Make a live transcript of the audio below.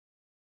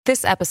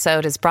This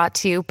episode is brought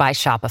to you by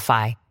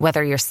Shopify.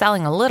 Whether you're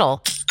selling a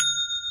little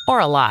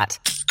or a lot,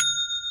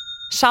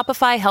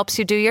 Shopify helps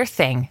you do your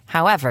thing,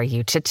 however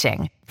you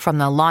cha-ching. From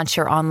the launch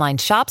your online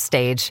shop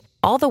stage,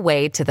 all the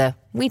way to the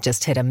we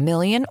just hit 1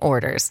 million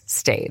orders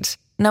stage.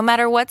 No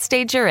matter what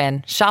stage you're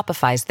in,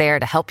 Shopify's there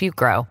to help you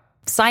grow.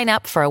 Sign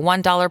up for a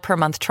 $1 per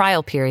month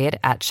trial period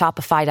at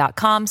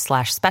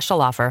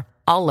shopify.com/special offer,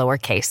 all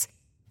lowercase.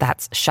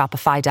 That's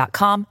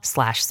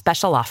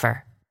shopify.com/special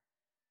offer.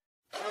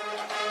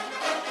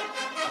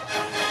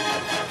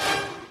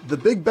 The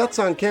Big Bets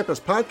on Campus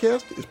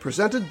podcast is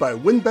presented by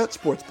WynnBET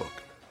Sportsbook,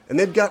 and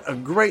they've got a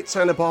great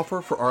sign-up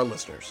offer for our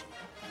listeners.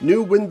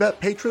 New WynnBET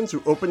patrons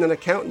who open an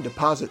account and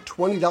deposit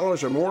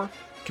 $20 or more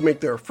can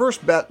make their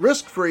first bet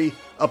risk-free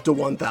up to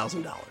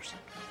 $1,000.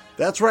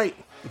 That's right.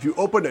 If you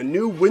open a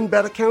new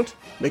WynnBET account,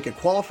 make a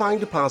qualifying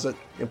deposit,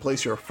 and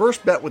place your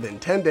first bet within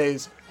 10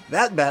 days,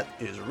 that bet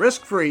is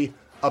risk-free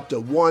up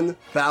to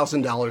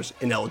 $1,000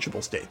 in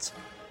eligible states.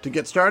 To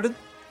get started,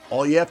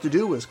 all you have to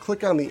do is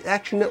click on the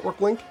Action Network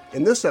link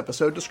in this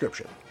episode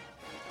description.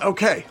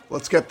 Okay,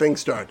 let's get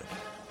things started.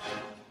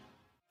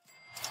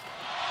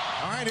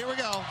 All right, here we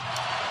go.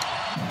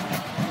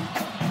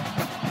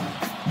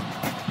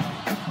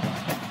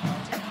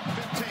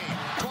 15,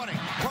 20,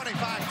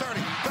 25,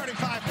 30,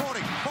 35,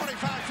 40,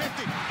 45,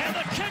 50. And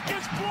the kick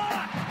is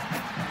blocked.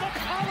 The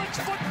college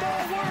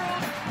football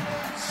world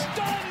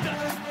stunned.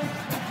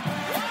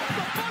 What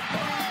the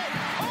football?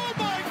 Oh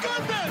my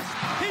goodness!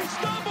 He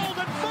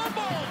stumbled and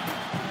fumbled.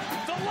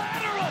 The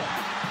lateral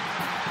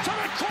to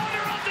the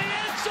corner of the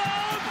end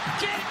zone.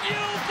 Can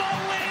you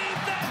believe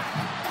that?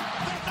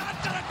 They're not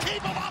going to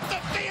keep him off the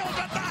field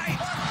tonight!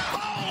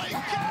 Holy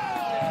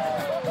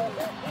cow!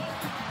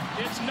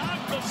 It's not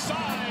the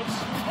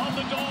size of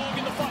the dog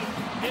in the fight.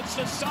 It's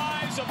the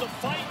size of the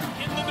fight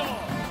in the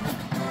dog.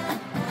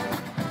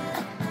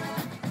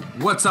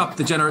 What's up,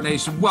 Degenerate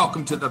Nation?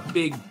 Welcome to the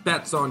Big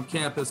Bets on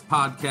Campus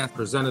podcast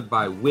presented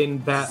by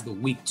WynnBET, the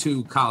Week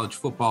 2 college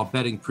football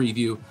betting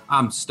preview.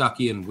 I'm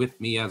Stuckey, and with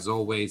me, as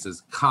always,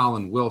 is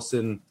Colin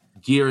Wilson,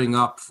 gearing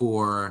up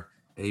for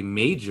a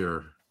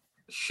major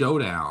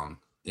showdown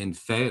in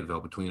Fayetteville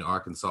between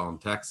Arkansas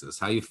and Texas.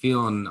 How you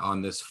feeling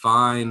on this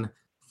fine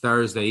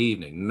Thursday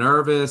evening?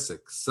 Nervous?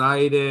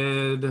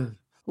 Excited?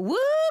 Woo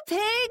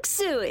pig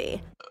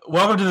suey.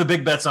 Welcome to the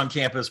Big Bets on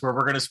Campus, where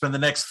we're going to spend the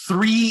next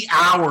 3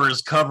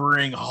 hours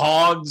covering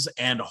Hogs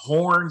and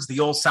Horns, the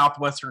old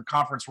Southwestern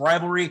Conference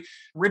rivalry.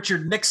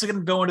 Richard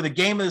Nixon going to the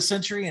game of the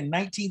century in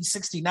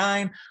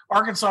 1969.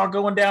 Arkansas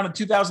going down in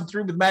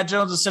 2003 with Matt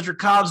Jones and Cedric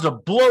Cobbs to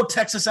blow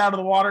Texas out of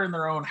the water in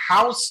their own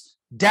house.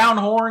 Down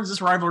Horns.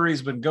 This rivalry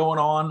has been going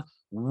on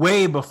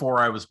way before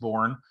I was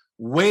born,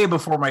 way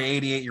before my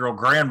 88-year-old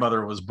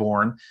grandmother was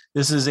born.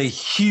 This is a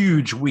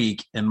huge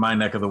week in my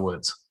neck of the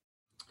woods.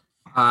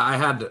 I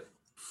had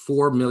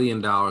 $4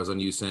 million on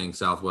you saying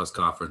Southwest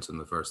Conference in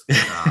the first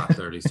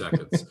 30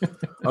 seconds.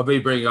 I'll be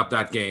bringing up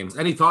that game.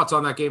 Any thoughts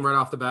on that game right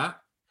off the bat?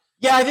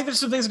 Yeah, I think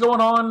there's some things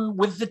going on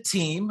with the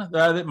team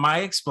that might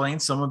explain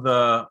some of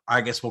the,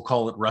 I guess we'll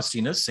call it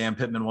rustiness. Sam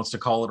Pittman wants to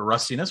call it a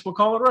rustiness. We'll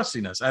call it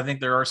rustiness. I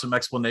think there are some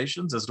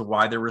explanations as to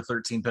why there were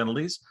 13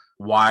 penalties,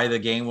 why the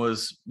game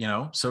was,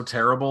 so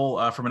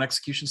terrible from an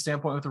execution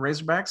standpoint with the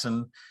Razorbacks,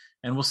 and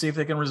we'll see if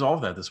they can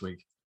resolve that this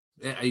week.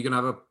 Are you going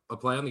to have a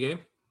play on the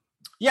game?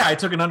 Yeah, I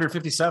took an under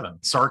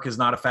 57. Sark is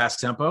not a fast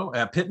tempo.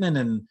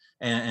 Pittman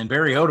and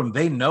Barry Odom,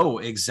 they know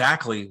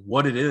exactly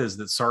what it is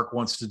that Sark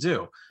wants to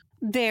do.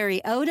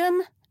 Barry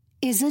Odom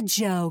is a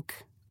joke.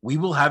 We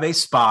will have a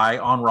spy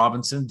on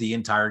Robinson the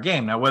entire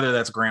game. Now, whether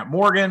that's Grant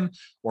Morgan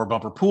or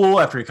Bumper Pool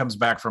after he comes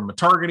back from a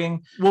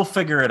targeting, we'll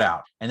figure it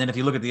out. And then if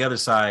you look at the other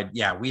side,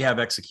 yeah, we have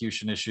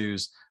execution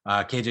issues.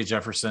 KJ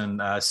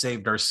Jefferson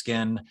saved our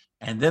skin.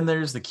 And then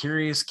there's the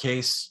curious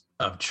case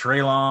of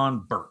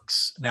Treylon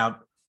Burks. Now,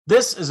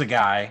 this is a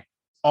guy,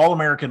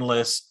 all-American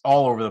list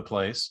all over the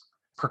place,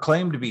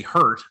 proclaimed to be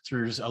hurt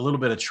through a little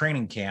bit of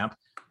training camp.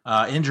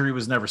 Injury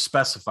was never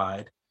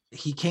specified.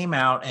 He came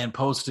out and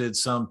posted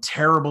some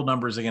terrible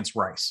numbers against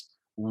Rice.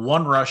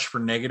 1 rush for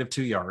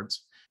 -2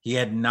 yards. He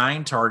had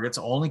 9 targets,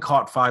 only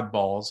caught 5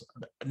 balls,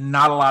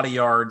 not a lot of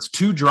yards,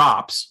 2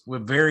 drops,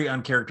 with very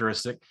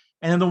uncharacteristic.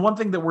 And then the one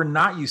thing that we're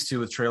not used to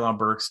with Treylon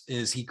Burks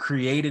is he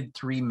created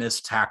 3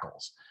 missed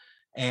tackles.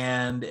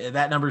 And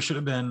that number should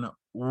have been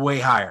way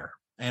higher.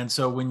 And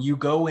so when you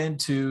go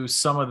into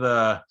some of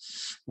the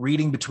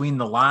reading between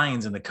the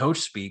lines and the coach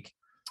speak,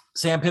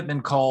 Sam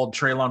Pittman called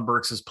Treylon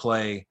Burks'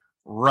 play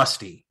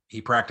rusty. He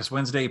practiced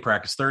Wednesday, he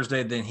practiced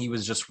Thursday, then he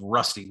was just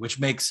rusty,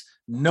 which makes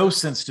no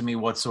sense to me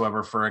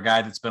whatsoever for a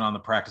guy that's been on the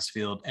practice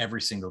field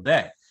every single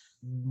day.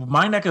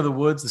 My neck of the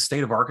woods, the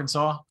state of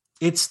Arkansas,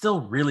 it's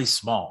still really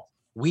small.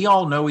 We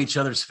all know each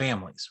other's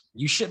families.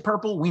 You shit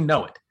purple, we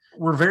know it.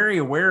 We're very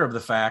aware of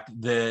the fact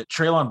that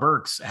Treylon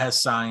Burks has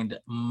signed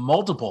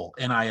multiple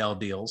NIL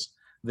deals,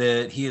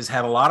 that he has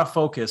had a lot of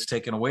focus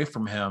taken away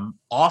from him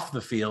off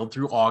the field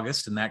through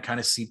August, and that kind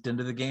of seeped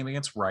into the game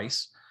against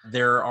Rice.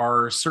 There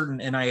are certain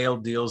NIL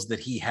deals that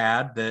he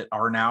had that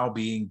are now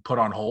being put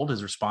on hold,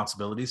 his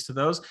responsibilities to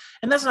those.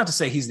 And that's not to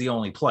say he's the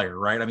only player,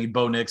 right? I mean,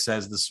 Bo Nix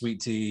has the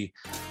sweet tea.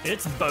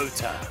 It's Bo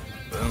time.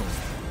 Boom.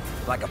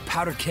 Like a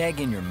powder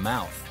keg in your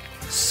mouth.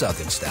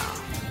 Southern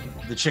style.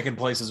 The chicken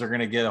places are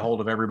going to get a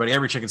hold of everybody.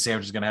 Every chicken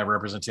sandwich is going to have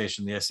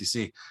representation in the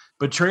SEC.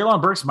 But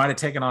Treylon Burks might have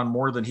taken on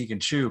more than he can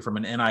chew from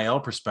an NIL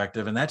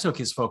perspective, and that took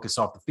his focus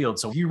off the field.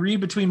 So you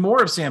read between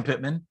more of Sam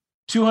Pittman,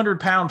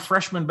 200-pound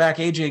freshman back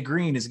A.J.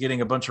 Green is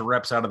getting a bunch of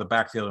reps out of the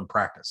backfield in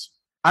practice.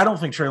 I don't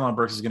think Treylon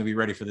Burks is going to be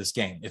ready for this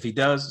game. If he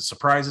does, it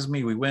surprises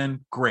me, we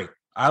win, great.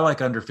 I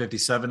like under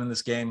 57 in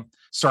this game.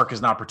 Sark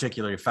is not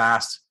particularly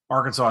fast.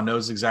 Arkansas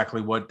knows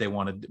exactly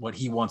what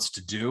he wants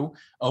to do.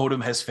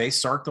 Odom has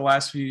faced Sark the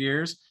last few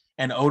years,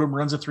 and Odom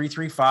runs a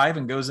 3-3-5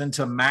 and goes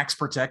into max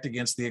protect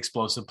against the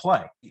explosive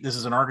play. This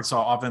is an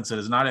Arkansas offense that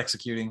is not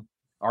executing.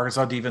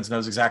 Arkansas defense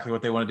knows exactly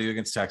what they want to do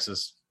against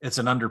Texas. It's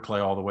an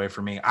underplay all the way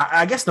for me.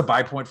 I guess the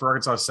buy point for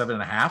Arkansas is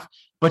 7.5,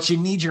 but you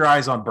need your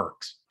eyes on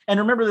Burks. And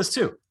remember this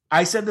too.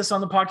 I said this on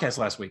the podcast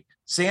last week.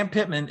 Sam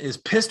Pittman is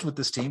pissed with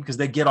this team because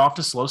they get off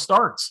to slow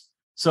starts.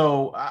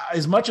 So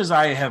as much as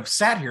I have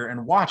sat here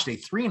and watched a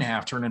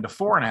 3.5 turn into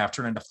 4.5,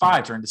 turn into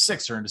 5, turn into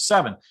 6, turn into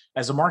 7,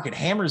 as the market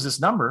hammers this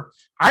number,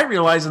 I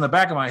realize in the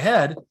back of my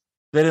head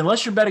that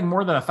unless you're betting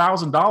more than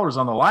 $1,000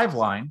 on the live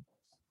line,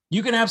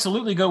 you can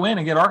absolutely go in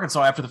and get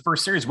Arkansas after the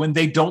first series when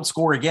they don't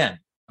score again.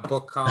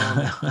 Book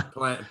column,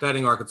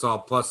 betting Arkansas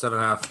plus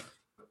 7.5.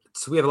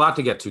 So we have a lot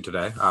to get to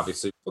today,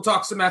 obviously. We'll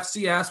talk some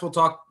FCS. We'll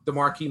talk the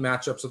marquee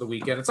matchups of the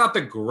weekend. It's not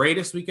the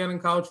greatest weekend in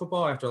college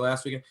football after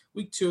last weekend.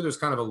 Week 2, there's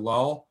kind of a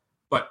lull,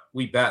 but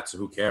we bet, so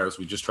who cares?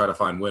 We just try to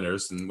find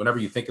winners. And whenever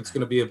you think it's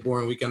going to be a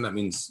boring weekend, that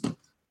means,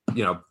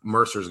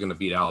 Mercer's going to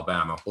beat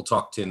Alabama. We'll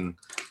talk Tin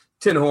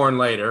Horn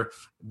later.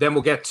 Then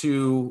we'll get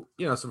to,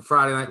 some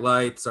Friday Night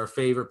Lights, our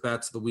favorite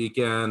bets of the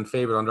weekend,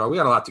 favorite underdog. We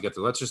got a lot to get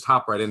to. Let's just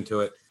hop right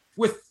into it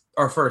with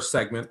our first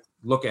segment,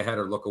 Look Ahead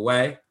or Look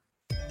Away.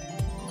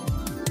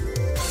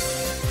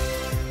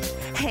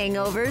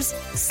 Hangovers,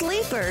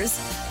 sleepers,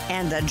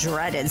 and the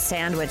dreaded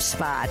sandwich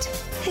spot.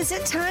 Is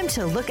it time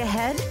to look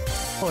ahead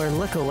or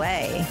look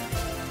away?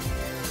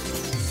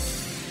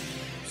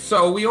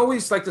 So we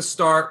always like to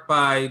start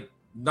by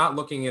not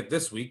looking at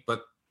this week,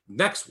 but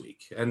next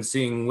week and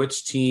seeing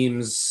which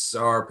teams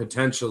are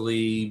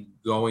potentially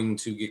going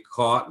to get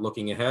caught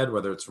looking ahead,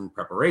 whether it's from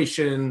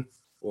preparation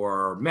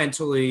or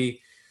mentally,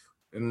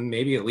 and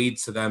maybe it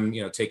leads to them,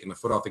 taking the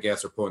foot off the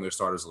gas or pulling their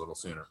starters a little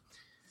sooner.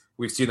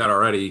 We've seen that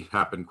already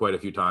happen quite a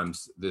few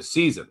times this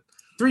season.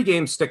 3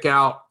 games stick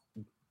out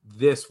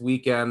this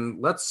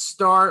weekend. Let's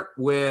start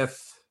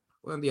with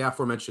the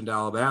aforementioned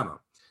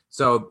Alabama.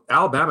 So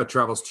Alabama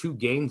travels to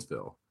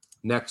Gainesville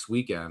next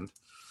weekend.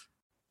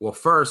 Well,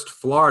 first,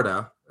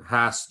 Florida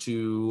has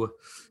to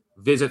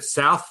visit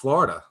South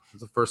Florida.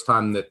 It's the first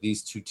time that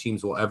these two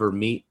teams will ever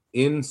meet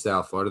in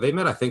South Florida. They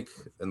met, I think,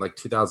 in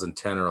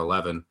 2010 or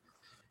 11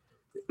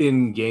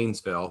 in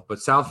Gainesville. But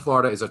South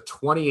Florida is a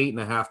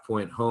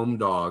 28.5-point home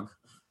dog.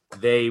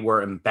 They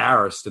were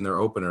embarrassed in their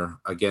opener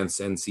against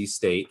NC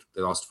State.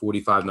 They lost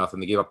 45-0.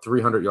 They gave up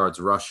 300 yards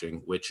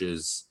rushing, which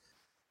is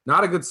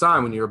not a good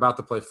sign when you're about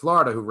to play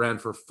Florida, who ran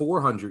for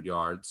 400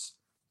 yards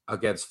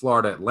against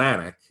Florida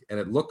Atlantic. And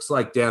it looks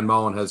like Dan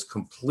Mullen has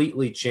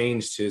completely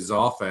changed his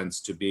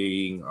offense to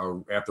being,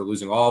 after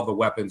losing all the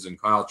weapons in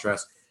Kyle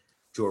Trask,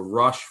 to a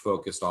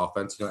rush-focused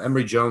offense.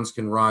 Emory Jones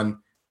can run.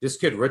 This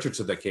kid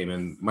Richardson that came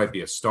in might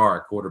be a star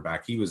at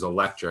quarterback. He was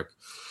electric.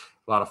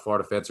 A lot of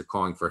Florida fans are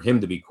calling for him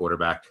to be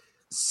quarterback.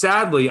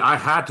 Sadly, I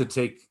had to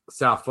take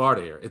South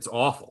Florida here. It's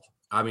awful.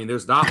 I mean,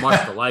 there's not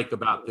much to like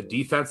about the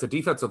defense. The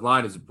defensive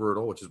line is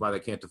brutal, which is why they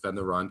can't defend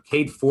the run.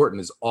 Cade Fortin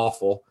is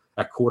awful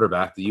at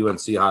quarterback, the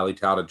UNC highly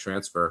touted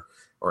transfer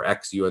or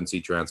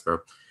ex-UNC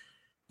transfer.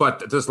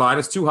 But this line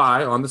is too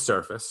high on the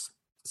surface.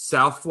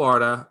 South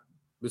Florida,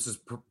 this is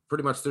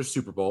pretty much their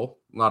Super Bowl.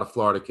 A lot of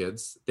Florida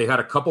kids. They had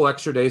a couple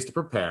extra days to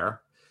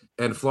prepare,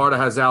 and Florida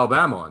has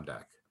Alabama on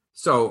deck.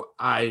 So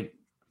I'm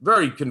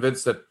very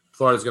convinced that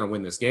Florida's going to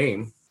win this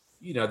game.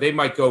 They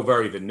might go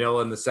very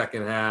vanilla in the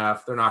second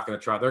half. They're not going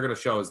to try. They're going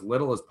to show as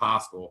little as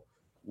possible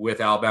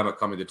with Alabama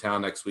coming to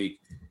town next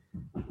week.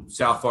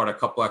 South Florida, a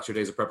couple extra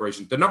days of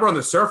preparation. The number on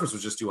the surface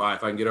was just too high.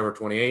 If I can get over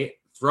 28,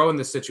 throw in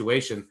this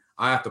situation,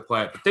 I have to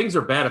play it. But things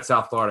are bad at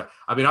South Florida.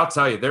 I mean, I'll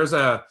tell you, there's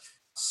a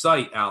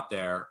site out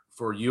there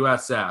for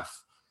USF,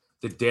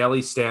 the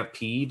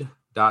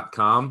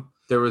dailystampede.com.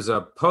 There was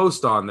a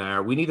post on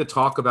there. We need to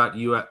talk about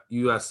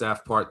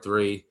USF Part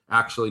 3.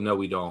 Actually, no,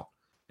 we don't.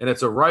 And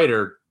it's a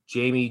writer,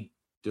 Jamie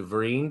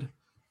DeVriend,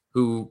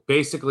 who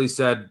basically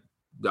said,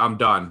 I'm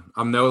done.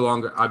 I've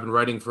been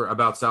writing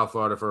about South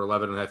Florida for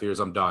 11 and a half years.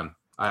 I'm done.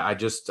 I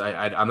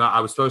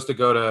was supposed to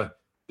go to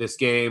this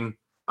game.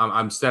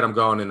 Instead, I'm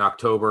going in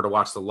October to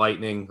watch the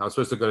Lightning. I was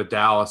supposed to go to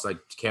Dallas. I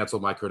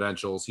canceled my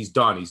credentials. He's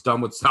done. He's done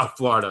with South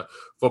Florida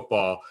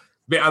football.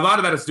 A lot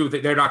of that is to do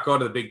with they're not going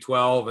to the Big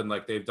 12 and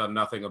like they've done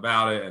nothing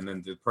about it. And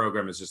then the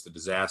program is just a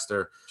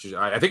disaster.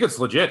 I think it's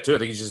legit too. I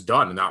think he's just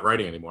done and not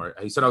writing anymore.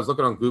 He said, I was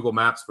looking on Google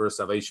Maps for a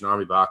Salvation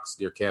Army box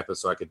near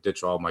campus so I could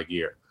ditch all my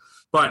gear.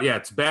 But yeah,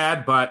 it's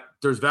bad, but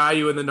there's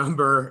value in the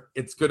number.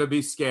 It's going to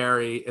be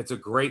scary. It's a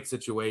great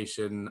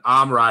situation.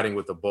 I'm riding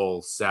with the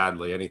Bulls,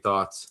 sadly. Any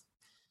thoughts?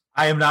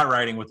 I am not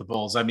riding with the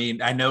Bulls. I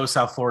mean, I know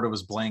South Florida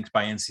was blanked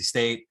by NC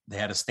State. They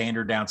had a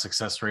standard down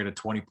success rate of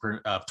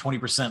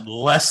 20%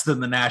 less than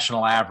the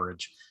national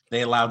average.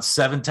 They allowed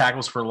 7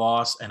 tackles for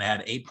loss and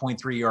had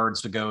 8.3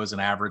 yards to go as an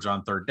average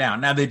on third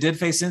down. Now, they did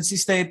face NC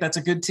State. That's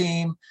a good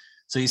team.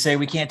 So you say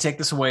we can't take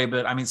this away.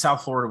 But, I mean,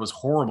 South Florida was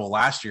horrible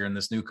last year in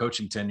this new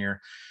coaching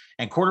tenure.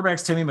 And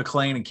quarterbacks Timmy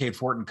McClain and Cade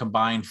Fortin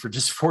combined for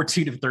just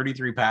 14 of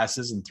 33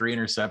 passes and 3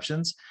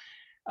 interceptions.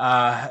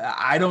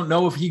 I don't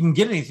know if you can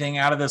get anything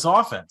out of this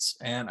offense.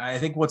 And I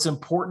think what's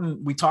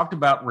important, we talked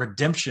about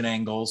redemption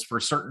angles for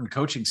certain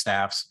coaching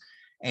staffs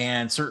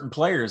and certain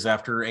players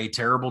after a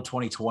terrible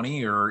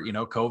 2020 or,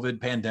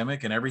 COVID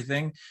pandemic and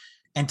everything.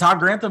 And Todd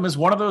Grantham is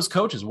one of those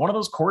coaches, one of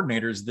those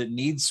coordinators that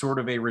needs sort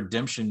of a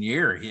redemption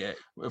year.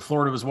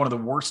 Florida was one of the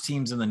worst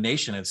teams in the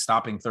nation at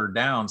stopping third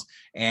downs.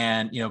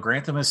 And,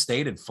 Grantham has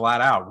stated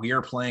flat out, we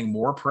are playing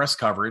more press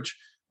coverage.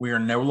 We are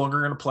no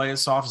longer going to play a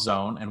soft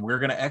zone, and we're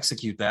going to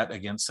execute that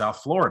against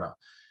South Florida.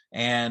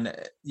 And,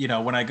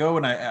 when I go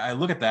and I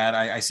look at that,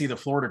 I see that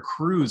Florida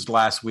cruised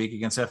last week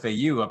against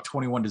FAU up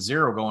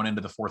 21-0 going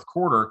into the fourth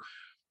quarter.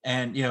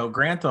 And,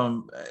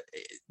 Grantham,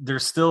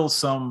 there's still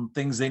some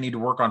things they need to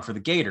work on for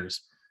the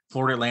Gators.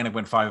 Florida Atlantic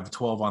went 5 of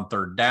 12 on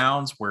third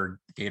downs, where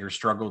the Gators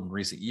struggled in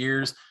recent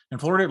years. And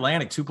Florida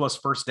Atlantic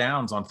 2+ first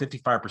downs on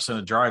 55%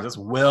 of drives. That's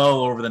well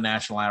over the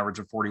national average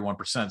of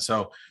 41%.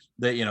 So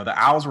the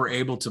Owls were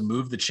able to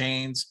move the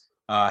chains,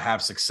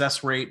 have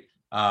success rate.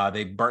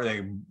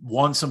 They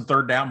won some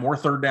more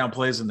third down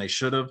plays than they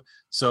should have.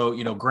 So,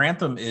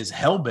 Grantham is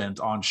hell-bent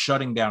on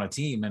shutting down a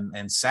team.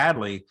 And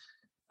sadly,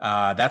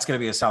 that's going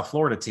to be a South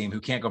Florida team who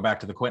can't go back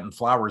to the Quentin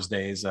Flowers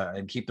days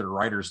and keep their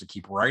writers to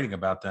keep writing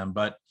about them.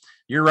 But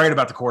you're right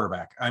about the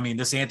quarterback. I mean,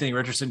 this Anthony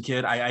Richardson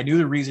kid, I knew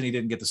the reason he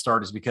didn't get the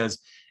start is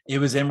because it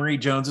was Emory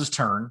Jones's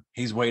turn.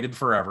 He's waited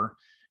forever.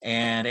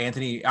 And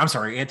Anthony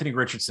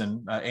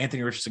Richardson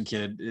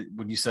kid,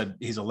 when you said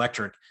he's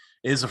electric,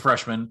 is a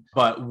freshman.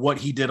 But what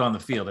he did on the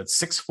field at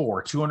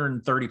 6'4",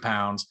 230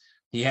 pounds,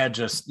 he had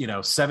just,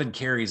 7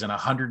 carries and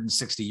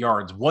 160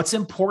 yards. What's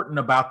important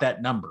about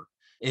that number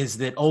is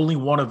that only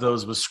one of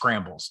those was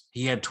scrambles.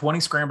 He had 20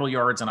 scramble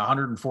yards and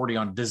 140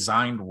 on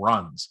designed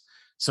runs.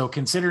 So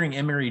considering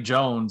Emory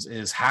Jones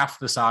is half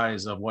the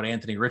size of what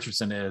Anthony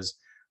Richardson is,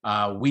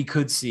 we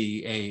could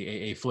see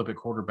a flip at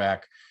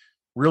quarterback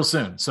real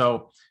soon.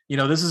 So,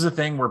 this is a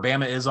thing where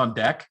Bama is on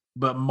deck,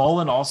 but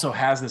Mullen also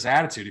has this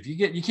attitude.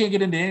 You can't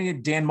get into any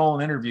Dan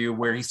Mullen interview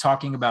where he's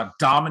talking about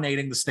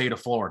dominating the state of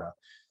Florida,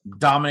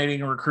 dominating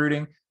in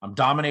recruiting. I'm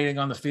dominating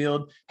on the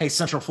field. Hey,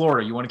 Central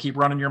Florida, you want to keep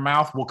running your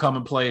mouth? We'll come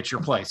and play at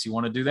your place. You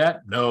want to do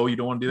that? No, you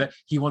don't want to do that.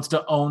 He wants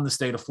to own the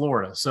state of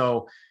Florida.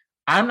 So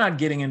I'm not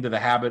getting into the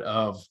habit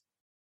of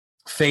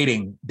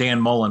fading Dan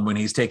Mullen when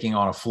he's taking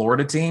on a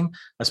Florida team,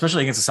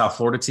 especially against a South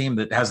Florida team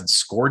that hasn't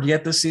scored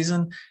yet this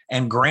season,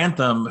 and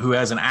Grantham, who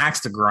has an axe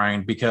to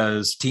grind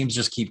because teams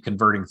just keep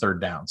converting third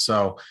down.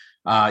 So,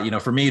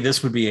 for me,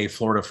 this would be a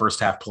Florida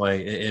first half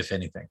play, if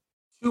anything.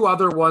 2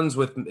 other ones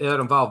that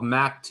involve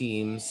MAC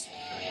teams.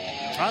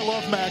 I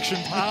love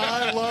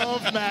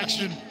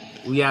Maction.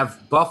 We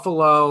have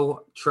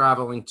Buffalo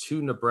traveling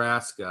to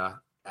Nebraska.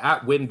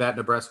 At WinBet,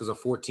 Nebraska's a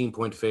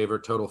 14-point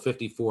favorite, total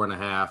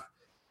 54.5.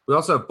 We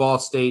also have Ball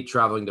State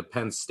traveling to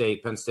Penn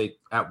State. Penn State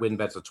at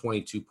WinBet's a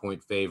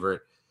 22-point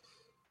favorite.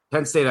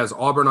 Penn State has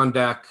Auburn on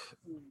deck.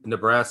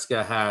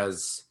 Nebraska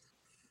has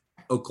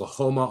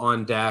Oklahoma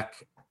on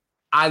deck.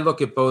 I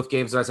look at both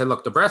games and I say,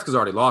 look, Nebraska's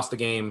already lost a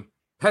game.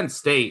 Penn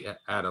State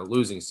had a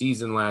losing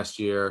season last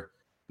year.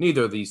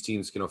 Neither of these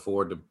teams can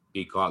afford to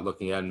be caught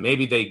looking at. And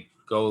maybe they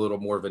go a little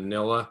more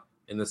vanilla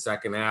in the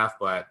second half,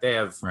 but they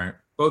have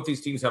both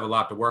these teams have a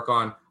lot to work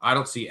on. I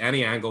don't see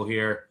any angle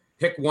here.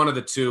 Pick one of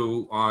the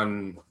two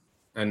on,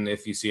 and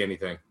if you see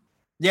anything.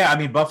 Yeah, I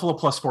mean, Buffalo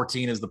plus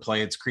 14 is the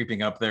play. It's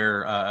creeping up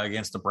there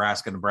against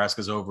Nebraska.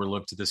 Nebraska's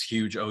overlooked this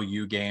huge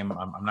OU game.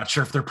 I'm not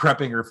sure if they're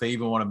prepping or if they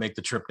even want to make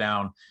the trip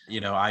down,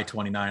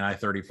 I-29,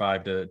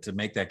 I-35 to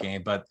make that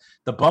game. But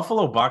the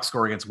Buffalo box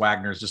score against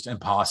Wagner is just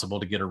impossible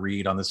to get a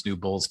read on this new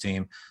Bulls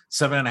team.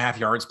 7.5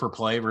 yards per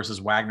play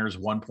versus Wagner's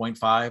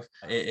 1.5.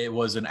 It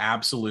was an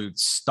absolute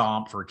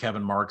stomp for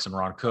Kevin Marks and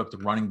Ron Cook, the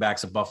running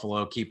backs of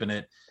Buffalo, keeping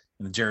it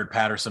in the Jared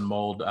Patterson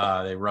mold.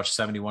 They rushed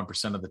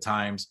 71% of the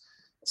times.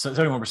 So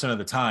 71% of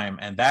the time.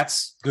 And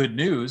that's good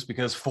news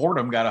because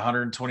Fordham got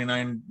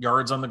 129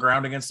 yards on the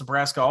ground against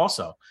Nebraska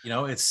also.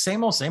 It's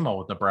same old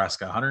with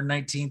Nebraska.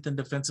 119th in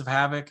defensive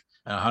havoc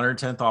and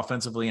 110th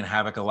offensively in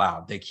havoc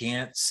allowed. They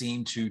can't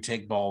seem to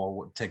take the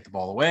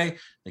ball away.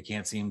 They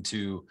can't seem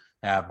to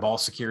have ball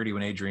security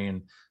when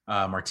Adrian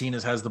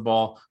Martinez has the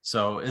ball.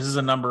 So this is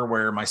a number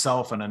where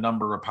myself and a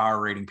number of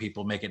power rating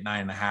people make it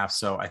 9.5.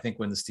 So I think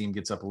when this team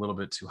gets up a little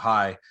bit too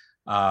high,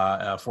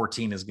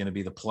 14 is going to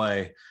be the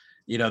play.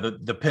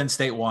 The Penn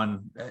State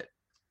one,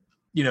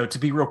 to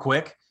be real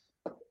quick,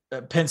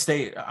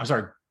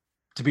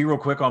 to be real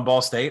quick on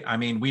Ball State. I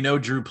mean, we know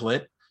Drew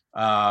Plitt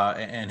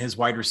and his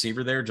wide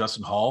receiver there,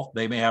 Justin Hall,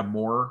 they may have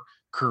more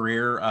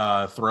career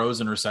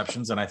throws and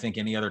receptions than I think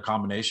any other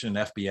combination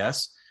in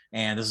FBS.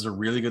 And this is a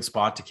really good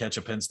spot to catch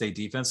a Penn State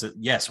defense that,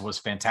 yes, was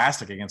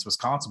fantastic against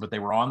Wisconsin, but they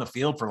were on the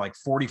field for like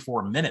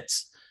 44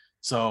 minutes.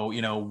 So,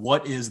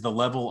 what is the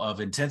level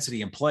of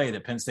intensity and play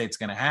that Penn State's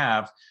going to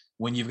have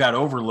when you've got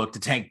Overlook to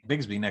Tank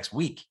Bigsby next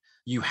week?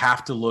 You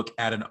have to look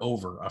at an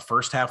over. A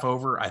first half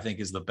over, I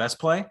think, is the best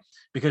play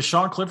because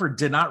Sean Clifford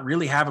did not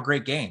really have a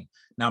great game.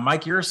 Now,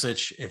 Mike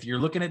Yurcich, if you're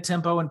looking at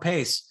tempo and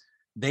pace,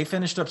 they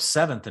finished up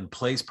 7th in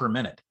plays per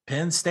minute.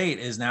 Penn State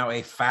is now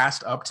a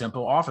fast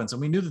up-tempo offense,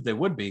 and we knew that they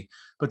would be,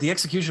 but the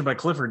execution by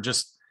Clifford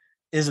just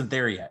isn't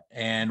there yet.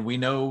 And we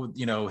know,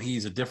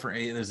 there's a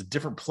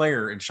different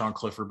player in Sean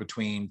Clifford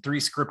between 3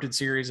 scripted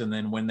series and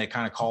then when they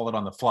kind of call it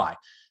on the fly.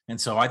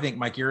 And so I think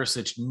Mike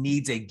Yurcich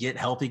needs a get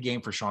healthy game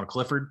for Sean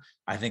Clifford.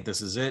 I think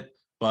this is it.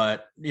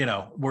 But,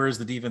 where is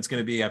the defense going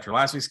to be after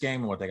last week's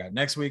game and what they got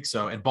next week?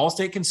 So, and Ball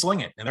State can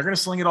sling it, and they're going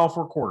to sling it all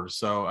 4 quarters.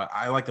 So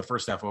I like the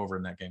first half over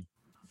in that game.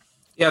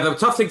 Yeah, the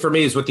tough thing for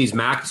me is with these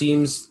MAC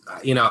teams,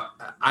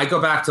 I go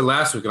back to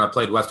last week and I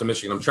played Western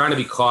Michigan. I'm trying to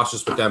be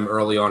cautious with them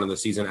early on in the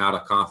season out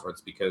of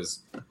conference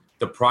because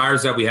the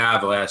priors that we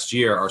have last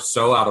year are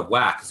so out of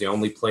whack because they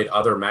only played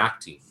other MAC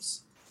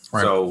teams.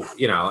 Right. So,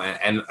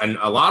 and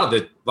a lot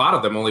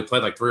of them only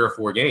played like 3 or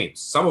 4 games.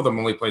 Some of them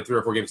only played 3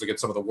 or 4 games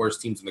against some of the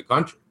worst teams in the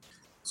country.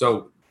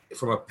 So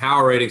from a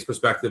power ratings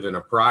perspective and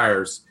a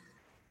priors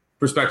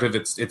perspective,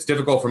 it's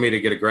difficult for me to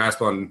get a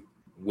grasp on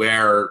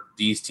where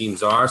these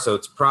teams are. So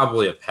it's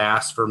probably a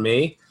pass for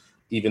me,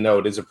 even though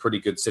it is a pretty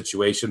good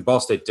situation. Ball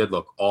State did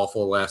look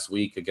awful last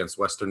week against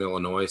Western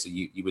Illinois. So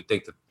you would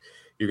think that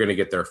you're going to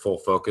get their full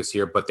focus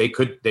here, but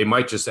they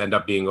might just end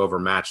up being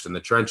overmatched in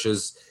the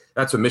trenches.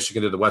 That's what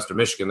Michigan did to Western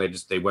Michigan.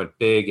 They went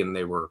big and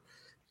they were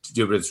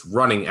just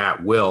running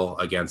at will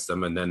against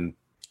them. And then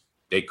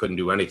they couldn't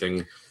do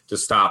anything to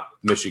stop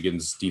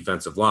Michigan's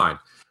defensive line.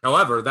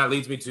 However, that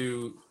leads me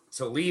to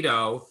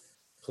Toledo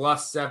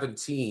plus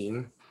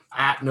 17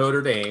 at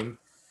Notre Dame.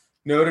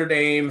 Notre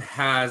Dame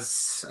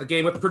has a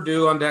game with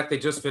Purdue on deck. They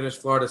just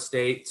finished Florida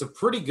State. It's a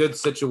pretty good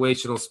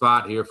situational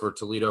spot here for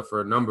Toledo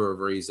for a number of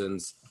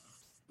reasons.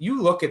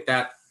 You look at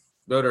that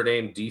Notre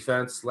Dame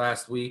defense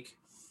last week,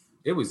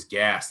 it was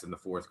gassed in the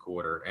fourth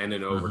quarter and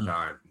in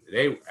overtime.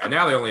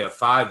 Now they only have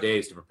 5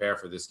 days to prepare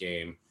for this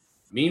game.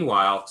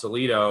 Meanwhile,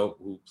 Toledo,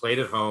 who played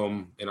at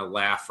home in a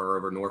laugher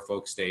over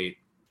Norfolk State,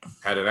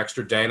 had an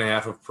extra day and a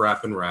half of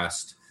prep and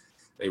rest.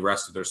 They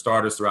rested their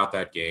starters throughout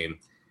that game.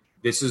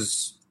 This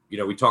is,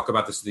 we talk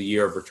about this the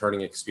year of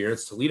returning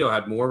experience. Toledo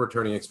had more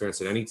returning experience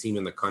than any team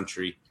in the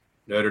country.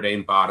 Notre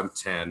Dame bottom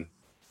 10.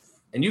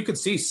 And you could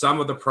see some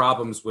of the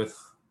problems with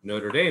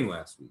Notre Dame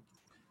last week.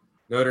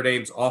 Notre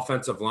Dame's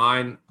offensive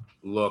line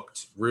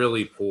looked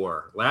really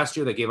poor. Last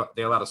year,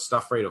 they allowed a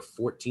stuff rate of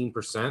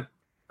 14%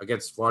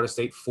 against Florida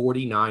State,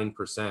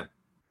 49%.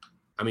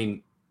 I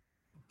mean,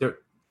 they're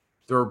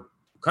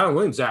Kyle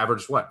Williams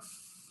averaged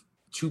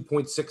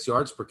 2.6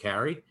 yards per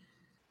carry.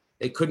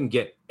 They couldn't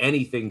get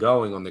anything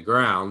going on the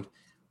ground.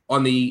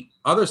 On the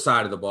other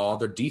side of the ball,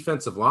 their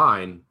defensive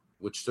line,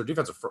 their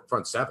defensive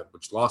front 7,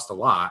 which lost a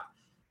lot,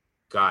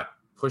 got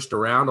pushed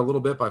around a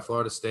little bit by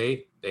Florida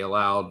State. They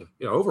allowed,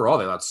 overall,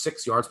 they allowed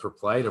 6 yards per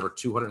play, over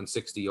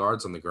 260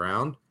 yards on the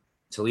ground.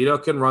 Toledo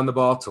can run the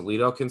ball.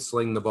 Toledo can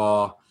sling the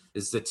ball.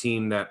 This is a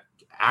team that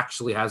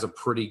actually has a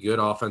pretty good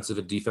offensive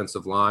and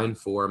defensive line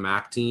for a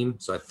MAC team.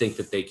 So I think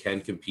that they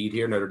can compete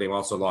here. Notre Dame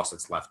also lost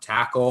its left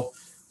tackle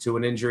to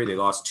an injury. They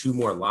lost 2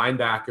 more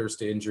linebackers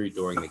to injury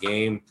during the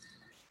game.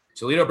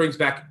 Toledo brings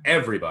back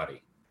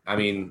everybody. I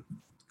mean,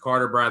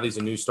 Carter Bradley's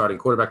a new starting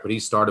quarterback, but he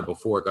started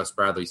before Gus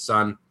Bradley's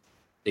son.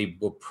 They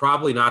will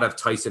probably not have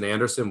Tyson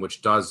Anderson,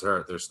 which does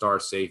hurt. Their star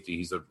safety,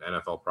 he's an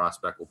NFL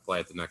prospect, will play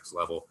at the next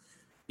level.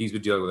 He's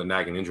been dealing with a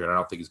nagging injury, and I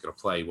don't think he's going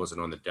to play. He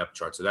wasn't on the depth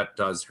chart, so that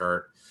does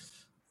hurt.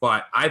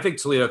 But I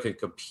think Toledo can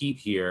compete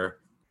here.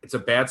 It's a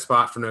bad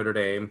spot for Notre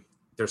Dame.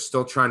 They're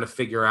still trying to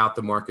figure out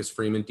the Marcus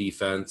Freeman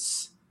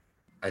defense.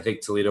 I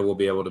think Toledo will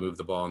be able to move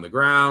the ball on the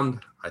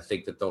ground. I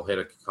think that they'll hit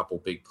a couple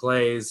big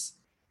plays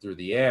through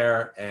the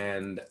air,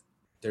 and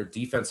their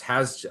defense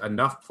has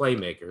enough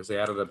playmakers.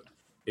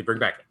 They bring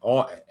back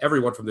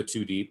everyone from the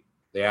 2 deep.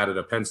 They added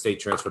a Penn State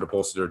transfer to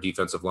bolster their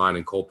defensive line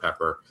in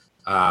Culpepper.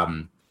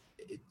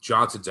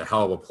 Johnson's a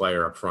hell of a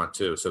player up front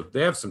too. So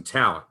they have some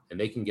talent and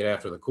they can get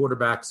after the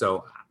quarterback.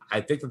 So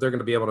I think that they're going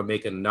to be able to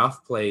make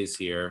enough plays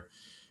here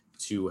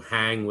to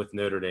hang with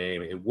Notre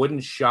Dame. It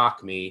wouldn't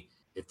shock me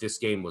if this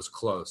game was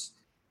close.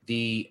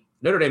 The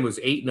Notre Dame was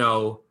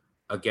 8-0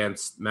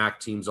 against MAC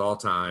teams all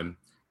time.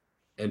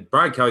 And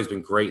Brian Kelly's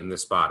been great in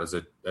this spot as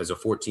a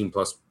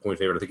 14-plus point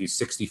favorite. I think he's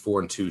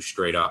 64-2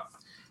 straight up.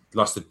 He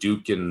lost to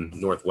Duke and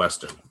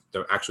Northwestern.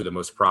 They're actually the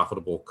most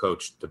profitable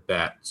coach to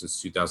bet since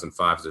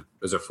 2005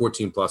 as a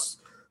 14-plus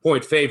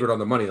point favorite on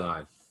the money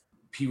line.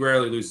 He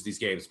rarely loses these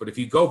games. But if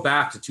you go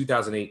back to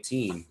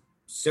 2018,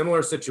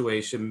 similar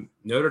situation.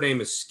 Notre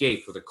Dame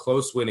escaped with a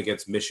close win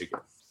against Michigan.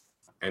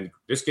 And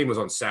this game was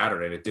on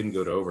Saturday, and it didn't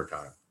go to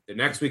overtime. The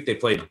next week, they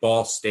played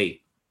Ball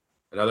State,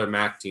 another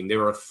MAC team. They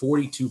were a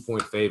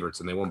 42-point favorites,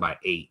 and they won by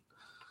 8.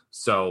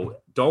 So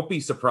don't be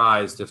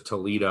surprised if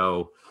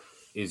Toledo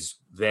is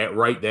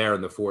right there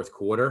in the fourth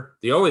quarter.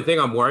 The only thing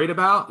I'm worried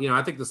about,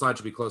 I think this line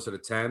should be closer to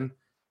 10,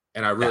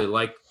 and I really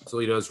like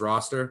Toledo's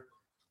roster.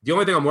 The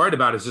only thing I'm worried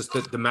about is just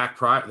that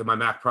my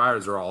MAC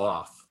priors are all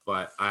off.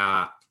 But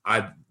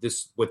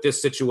with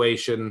this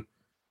situation,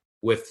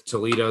 with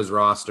Toledo's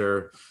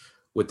roster,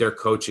 with their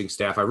coaching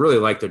staff, I really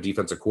like their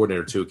defensive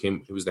coordinator too.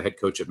 He was the head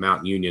coach at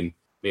Mount Union,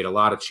 made a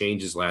lot of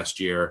changes last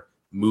year,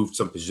 moved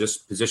some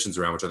positions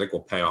around, which I think will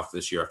pay off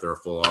this year after a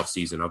full off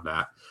season of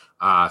that.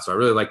 So I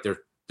really like their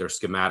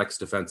schematics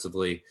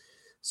defensively.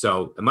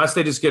 So unless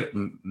they just get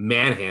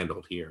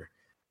manhandled here,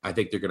 I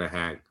think they're going to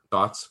hang.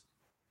 Thoughts?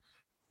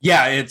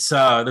 Yeah, it's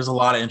there's a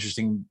lot of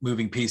interesting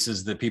moving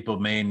pieces that people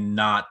may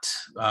not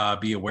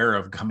be aware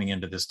of coming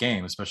into this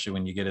game, especially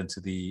when you get into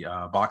the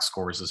box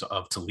scores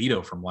of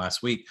Toledo from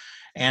last week.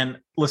 And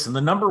listen, the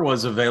number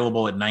was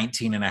available at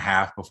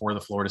 19.5 before the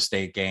Florida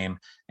State game.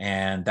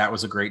 And that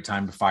was a great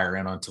time to fire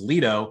in on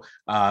Toledo,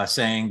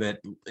 saying that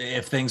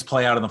if things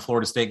play out in the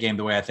Florida State game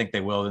the way I think they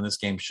will, then this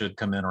game should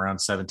come in around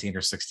 17 or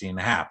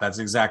 16.5. That's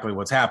exactly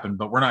what's happened.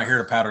 But we're not here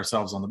to pat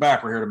ourselves on the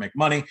back. We're here to make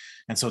money.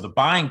 And so the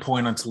buying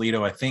point on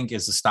Toledo, I think,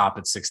 is to stop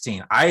at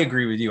 16. I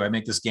agree with you. I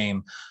make this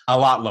game a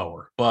lot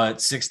lower, but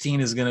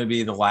 16 is going to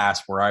be the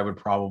last where I would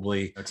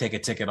probably take a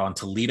ticket on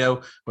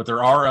Toledo. But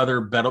there are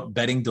other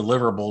betting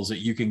deliverables that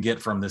you can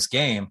get from this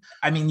game.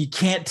 I mean, you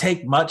can't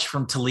take much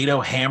from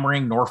Toledo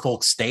hammering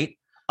Norfolk State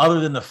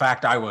other than the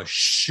fact I was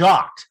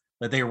shocked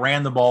that they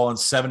ran the ball in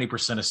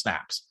 70% of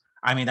snaps.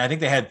 I mean, I think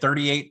they had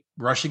 38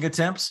 rushing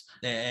attempts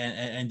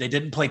and they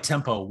didn't play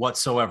tempo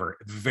whatsoever.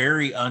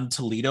 Very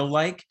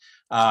un-Toledo-like.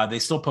 They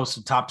still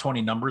posted top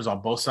 20 numbers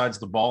on both sides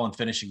of the ball and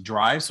finishing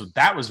drives. So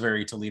that was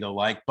very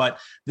Toledo-like. But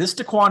this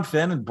DeQuan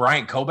Finn and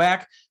Bryant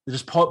Koback, they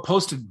just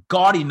posted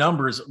gaudy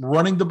numbers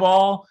running the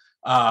ball,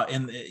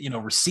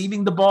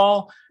 receiving the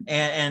ball,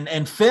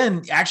 and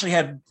Finn actually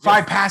had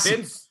 5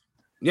 passes.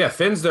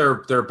 Finn's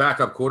their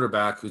backup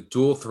quarterback who's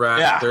dual threat.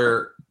 Yeah.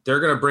 They're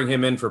going to bring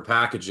him in for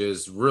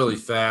packages really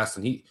fast,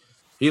 and he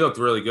looked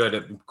really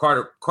good.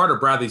 Carter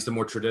Bradley's the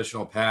more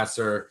traditional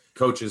passer,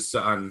 coach's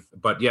son,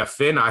 but yeah,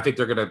 Finn, I think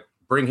they're going to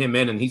bring him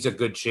in, and he's a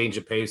good change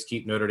of pace,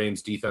 keep Notre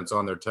Dame's defense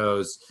on their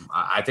toes.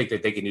 I think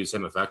that they can use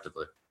him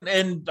effectively.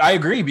 And I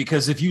agree,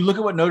 because if you look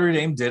at what Notre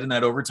Dame did in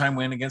that overtime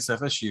win against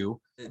FSU,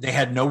 they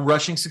had no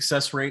rushing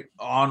success rate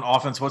on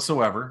offense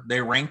whatsoever.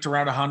 They ranked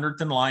around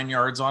 100th in line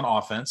yards on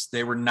offense.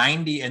 They were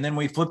 90. And then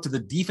we flipped to the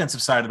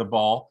defensive side of the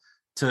ball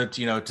to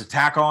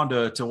tack on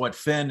to what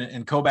Finn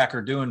and Koback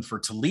are doing for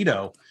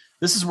Toledo.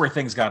 This is where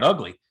things got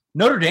ugly.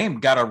 Notre Dame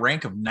got a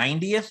rank of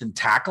 90th in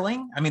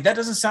tackling. I mean, that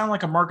doesn't sound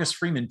like a Marcus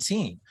Freeman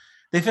team.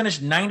 They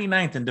finished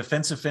 99th in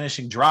defensive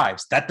finishing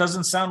drives. That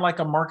doesn't sound like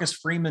a Marcus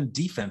Freeman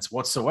defense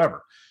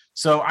whatsoever.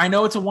 So I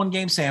know it's a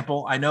one-game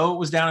sample. I know it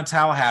was down in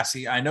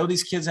Tallahassee. I know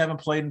these kids haven't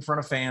played in front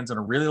of fans in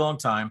a really long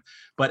time,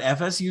 but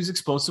FSU's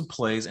explosive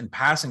plays and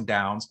passing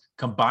downs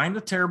combined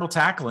with terrible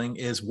tackling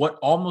is what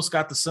almost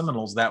got the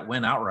Seminoles that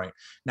win outright.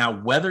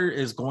 Now, weather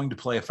is going to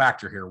play a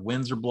factor here.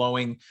 Winds are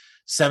blowing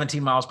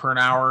 17 miles per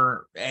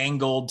hour,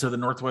 angled to the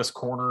northwest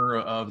corner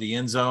of the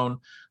end zone.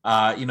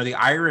 The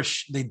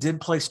Irish, they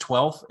did place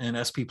 12th in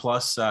SP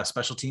Plus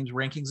special teams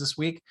rankings this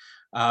week.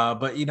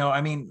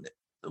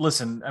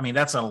 Listen,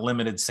 that's a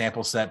limited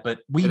sample set, but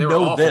we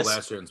know this. They were awful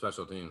last year in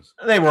special teams.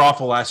 They were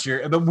awful last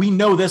year, but we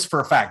know this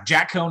for a fact.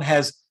 Jack Cohn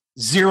has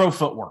zero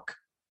footwork.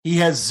 He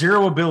has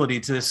zero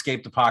ability to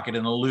escape the pocket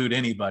and elude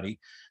anybody.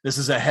 This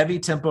is a heavy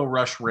tempo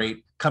rush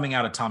rate coming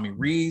out of Tommy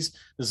Rees.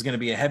 This is going to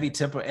be a heavy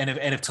tempo. And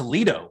if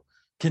Toledo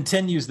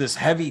continues this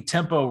heavy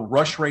tempo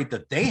rush rate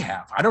that they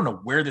have, I don't know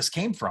where this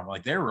came from.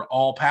 Like, they were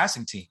all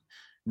passing team.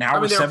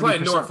 Now they were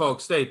playing Norfolk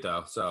State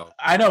though, so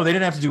I know they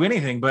didn't have to do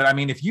anything. But I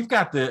mean, if you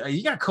got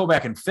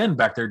Koback and Finn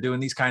back there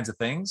doing these kinds of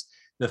things,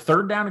 the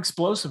third down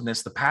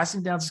explosiveness, the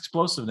passing downs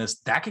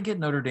explosiveness, that could get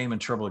Notre Dame in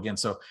trouble again.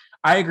 So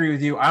I agree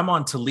with you. I'm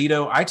on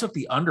Toledo. I took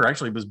the under.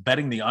 Actually, was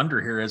betting the under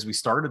here as we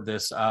started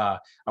this. I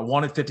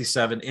wanted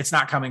 57. It's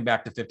not coming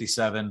back to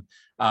 57.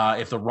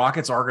 If the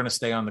Rockets are going to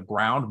stay on the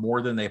ground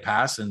more than they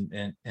pass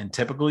in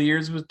typical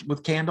years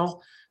with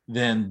Candle,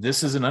 then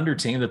this is an under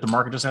team that the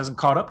market just hasn't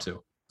caught up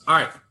to. All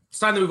right. It's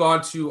time to move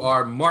on to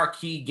our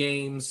marquee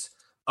games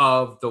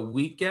of the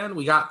weekend.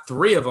 We got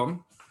 3 of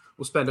them.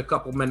 We'll spend a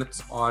couple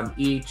minutes on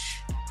each.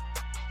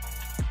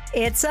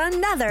 It's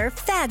another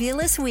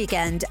fabulous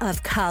weekend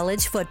of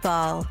college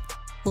football.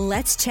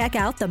 Let's check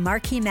out the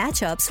marquee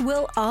matchups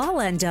we'll all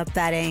end up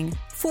betting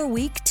for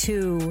week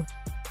 2.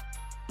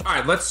 All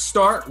right, let's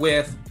start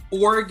with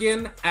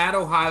Oregon at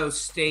Ohio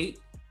State.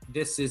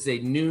 This is a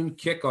noon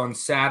kick on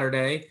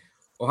Saturday.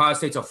 Ohio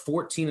State's a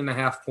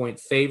 14.5-point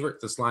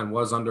favorite. This line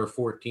was under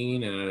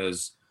 14, and it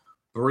is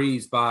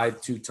breezed by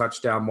 2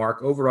 touchdown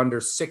mark. Over under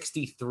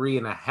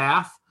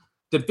 63.5.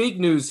 The big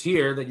news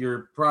here that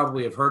you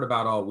probably have heard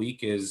about all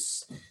week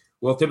is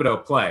will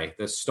Thibodeau play?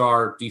 The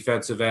star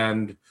defensive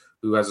end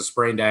who has a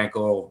sprained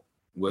ankle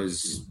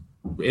was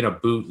in a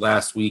boot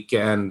last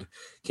weekend,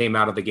 came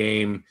out of the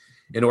game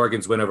in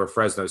Oregon's win over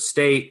Fresno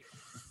State.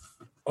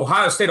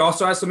 Ohio State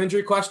also has some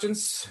injury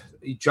questions.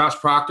 Josh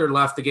Proctor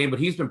left the game, but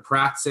he's been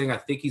practicing. I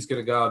think he's going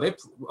to go.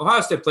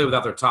 Ohio State played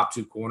without their top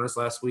 2 corners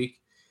last week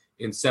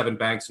in Sevyn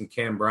Banks and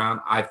Cam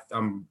Brown.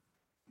 I'm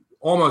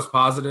almost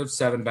positive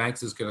Sevyn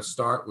Banks is going to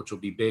start, which will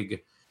be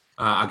big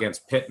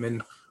against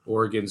Pittman,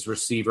 Oregon's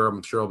receiver.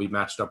 I'm sure he'll be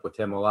matched up with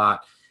him a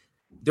lot.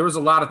 There was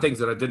a lot of things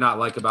that I did not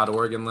like about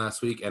Oregon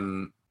last week,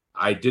 and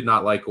I did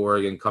not like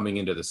Oregon coming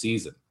into the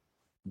season.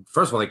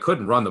 First of all, they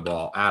couldn't run the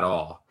ball at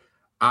all.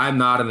 I'm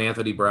not an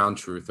Anthony Brown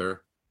truther.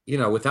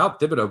 Without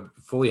Thibodeau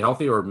fully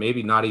healthy or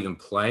maybe not even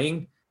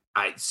playing,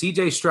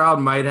 CJ Stroud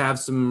might have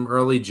some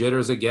early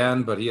jitters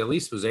again, but he at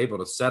least was able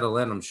to settle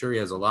in. I'm sure he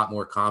has a lot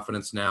more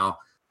confidence now.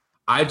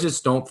 I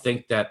just don't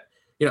think that,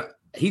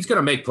 he's going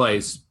to make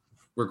plays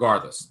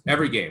regardless.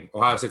 Every game,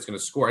 Ohio State's going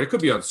to score. It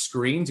could be on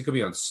screens. It could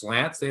be on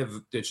slants.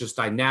 It's just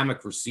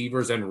dynamic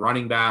receivers and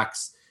running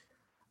backs.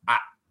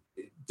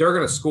 They're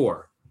going to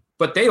score.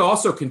 But they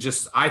also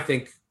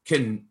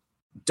can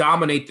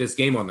dominate this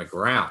game on the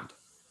ground,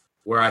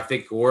 where I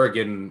think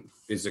Oregon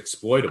is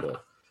exploitable.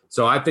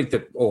 So I think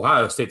that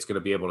Ohio State's going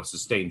to be able to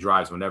sustain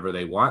drives whenever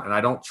they want. And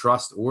I don't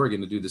trust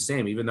Oregon to do the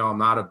same, even though I'm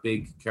not a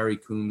big Kerry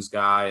Coombs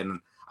guy. And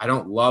I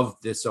don't love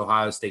this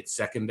Ohio State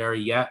secondary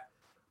yet,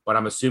 but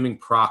I'm assuming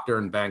Proctor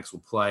and Banks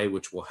will play,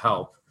 which will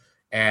help.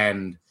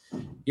 And,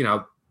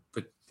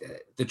 but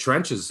the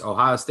trenches,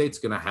 Ohio State's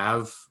going to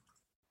have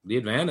the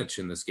advantage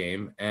in this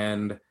game.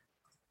 And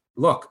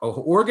look,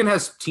 Oregon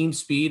has team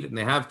speed and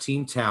they have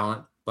team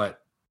talent, but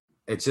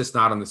it's just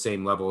not on the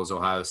same level as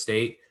Ohio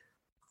State.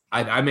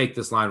 I make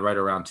this line right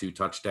around 2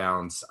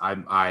 touchdowns.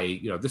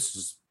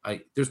 It's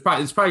probably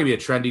gonna be a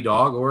trendy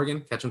dog,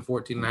 Oregon catching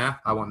 14.5.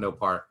 I want no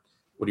part.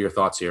 What are your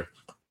thoughts here?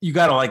 You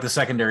got to like the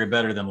secondary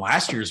better than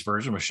last year's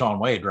version with Shaun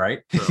Wade,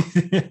 right?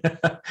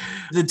 The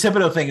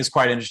Thibodeau thing is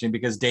quite interesting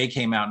because Day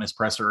came out in his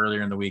presser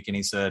earlier in the week and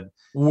he said,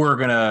 we're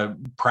going to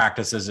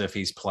practice as if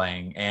he's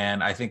playing.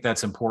 And I think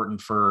that's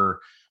important for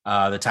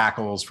the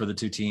tackles for the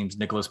 2 teams,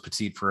 Nicholas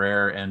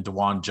Petit-Frere and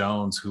DeJuan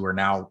Jones, who are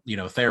now,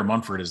 Thayer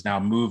Munford is now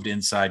moved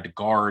inside to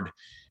guard.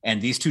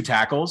 And these 2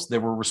 tackles, they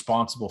were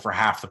responsible for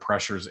half the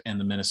pressures in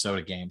the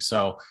Minnesota game.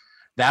 So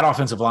that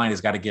offensive line has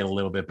got to get a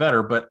little bit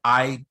better, but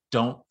I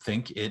don't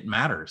think it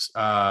matters.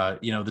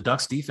 The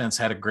Ducks defense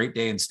had a great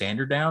day in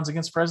standard downs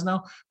against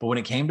Fresno, but when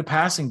it came to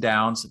passing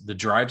downs, the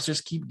drives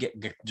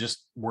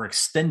just were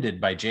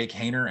extended by Jake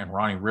Haener and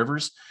Ronnie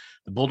Rivers.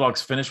 The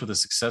Bulldogs finished with a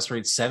success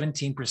rate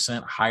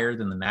 17% higher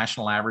than the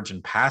national average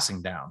in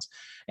passing downs.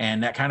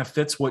 And that kind of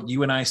fits what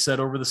you and I said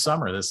over the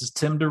summer. This is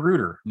Tim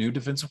DeRuyter, new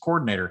defensive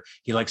coordinator.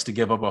 He likes to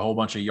give up a whole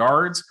bunch of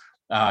yards.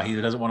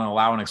 He doesn't want to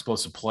allow an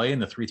explosive play in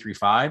the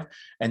 3-3-5.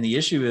 And the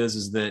issue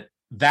is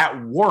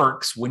that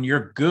works when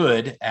you're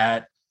good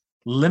at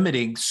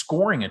limiting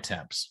scoring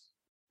attempts,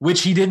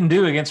 which he didn't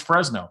do against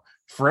Fresno.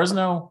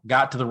 Fresno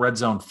got to the red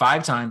zone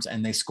 5 times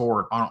and they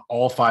scored on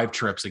all 5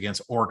 trips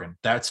against Oregon.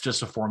 That's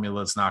just a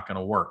formula that's not going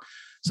to work.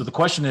 So the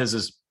question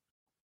is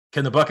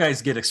can the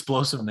Buckeyes get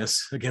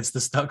explosiveness against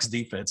the Ducks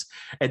defense?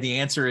 And the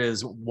answer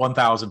is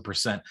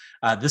 1,000%.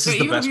 This is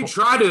the best.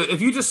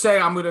 If you just say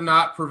I'm going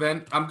to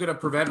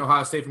prevent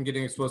Ohio State from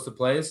getting explosive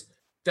plays,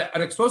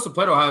 an explosive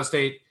play to Ohio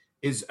State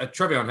is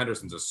Trevion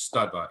Henderson's a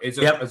stud. It's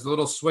a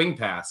little swing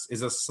pass,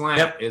 is a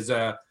slant, is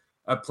a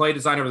play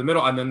design over the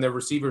middle, and then the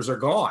receivers are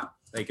gone.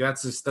 Like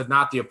that's just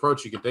not the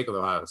approach you can take with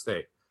Ohio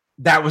State.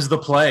 That was the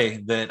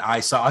play that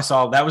I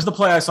saw. That was the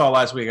play I saw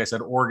last week. I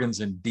said Oregon's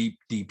in deep,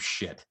 deep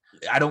shit.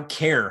 I don't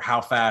care how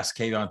fast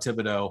Kayvon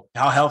Thibodeau,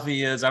 how healthy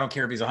he is. I don't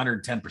care if he's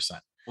 110%.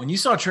 When you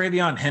saw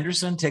Trevion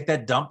Henderson take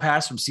that dump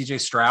pass from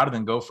CJ Stroud and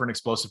then go for an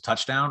explosive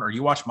touchdown, or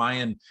you watch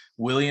Mayan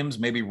Williams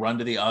maybe run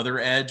to the other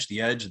edge, the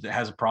edge that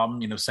has a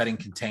problem, setting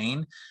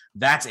contain,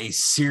 that's a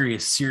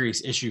serious,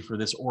 serious issue for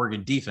this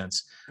Oregon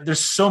defense. There's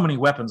so many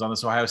weapons on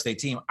this Ohio State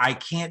team. I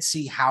can't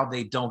see how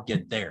they don't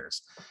get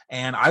theirs.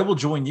 And I will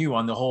join you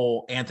on the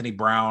whole Anthony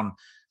Brown.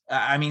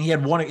 I mean, he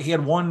had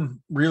one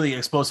really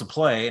explosive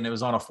play, and it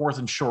was on a 4th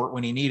and short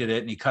when he needed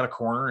it, and he cut a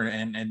corner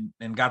and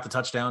got the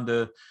touchdown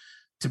to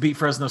beat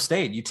Fresno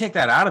State. You take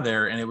that out of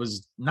there, and it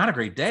was not a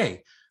great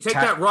day. Take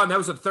that run. That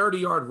was a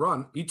 30-yard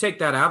run. You take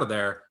that out of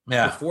there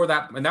before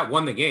that, and that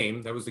won the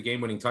game. That was the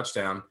game-winning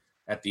touchdown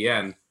at the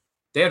end.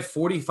 They had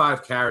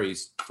 45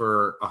 carries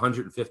for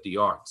 150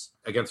 yards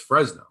against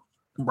Fresno.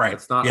 Right.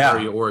 It's not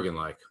very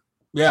Oregon-like.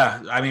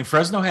 Yeah. I mean,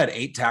 Fresno had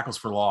 8 tackles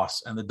for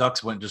loss, and the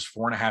Ducks went just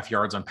 4.5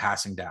 yards on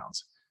passing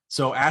downs.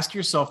 So ask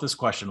yourself this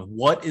question.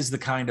 What is the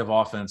kind of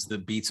offense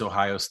that beats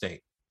Ohio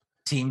State?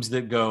 Teams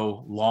that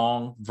go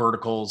long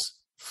verticals,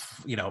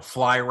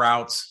 fly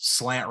routes,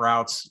 slant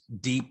routes,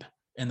 deep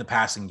in the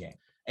passing game.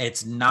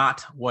 It's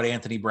not what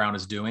Anthony Brown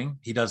is doing.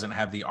 He doesn't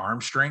have the arm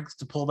strength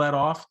to pull that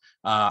off.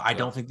 I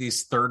don't think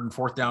these 3rd and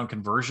 4th down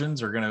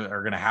conversions are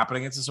gonna happen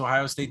against this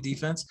Ohio State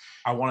defense.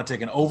 I want to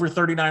take an over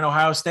 39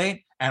 Ohio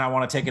State, and I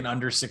want to take an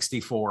under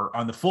 64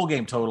 on the full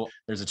game total.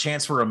 There's a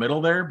chance for a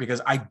middle there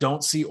because I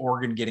don't see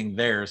Oregon getting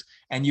theirs.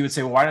 And you would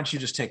say, well, why don't you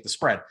just take the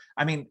spread?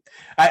 I mean,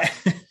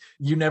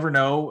 you never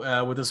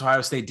know with this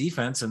Ohio State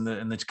defense and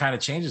the kind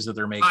of changes that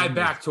they're making.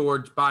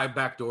 Buy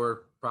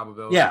backdoor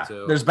probability. Yeah,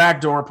 too. There's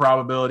backdoor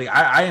probability.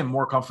 I am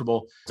more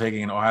comfortable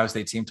taking an Ohio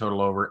State team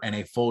total over and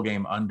a full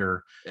game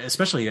under,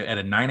 especially at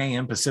a 9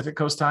 a.m. Pacific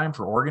Coast time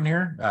for Oregon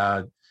here.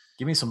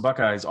 Give me some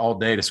Buckeyes all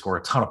day to score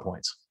a ton of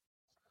points.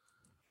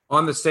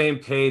 On the same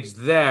page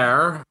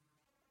there.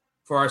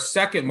 For our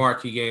second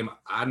marquee game,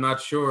 I'm not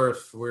sure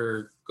if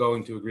we're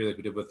going to agree like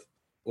we did with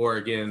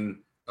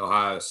Oregon,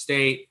 Ohio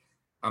State.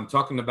 I'm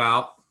talking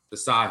about the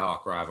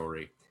Cy-Hawk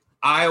rivalry.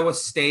 Iowa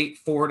State,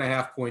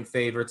 4.5-point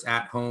favorites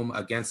at home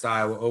against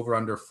Iowa, over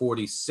under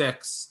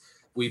 46.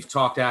 We've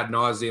talked ad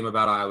nauseum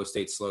about Iowa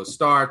State's slow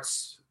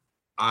starts.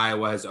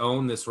 Iowa has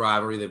owned this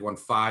rivalry. They've won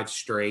 5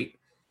 straight,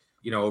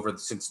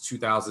 since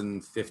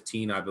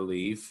 2015, I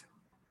believe.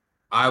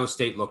 Iowa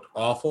State looked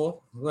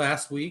awful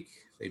last week.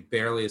 They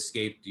barely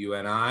escaped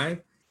UNI.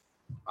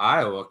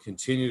 Iowa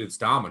continued its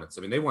dominance.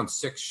 I mean, they won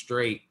 6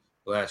 straight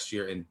last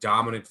year in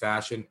dominant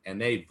fashion,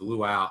 and they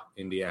blew out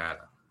Indiana.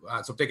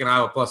 So I'm taking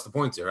Iowa plus the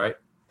points here, right?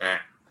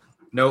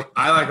 Nope.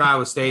 I like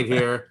Iowa State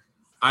here.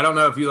 I don't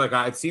know if you like –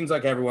 it seems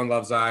like everyone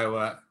loves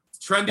Iowa.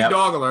 Trendy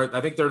dog alert.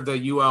 I think they're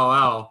the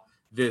ULL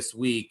this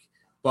week.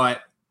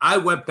 But I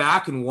went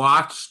back and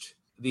watched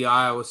the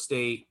Iowa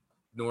State,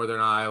 Northern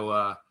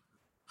Iowa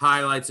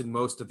highlights in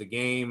most of the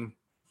game.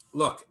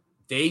 Look,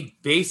 they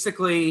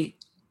basically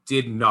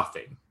did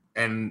nothing.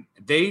 And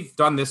they've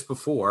done this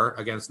before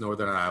against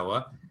Northern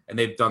Iowa, and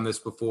they've done this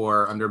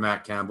before under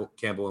Matt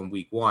Campbell in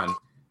week 1.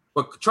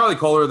 But Charlie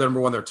Kohler, the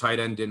number 1, their tight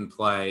end, didn't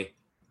play.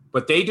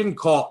 But they didn't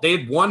call – they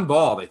had one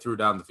ball they threw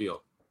down the field.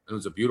 It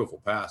was a beautiful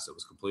pass that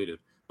was completed.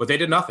 But they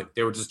did nothing.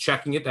 They were just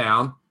checking it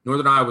down.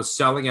 Northern Iowa was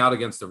selling out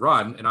against the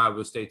run, and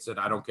Iowa State said,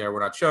 I don't care.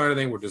 We're not showing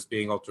anything. We're just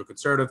being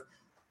ultra-conservative.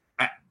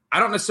 I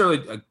don't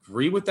necessarily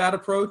agree with that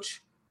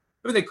approach.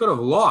 I mean, they could have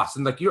lost.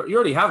 And, you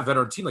already have a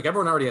veteran team.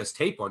 Everyone already has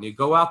tape on you.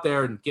 Go out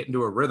there and get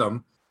into a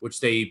rhythm, which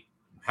they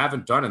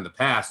haven't done in the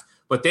past.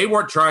 But they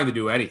weren't trying to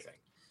do anything.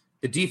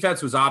 The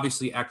defense was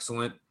obviously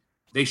excellent.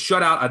 They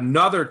shut out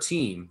another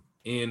team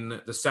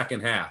in the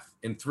second half.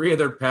 In 3 of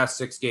their past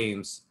 6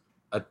 games,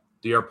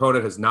 their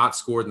opponent has not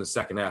scored in the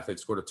second half. They've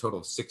scored a total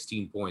of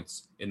 16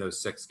 points in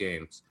those 6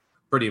 games.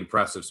 Pretty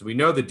impressive. So we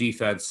know the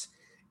defense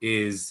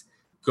is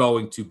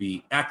going to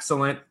be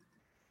excellent.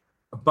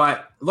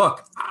 But,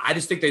 look, I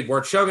just think they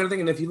weren't showing anything.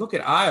 And if you look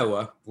at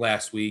Iowa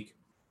last week,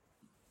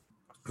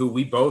 who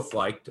we both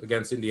liked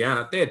against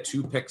Indiana, they had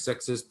 2 pick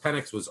sixes.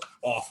 Penix was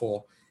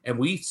awful. And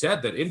we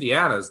said that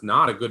Indiana is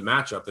not a good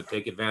matchup to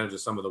take advantage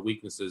of some of the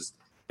weaknesses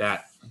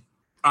that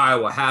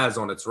Iowa has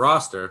on its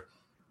roster.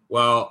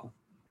 Well,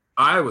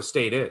 Iowa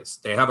State is.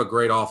 They have a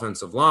great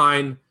offensive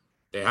line.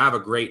 They have a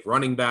great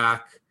running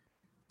back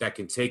that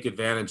can take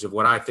advantage of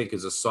what I think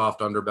is a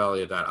soft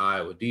underbelly of that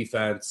Iowa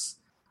defense.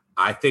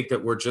 I think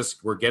that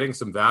we're getting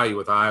some value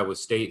with Iowa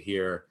State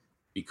here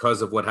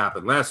because of what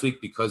happened last week,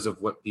 because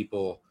of what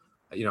people,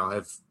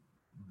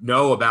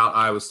 know about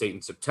Iowa State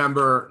in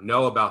September,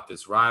 know about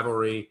this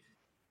rivalry.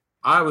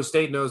 Iowa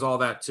State knows all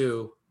that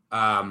too.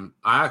 I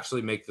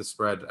actually make the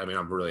spread. I mean,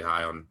 I'm really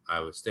high on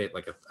Iowa State,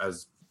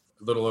 as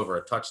a little over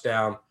a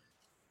touchdown.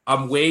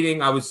 I'm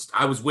waiting. I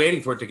was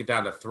waiting for it to get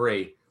down to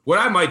 3. What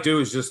I might do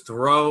is just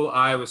throw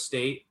Iowa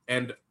State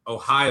and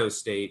Ohio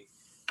State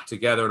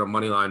together in a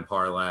money line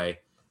parlay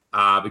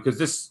because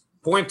this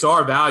points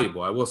are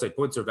valuable. I will say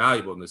points are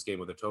valuable in this game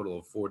with a total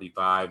of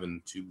 45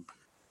 and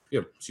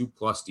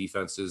 2+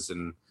 defenses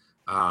and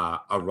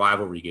a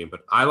rivalry game.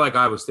 But I like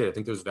Iowa State. I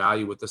think there's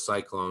value with the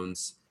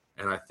Cyclones,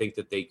 and I think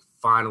that they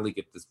finally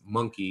get this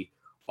monkey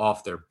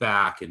off their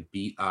back and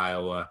beat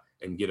Iowa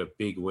and get a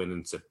big win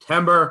in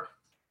September.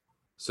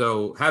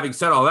 So having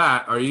said all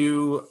that, are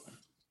you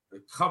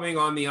coming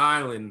on the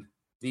island,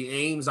 the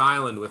Ames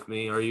Island with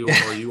me? Are you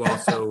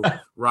also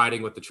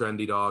riding with the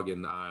trendy dog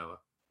in Iowa?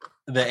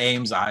 The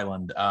Ames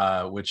Island,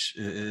 which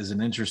is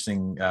an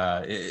interesting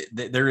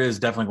there is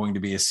definitely going to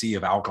be a sea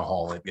of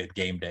alcohol at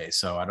game day.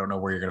 So I don't know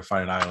where you're going to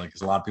find an island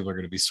because a lot of people are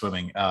going to be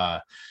swimming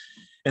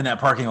in that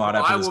parking lot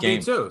after this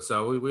game. I will be too.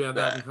 So we have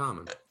that in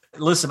common.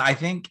 Listen, I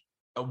think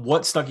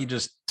what Stuckey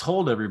just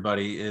told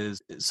everybody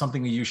is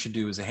something that you should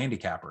do as a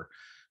handicapper.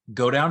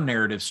 Go down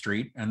Narrative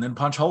Street and then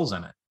punch holes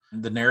in it.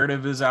 The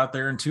narrative is out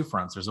there in 2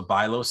 fronts. There's a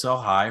buy low, sell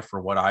high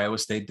for what Iowa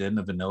State did in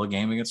the vanilla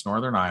game against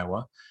Northern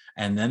Iowa.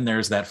 And then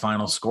there's that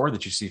final score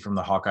that you see from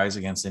the Hawkeyes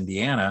against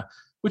Indiana,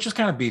 which is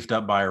kind of beefed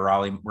up by a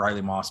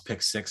Riley Moss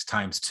pick 6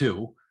 times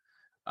 2.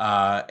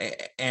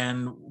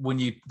 And when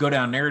you go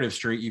down Narrative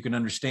Street, you can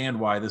understand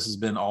why this has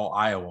been all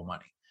Iowa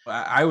money.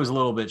 I was a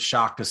little bit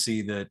shocked to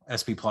see that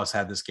SP Plus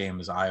had this game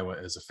as Iowa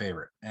as a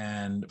favorite.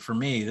 And for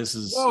me, this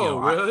is,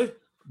 really?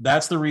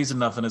 That's the reason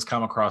nothing has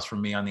come across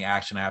from me on the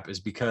Action app is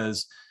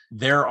because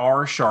There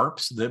are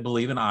sharps that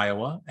believe in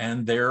Iowa,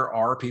 and there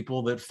are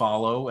people that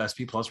follow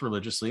SP Plus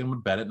religiously and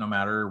would bet it no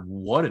matter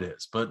what it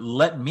is. But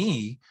let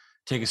me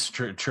take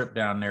a trip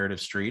down Narrative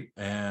Street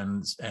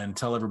and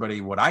tell everybody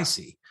what I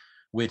see,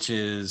 which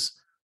is,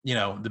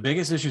 the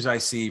biggest issues I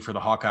see for the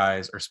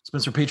Hawkeyes are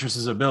Spencer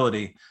Petrus's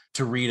ability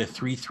to read a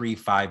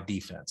 3-3-5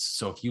 defense.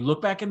 So if you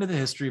look back into the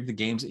history of the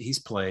games that he's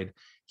played,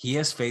 he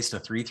has faced a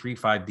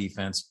 3-3-5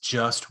 defense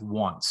just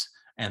once.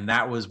 And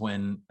that was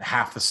when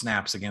half the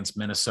snaps against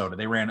Minnesota.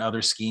 They ran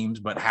other schemes,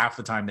 but half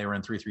the time they were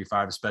in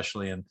 3-3-5,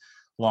 especially in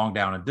long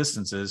down and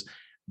distances.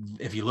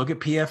 If you look at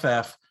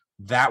PFF,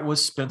 that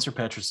was Spencer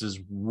Petrus's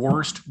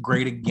worst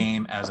graded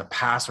game as a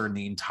passer in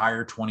the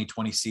entire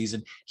 2020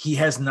 season. He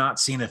has not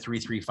seen a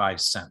 3-3-5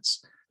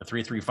 since. The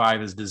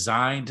 3-3-5 is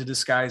designed to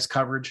disguise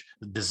coverage,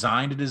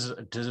 designed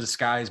to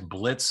disguise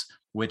blitz,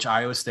 which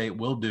Iowa State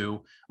will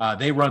do.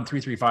 They run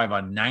 3-3-5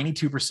 on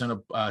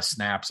 92% of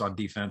snaps on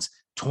defense.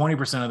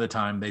 20% of the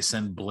time they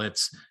send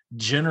blitz,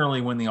 generally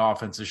when the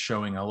offense is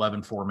showing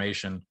 11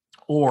 formation,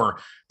 or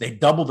they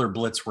double their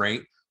blitz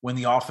rate when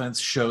the offense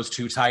shows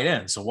 2 tight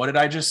ends. So what did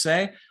I just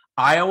say?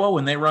 Iowa,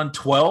 when they run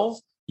 12,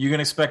 you can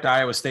expect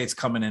Iowa State's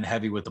coming in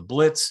heavy with the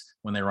blitz.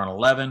 When they run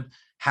 11,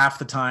 half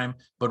the time.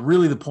 But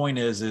really the point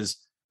is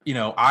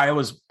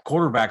Iowa's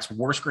quarterback's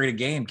worst graded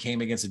game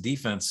came against a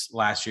defense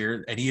last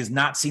year, and he has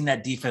not seen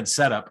that defense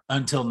setup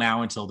until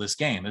this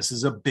game. This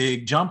is a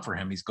big jump for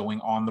him. He's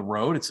going on the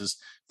road. It's his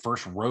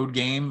first road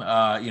game,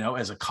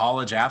 as a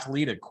college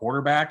athlete at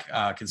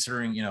quarterback,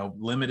 considering,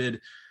 limited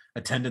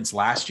attendance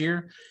last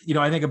year.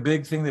 I think a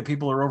big thing that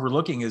people are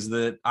overlooking is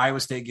that Iowa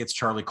State gets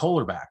Charlie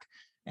Kolar back.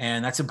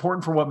 And that's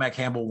important for what Matt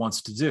Campbell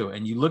wants to do.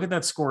 And you look at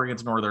that score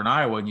against Northern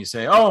Iowa and you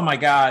say, oh my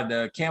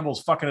God,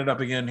 Campbell's fucking it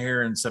up again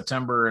here in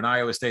September and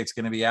Iowa State's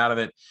going to be out of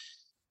it.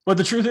 But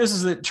the truth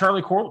is that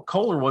Charlie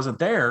Kolar wasn't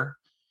there.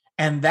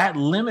 And that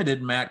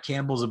limited Matt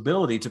Campbell's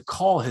ability to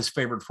call his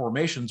favorite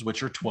formations,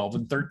 which are 12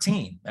 and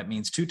 13. That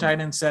means 2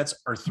 tight end sets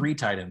or 3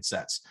 tight end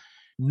sets.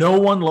 No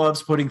one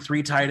loves putting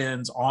 3 tight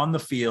ends on the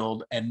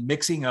field and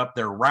mixing up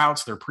their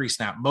routes, their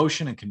pre-snap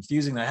motion, and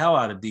confusing the hell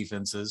out of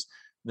defenses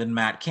than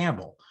Matt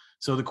Campbell.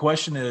 So the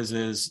question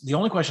is the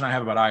only question I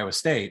have about Iowa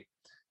State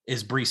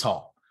is Breece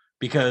Hall,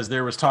 because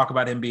there was talk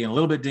about him being a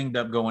little bit dinged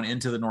up going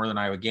into the Northern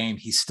Iowa game.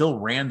 He still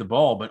ran the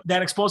ball, but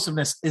that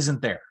explosiveness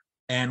isn't there.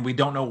 And we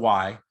don't know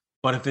why.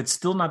 But if it's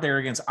still not there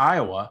against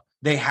Iowa,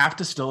 they have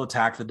to still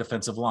attack the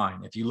defensive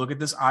line. If you look at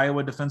this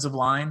Iowa defensive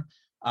line,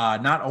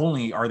 not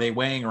only are they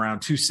weighing around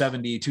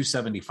 270,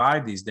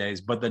 275 these days,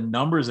 but the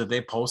numbers that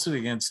they posted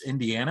against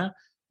Indiana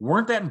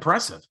weren't that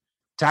impressive.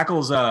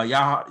 Tackles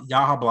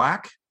Yaha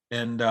Black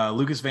and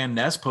Lucas Van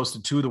Ness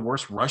posted 2 of the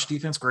worst rush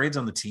defense grades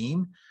on the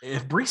team.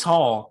 If Breece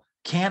Hall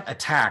can't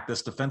attack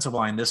this defensive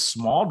line, this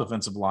small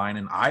defensive line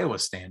in Iowa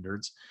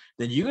standards,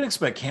 then you can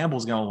expect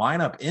Campbell's going to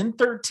line up in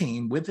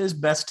 13 with his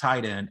best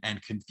tight end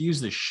and confuse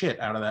the shit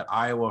out of that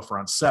Iowa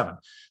front 7.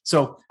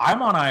 So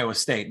I'm on Iowa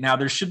State. Now,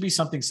 there should be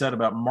something said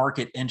about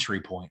market entry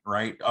point,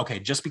 right? Okay,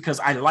 just because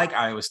I like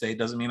Iowa State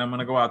doesn't mean I'm going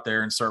to go out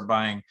there and start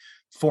buying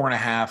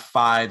 4.5,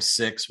 5,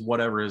 6,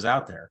 whatever is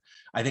out there.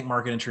 I think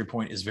market entry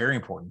point is very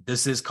important.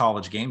 This is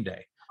college game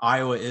day.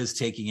 Iowa is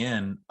taking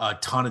in a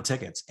ton of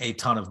tickets, a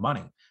ton of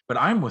money. But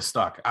I'm with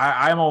Stuck.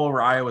 I'm all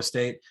over Iowa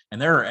State, and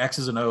there are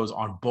X's and O's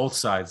on both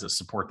sides that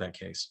support that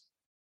case.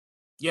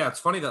 Yeah, it's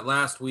funny that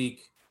last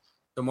week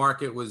the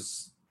market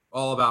was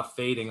all about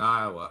fading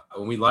Iowa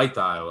when we liked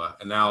Iowa,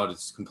 and now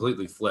it's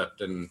completely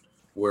flipped, and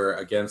we're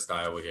against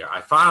Iowa here.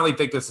 I finally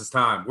think this is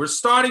time. We're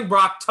starting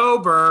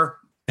Brocktober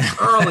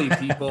early,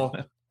 people.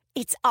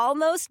 It's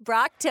almost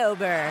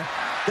Brocktober.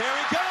 There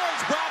he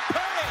goes, Brock Purdy.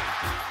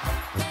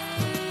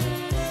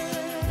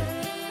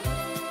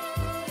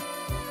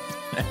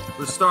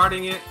 We're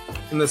starting it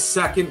in the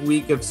second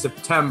week of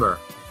September.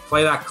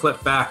 Play that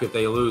clip back if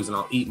they lose, and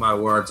I'll eat my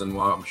words. And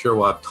I'm sure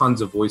we'll have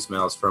tons of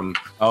voicemails from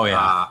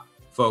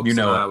folks in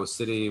Iowa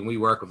City. And we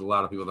work with a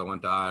lot of people that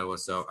went to Iowa.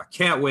 So I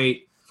can't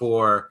wait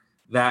for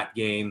that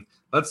game.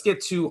 Let's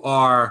get to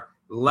our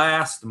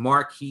last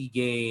marquee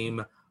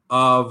game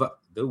of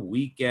the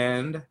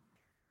weekend.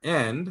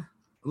 And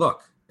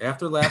look,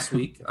 after last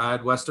week, I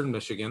had Western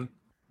Michigan.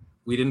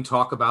 We didn't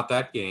talk about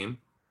that game.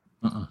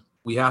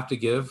 We have to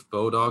give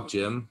Bodog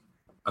Jim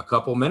a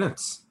couple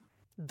minutes.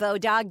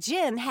 Bodog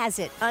Jim has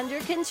it under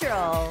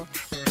control.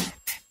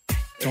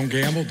 Don't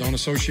gamble. Don't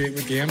associate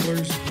with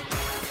gamblers.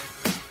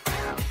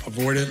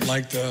 Avoid it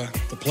like the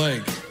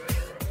plague.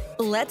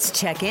 Let's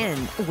check in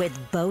with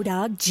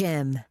Bodog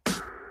Jim.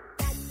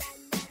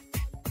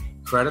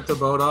 Credit to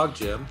Bodog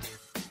Jim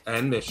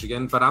and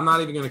Michigan, but I'm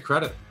not even going to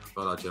credit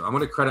Bodog Jim. I'm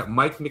going to credit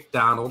Mike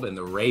McDonald and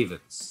the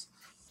Ravens.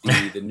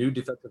 The new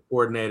defensive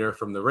coordinator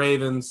from the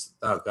Ravens.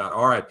 Oh, God,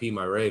 RIP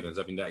my Ravens.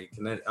 I mean,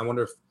 I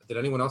wonder if did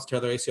anyone else tear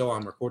their ACL while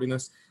I'm recording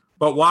this?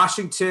 But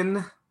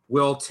Washington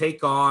will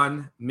take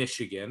on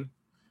Michigan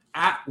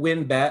at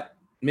WinBet.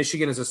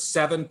 Michigan is a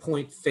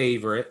 7-point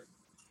favorite,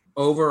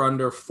 over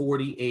under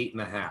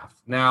 48.5.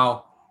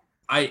 Now,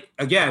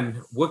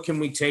 what can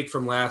we take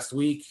from last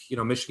week?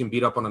 Michigan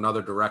beat up on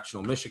another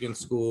directional Michigan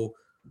school,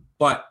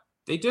 but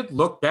they did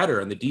look better.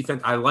 And the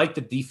defense, I like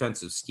the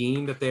defensive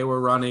scheme that they were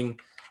running.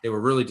 They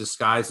were really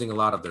disguising a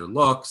lot of their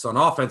looks. On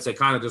offense, they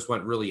kind of just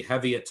went really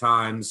heavy at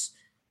times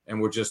and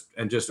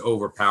just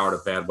overpowered a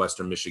bad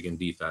Western Michigan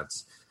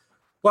defense.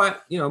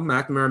 But,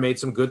 McNamara made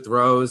some good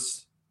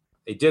throws.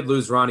 They did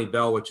lose Ronnie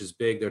Bell, which is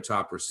big, their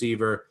top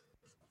receiver.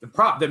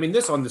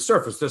 This on the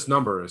surface, this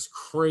number is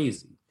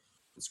crazy.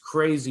 It's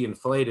crazy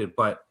inflated,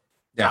 but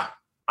yeah,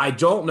 I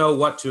don't know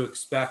what to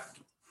expect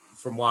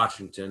from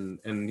Washington,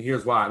 and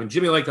here's why.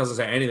 Jimmy Lake doesn't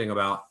say anything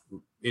about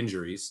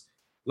injuries.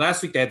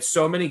 Last week, they had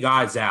so many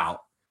guys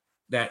out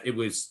that it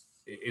was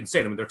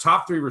insane. Their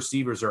top 3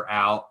 receivers are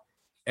out,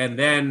 and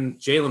then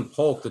Jalen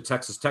Polk, the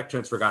Texas Tech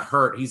transfer, got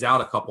hurt. He's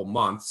out a couple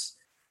months.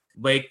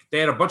 They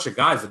had a bunch of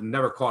guys that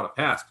never caught a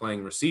pass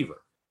playing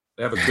receiver.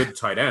 They have a good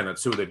tight end.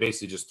 That's who they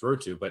basically just threw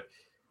to. But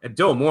at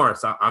Dylan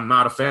Morris, I'm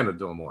not a fan of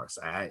Dylan Morris.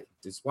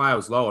 That's why I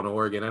was low on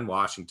Oregon and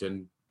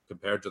Washington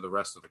compared to the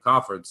rest of the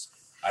conference.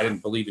 I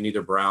didn't believe in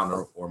either Brown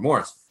or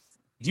Morris.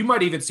 You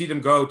might even see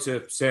them go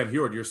to Sam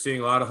Heward. You're seeing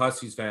a lot of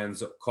Huskies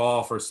fans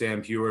call for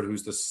Sam Heward,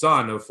 who's the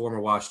son of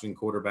former Washington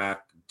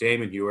quarterback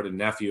Damon Heward and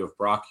nephew of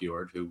Brock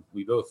Heward, who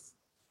we both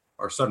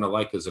are starting to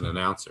like as an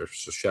announcer.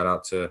 So shout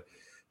out to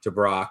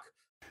Brock.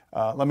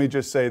 Let me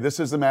just say, this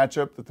is the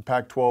matchup that the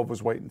Pac-12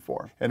 was waiting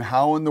for. And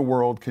how in the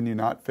world can you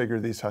not figure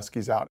these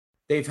Huskies out?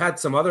 They've had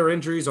some other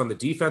injuries on the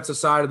defensive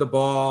side of the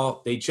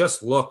ball. They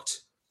just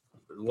looked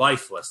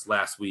lifeless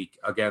last week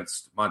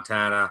against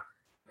Montana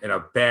in a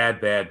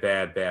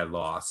bad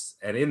loss.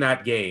 And in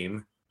that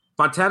game,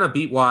 Montana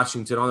beat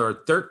Washington on their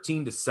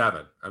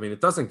 13-7.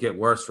 It doesn't get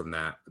worse from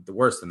that.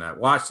 Worse than that.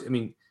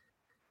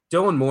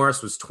 Dylan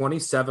Morris was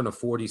 27 of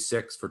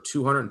 46 for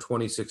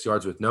 226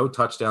 yards with no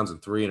touchdowns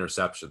and 3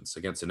 interceptions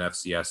against an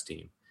FCS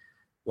team.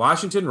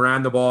 Washington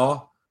ran the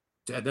ball.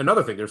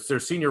 Another thing, their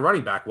senior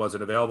running back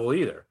wasn't available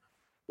either.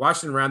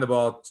 Washington ran the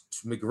ball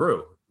to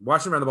McGrew.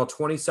 Washington ran the ball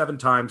 27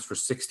 times for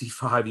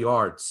 65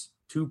 yards,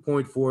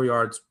 2.4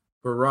 yards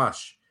per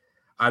rush.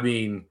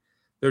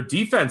 Their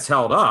defense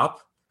held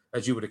up,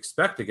 as you would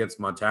expect against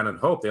Montana and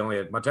Hope.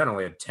 Montana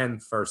only had 10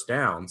 first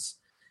downs.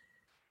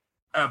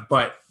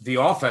 But the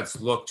offense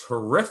looked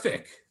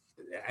horrific,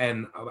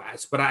 and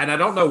I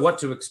don't know what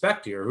to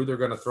expect here. Who they're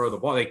going to throw the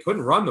ball? They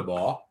couldn't run the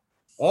ball.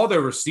 All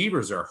their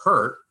receivers are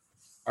hurt.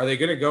 Are they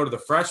going to go to the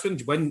freshmen?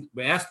 When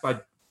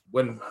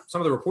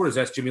some of the reporters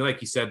asked Jimmy Lake,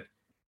 he said,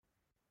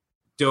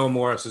 "Dylan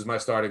Morris is my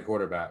starting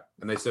quarterback,"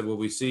 and they said, "Will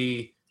we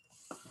see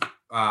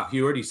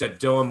Heward?" He said,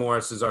 "Dylan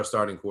Morris is our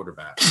starting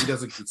quarterback." He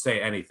doesn't say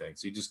anything,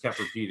 so he just kept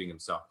repeating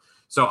himself.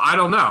 So I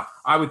don't know.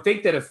 I would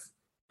think that if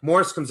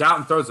Morris comes out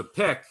and throws a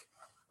pick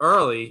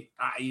early,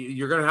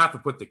 you're going to have to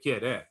put the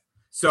kid in.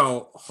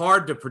 So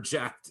hard to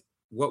project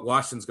what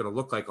Washington's going to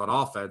look like on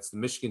offense. The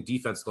Michigan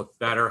defense looked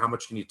better. How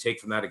much can you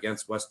take from that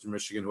against Western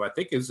Michigan, who I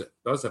think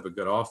does have a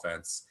good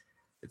offense?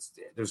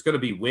 There's going to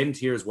be wind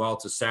here as well.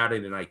 It's a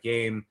Saturday night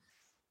game.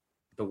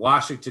 The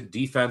Washington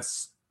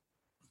defense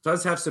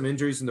does have some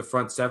injuries in the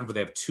front 7, but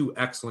they have 2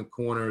 excellent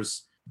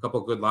corners, a couple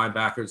of good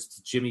linebackers. It's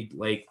Jimmy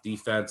Lake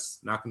defense,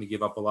 not going to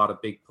give up a lot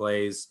of big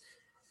plays.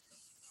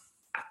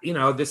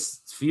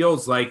 This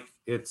feels like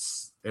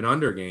it's an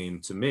under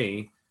game to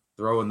me.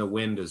 Throw in the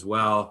wind as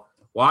well.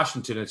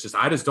 Washington,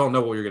 I just don't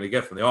know what you're going to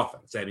get from the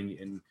offense.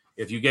 And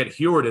if you get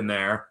Heward in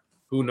there,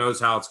 who knows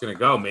how it's going to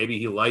go? Maybe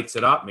he lights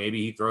it up.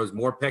 Maybe he throws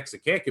more picks.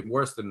 It can't get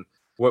worse than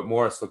what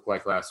Morris looked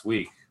like last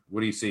week.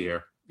 What do you see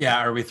here? Yeah,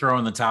 are we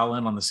throwing the towel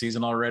in on the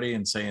season already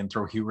and saying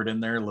throw Heward in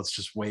there? Let's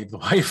just wave the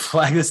white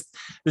flag.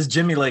 This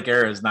Jimmy Lake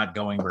era is not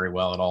going very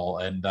well at all.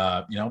 And,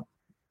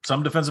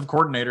 some defensive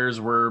coordinators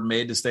were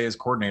made to stay as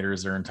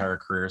coordinators their entire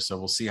career. So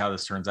we'll see how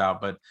this turns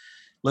out. But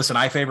listen,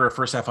 I favor a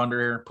first half under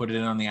here. Put it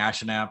in on the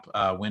Action app.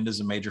 Wind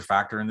is a major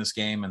factor in this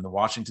game. And the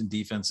Washington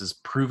defense is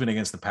proven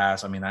against the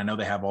pass. I know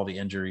they have all the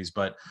injuries,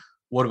 but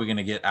what are we going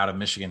to get out of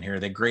Michigan here?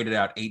 They graded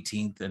out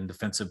 18th in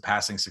defensive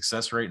passing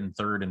success rate and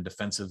 3rd in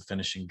defensive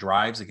finishing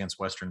drives against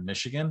Western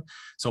Michigan.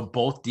 So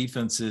both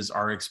defenses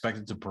are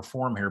expected to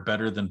perform here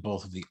better than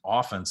both of the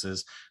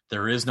offenses.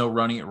 There is no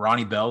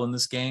Ronnie Bell in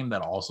this game.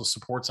 That also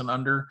supports an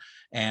under.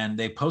 And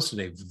they posted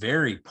a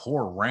very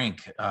poor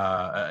rank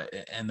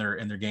in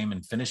their game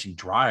in finishing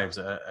drives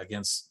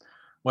against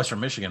Western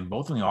Michigan,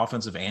 both on the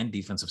offensive and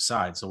defensive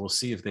side. So we'll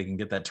see if they can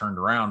get that turned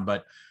around.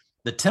 But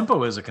the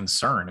tempo is a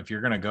concern if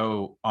you're going to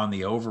go on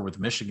the over with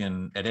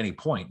Michigan at any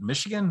point.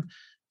 Michigan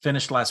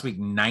finished last week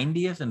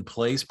 90th in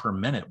plays per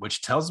minute,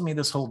 which tells me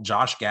this whole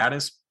Josh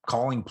Gaddis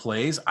calling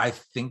plays, I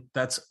think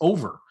that's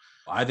over.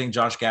 I think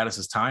Josh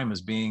Gaddis's time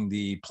as being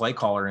the play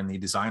caller and the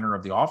designer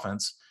of the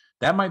offense,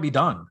 that might be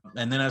done.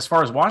 And then as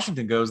far as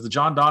Washington goes, the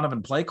John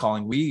Donovan play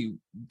calling, we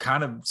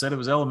kind of said it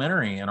was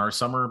elementary in our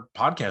summer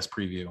podcast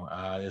preview.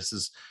 This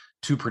is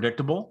too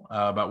predictable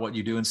about what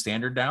you do in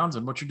standard downs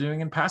and what you're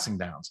doing in passing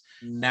downs.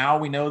 Now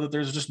we know that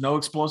there's just no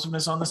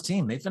explosiveness on this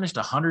team. They finished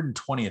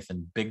 120th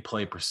in big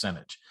play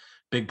percentage.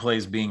 Big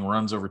plays being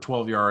runs over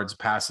 12 yards,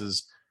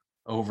 passes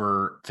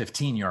over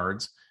 15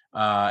 yards.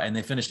 And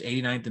they finished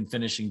 89th in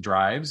finishing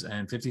drives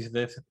and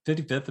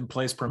 55th in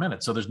plays per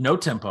minute. So there's no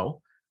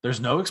tempo, there's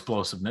no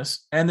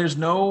explosiveness, and there's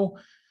no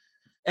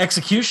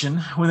execution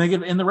when they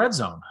get in the red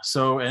zone.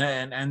 So,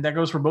 and that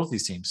goes for both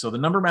these teams. So the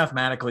number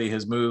mathematically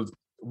has moved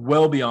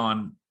well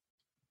beyond,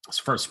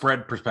 for a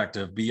spread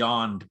perspective,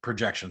 beyond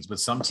projections. But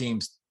some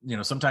teams,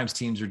 sometimes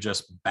teams are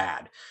just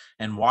bad.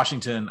 And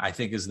Washington, I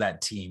think, is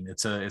that team.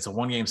 It's a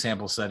one-game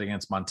sample set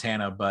against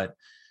Montana. But,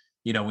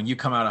 when you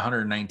come out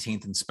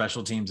 119th in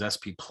special teams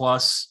SP+,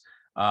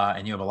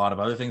 and you have a lot of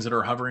other things that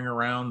are hovering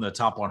around the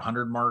top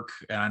 100 mark.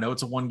 And I know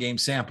it's a one-game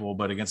sample,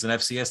 but against an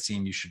FCS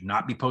team, you should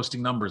not be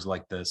posting numbers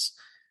like this.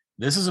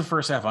 This is a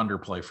first half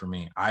underplay for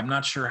me. I'm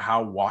not sure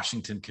how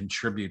Washington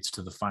contributes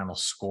to the final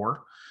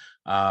score.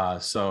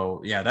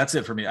 So yeah, that's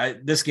it for me.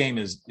 This game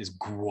is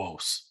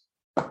gross.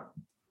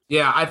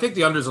 Yeah, I think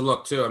the under's a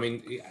look too. I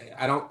mean,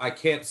 I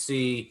can't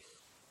see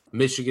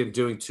Michigan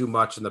doing too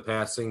much in the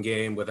passing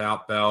game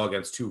without Bell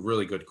against two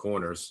really good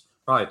corners,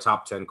 probably a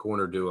top 10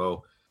 corner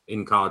duo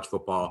in college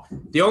football.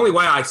 The only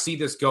way I see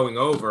this going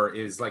over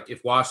is like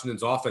if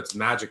Washington's offense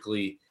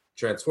magically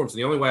transforms. And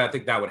the only way I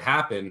think that would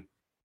happen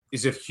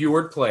is if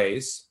Heward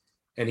plays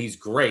and he's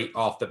great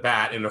off the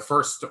bat in the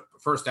first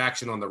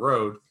action on the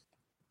road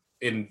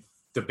in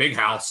the big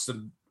house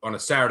on a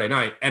Saturday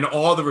night and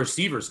all the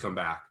receivers come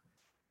back.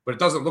 But it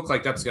doesn't look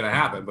like that's going to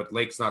happen. But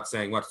Lake's not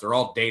saying much. They're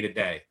all day to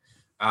day.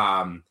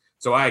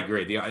 So I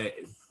agree.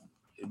 It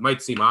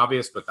might seem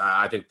obvious, but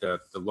I think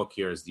the look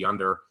here is the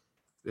under.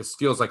 This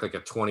feels like a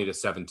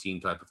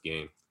 20-17 type of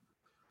game.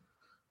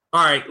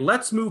 All right,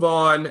 let's move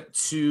on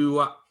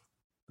to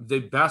the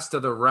best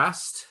of the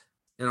rest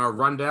in our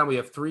rundown. We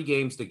have 3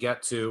 games to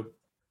get to.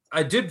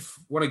 I did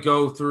want to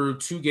go through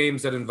 2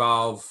 games that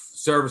involve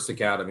service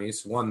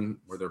academies, one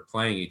where they're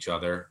playing each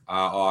other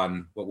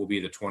on what will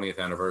be the 20th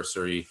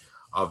anniversary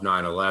of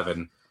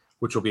 9/11,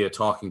 which will be a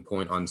talking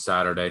point on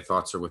Saturday.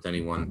 Thoughts are with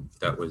anyone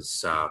that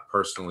was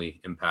personally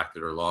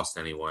impacted or lost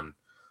anyone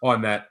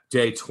on that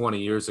day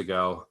 20 years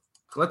ago.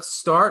 Let's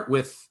start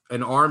with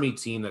an Army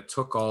team that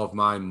took all of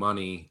my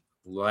money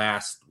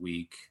last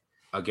week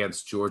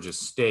against Georgia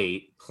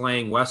State,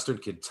 playing Western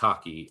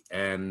Kentucky.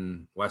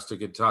 And Western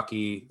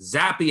Kentucky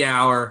Zappy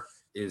Hour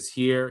is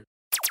here.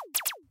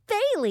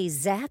 Bailey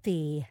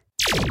Zappy.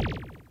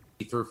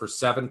 He threw for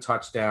 7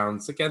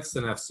 touchdowns against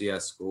an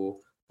FCS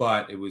school,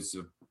 but it was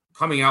a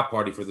coming out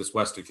party for this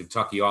Western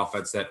Kentucky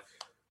offense that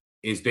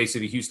is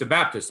basically the Houston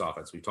Baptist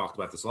offense. We've talked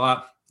about this a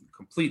lot.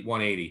 Complete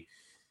 180.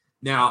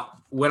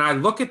 Now, when I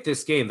look at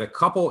this game, the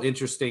couple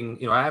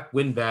interesting, I have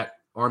WinBet.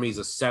 Army's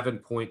a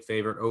 7-point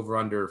favorite, over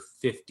under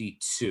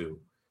 52.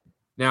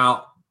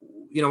 Now,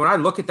 when I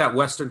look at that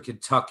Western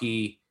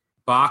Kentucky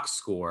box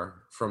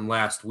score from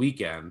last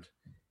weekend,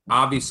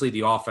 obviously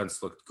the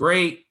offense looked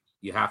great.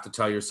 You have to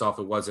tell yourself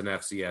it was an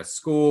FCS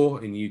school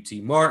in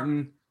UT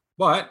Martin,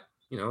 but,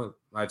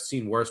 I've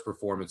seen worse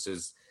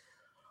performances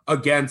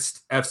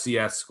against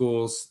FCS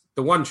schools.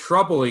 The one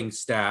troubling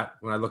stat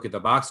when I look at the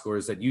box score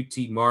is that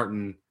UT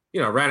Martin,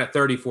 ran it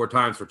 34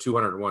 times for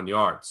 201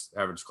 yards,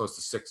 averaged close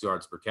to 6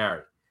 yards per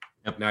carry.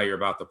 Yep. Now you're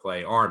about to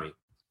play Army.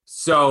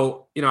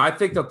 So, I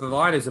think that the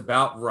line is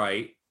about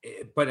right,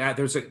 but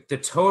the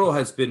total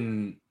has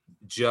been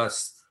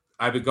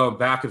I've been going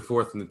back and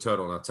forth in the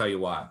total, and I'll tell you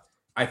why.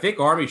 I think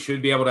Army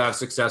should be able to have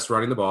success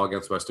running the ball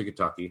against Western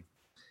Kentucky.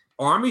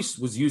 Army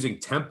was using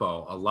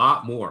tempo a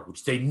lot more,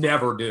 which they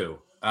never do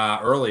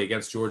early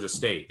against Georgia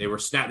State. They were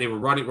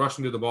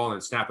rushing to the ball and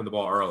then snapping the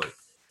ball early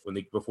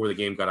before the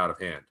game got out of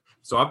hand.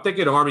 So I'm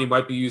thinking Army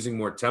might be using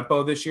more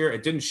tempo this year.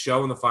 It didn't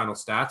show in the final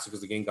stats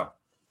because the game got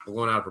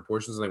blown out of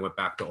proportions and they went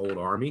back to old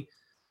Army.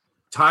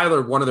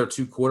 Tyler, one of their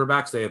 2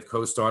 quarterbacks, they have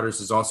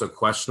co-starters, is also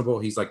questionable.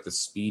 He's like the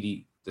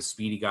speedy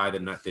guy,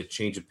 the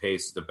change of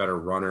pace, the better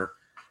runner.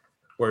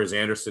 Whereas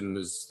Anderson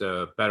is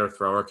the better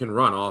thrower, can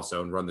run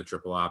also and run the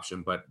triple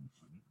option, but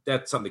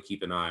that's something to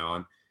keep an eye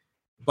on.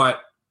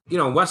 But,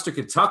 Western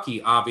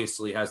Kentucky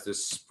obviously has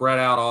this spread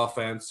out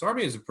offense.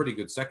 Army is a pretty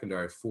good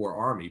secondary for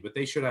Army, but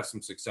they should have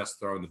some success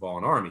throwing the ball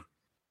in Army.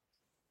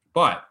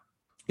 But,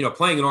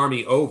 playing an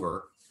Army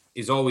over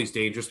is always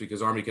dangerous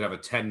because Army could have a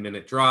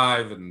 10-minute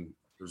drive and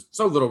there's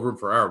so little room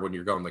for error when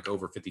you're going like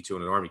over 52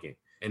 in an Army game.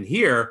 And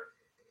here,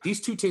 these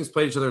 2 teams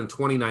played each other in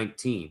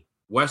 2019.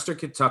 Western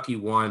Kentucky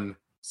won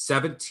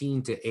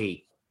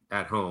 17-8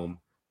 at home,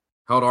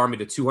 held Army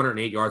to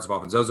 208 yards of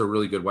offense. Those are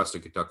really good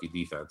Western Kentucky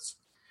defense.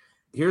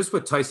 Here's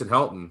what Tyson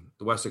Helton,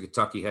 the Western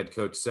Kentucky head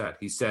coach, said.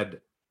 He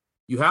said,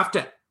 you have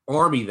to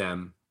Army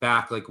them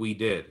back like we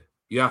did.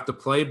 You have to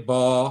play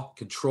ball,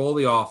 control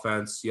the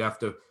offense. You have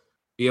to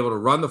be able to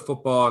run the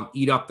football and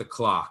eat up the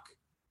clock.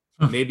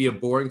 Maybe a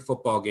boring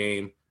football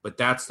game, but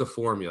that's the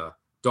formula.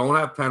 Don't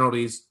have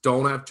penalties.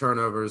 Don't have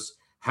turnovers.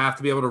 Have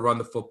to be able to run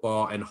the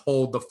football and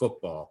hold the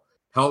football.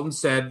 Helton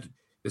said,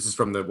 this is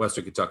from the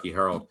Western Kentucky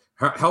Herald,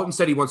 Helton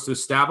said he wants to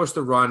establish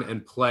the run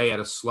and play at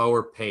a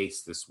slower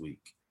pace this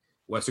week.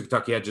 Western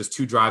Kentucky had just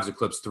 2 drives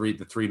eclipsed the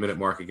 3-minute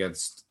mark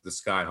against the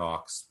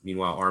Skyhawks.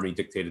 Meanwhile, Army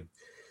dictated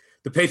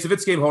the pace of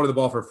its game, holding the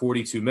ball for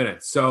 42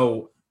 minutes.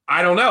 So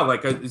I don't know.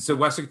 So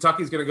Western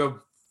Kentucky is going to go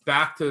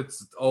back to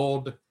its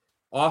old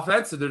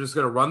offense, and they're just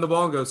going to run the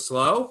ball and go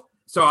slow.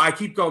 So I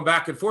keep going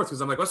back and forth because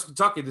I'm like, Western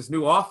Kentucky, this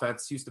new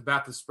offense, Houston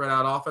Baptist spread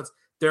out offense,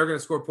 they're going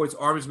to score points.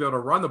 Army's going to be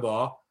able to run the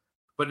ball.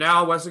 But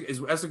now Western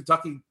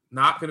Kentucky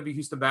not going to be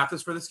Houston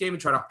Baptist for this game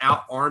and try to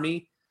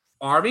out-Army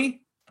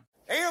Army?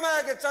 Hey, you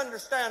maggots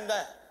understand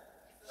that?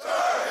 Sir,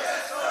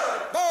 yes,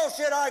 sir.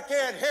 Bullshit, I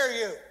can't hear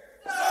you.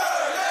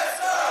 Sir, yes,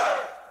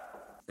 sir.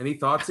 Any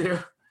thoughts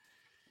here?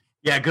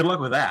 Yeah, good luck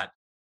with that.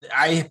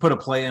 I put a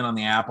play in on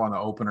the app on the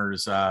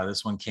openers.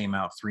 This one came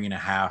out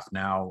 3.5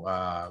 now.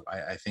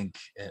 I think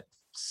at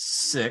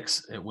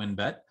 6 at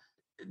WinBet.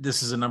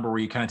 This is a number where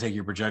you kind of take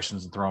your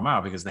projections and throw them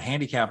out, because the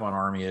handicap on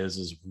Army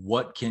is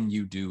what can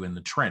you do in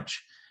the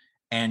trench?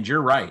 And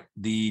you're right.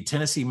 The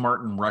Tennessee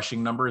Martin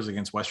rushing numbers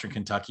against Western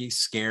Kentucky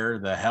scare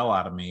the hell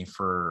out of me.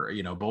 For,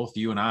 both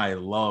you and I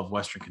love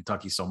Western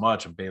Kentucky so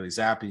much, and Bailey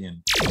Zappi,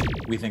 and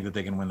we think that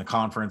they can win the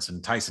conference.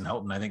 And Tyson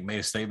Helton, I think, made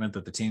a statement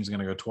that the team's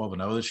going to go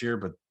 12-0 this year,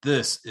 but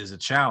this is a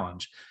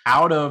challenge.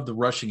 Out of the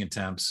rushing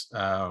attempts,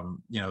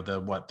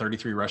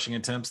 33 rushing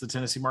attempts that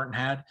Tennessee Martin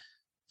had,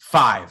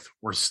 5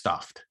 were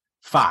stuffed.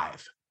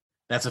 5.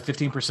 That's a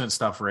 15%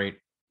 stuff rate.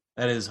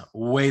 That is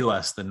way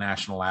less than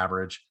national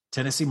average.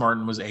 Tennessee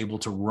Martin was able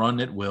to run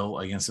at will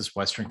against this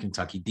Western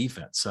Kentucky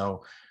defense.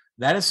 So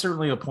that is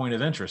certainly a point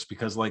of interest,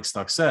 because like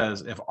Stuck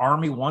says, if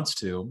Army wants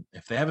to,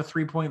 if they have a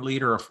 3-point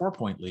lead or a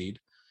 4-point lead,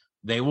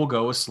 they will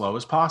go as slow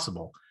as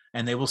possible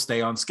and they will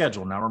stay on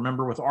schedule. Now,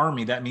 remember, with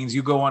Army, that means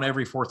you go on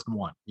every 4th and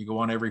 1. You go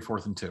on every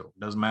 4th and 2. It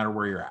doesn't matter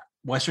where you're at.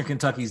 Western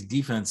Kentucky's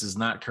defense is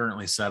not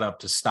currently set up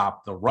to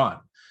stop the run.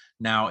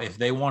 Now, if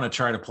they want to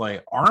try to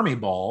play Army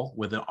ball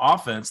with an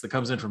offense that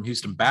comes in from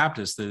Houston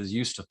Baptist that is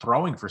used to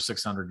throwing for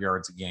 600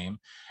 yards a game,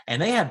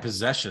 and they had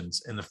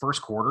possessions in the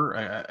first quarter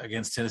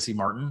against Tennessee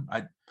Martin,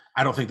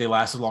 I don't think they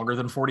lasted longer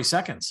than 40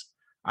 seconds.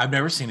 I've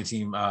never seen a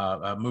team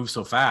move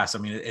so fast. I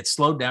mean, it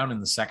slowed down in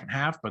the second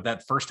half, but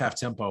that first half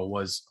tempo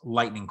was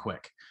lightning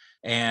quick.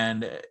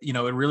 And, it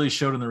really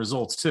showed in the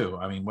results too.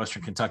 I mean,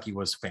 Western Kentucky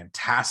was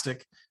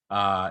fantastic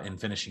in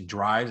finishing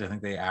drives. I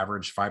think they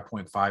averaged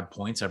 5.5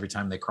 points every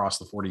time they crossed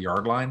the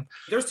 40-yard line.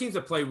 There's teams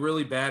that play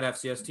really bad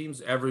FCS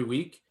teams every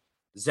week.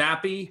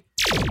 Zappi,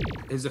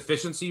 his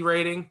efficiency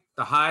rating,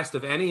 the highest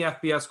of any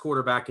FBS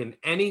quarterback in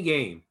any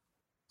game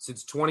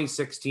since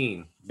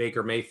 2016.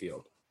 Baker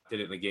Mayfield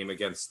did it in a game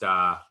against,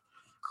 I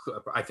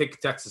think,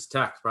 Texas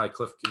Tech. Probably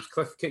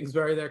Cliff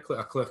Kingsbury there.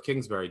 Cliff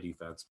Kingsbury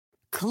defense.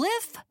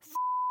 Cliff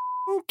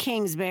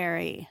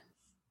Kingsbury.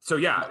 So,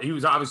 yeah, he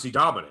was obviously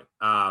dominant.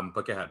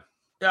 But go ahead.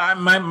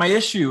 My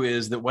issue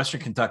is that Western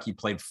Kentucky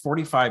played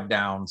 45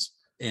 downs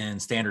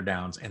in standard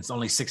downs, and it's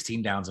only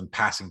 16 downs in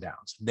passing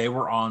downs. They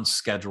were on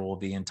schedule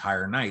the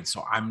entire night.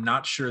 So I'm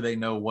not sure they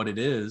know what it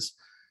is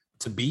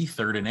to be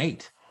 3rd and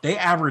 8. They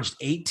averaged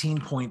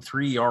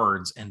 18.3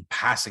 yards in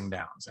passing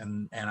downs.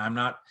 And I'm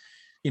not,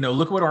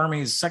 look what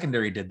Army's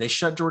secondary did. They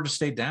shut Georgia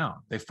State down.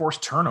 They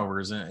forced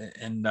turnovers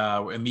and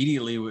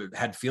immediately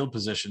had field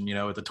position,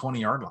 at the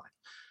 20-yard line.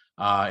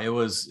 It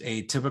was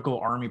a typical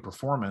Army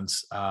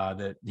performance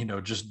that,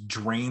 just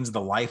drains the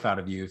life out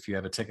of you if you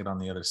have a ticket on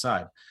the other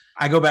side.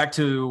 I go back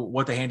to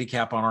what the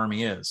handicap on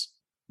Army is.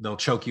 They'll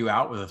choke you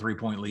out with a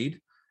 3-point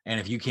lead. And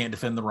if you can't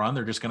defend the run,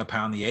 they're just going to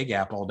pound the A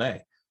gap all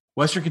day.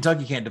 Western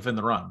Kentucky can't defend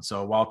the run.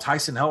 So while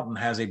Tyson Helton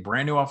has a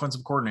brand new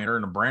offensive coordinator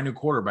and a brand new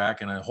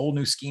quarterback and a whole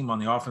new scheme on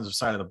the offensive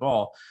side of the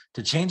ball,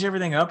 to change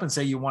everything up and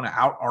say you want to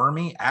out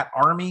Army at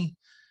Army,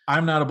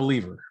 I'm not a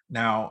believer.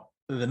 Now,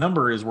 the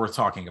number is worth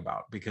talking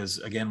about because,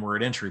 again, we're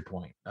at entry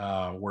point.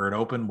 We're at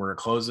open, where it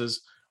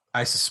closes.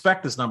 I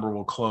suspect this number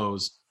will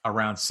close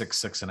around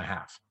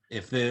 6.5.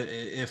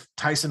 If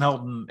Tyson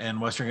Helton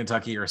and Western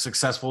Kentucky are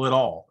successful at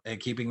all at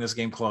keeping this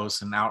game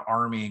close and out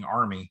Armying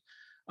Army,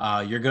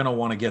 you're going to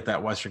want to get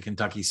that Western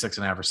Kentucky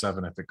 6.5 or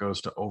 7 if it goes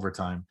to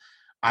overtime.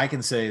 I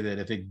can say that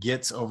if it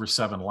gets over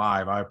 7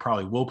 live, I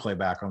probably will play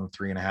back on the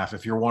 3.5.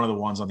 If you're one of the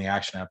ones on the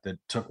Action app that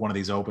took one of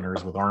these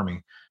openers with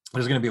Army,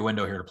 there's going to be a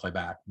window here to play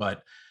back.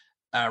 But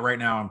right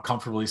now, I'm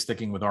comfortably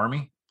sticking with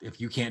Army.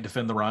 If you can't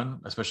defend the run,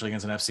 especially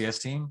against an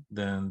FCS team,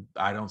 then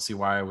I don't see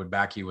why I would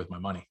back you with my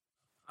money.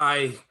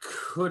 I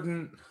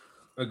couldn't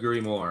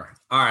agree more.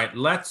 All right,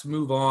 let's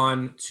move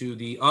on to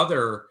the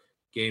other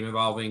game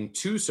involving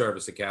 2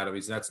 service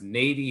academies. That's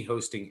Navy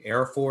hosting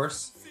Air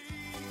Force.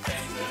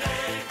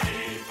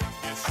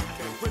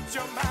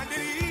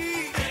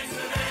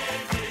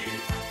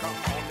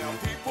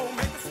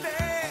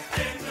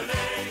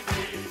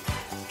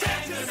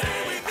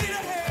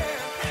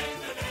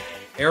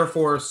 Air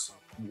Force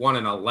won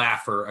in a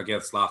laugher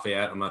against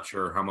Lafayette. I'm not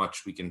sure how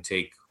much we can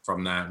take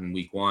from that in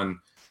week 1.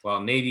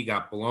 While Navy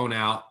got blown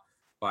out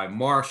by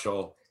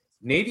Marshall.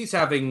 Navy's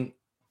having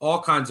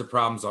all kinds of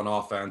problems on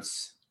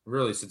offense,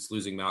 really, since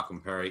losing Malcolm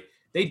Perry.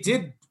 They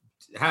did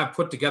have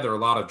put together a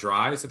lot of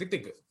drives. I think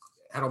they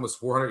had almost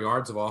 400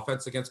 yards of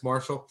offense against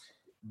Marshall.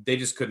 They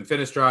just couldn't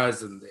finish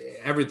drives and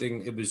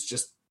everything. It was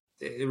just,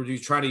 they were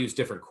trying to use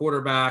different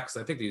quarterbacks.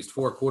 I think they used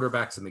 4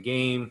 quarterbacks in the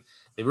game.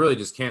 They really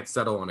just can't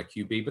settle on a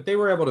QB, but they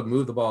were able to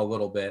move the ball a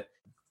little bit.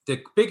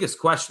 The biggest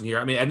question here,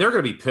 and they're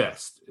going to be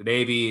pissed.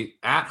 Navy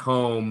at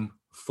home,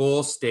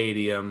 full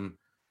stadium,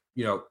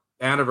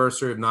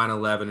 anniversary of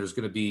 9/11. There's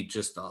going to be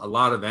just a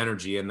lot of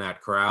energy in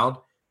that crowd.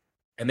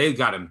 and they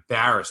got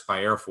embarrassed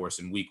by Air Force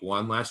in week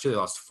 1 last year. They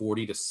lost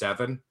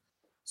 40-7.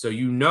 So,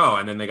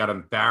 and then they got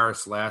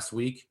embarrassed last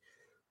week.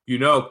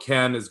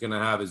 Ken is going to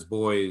have his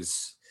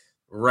boys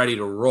ready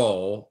to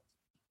roll.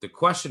 The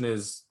question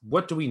is,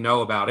 what do we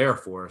know about Air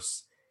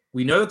Force?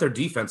 We know that their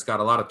defense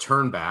got a lot of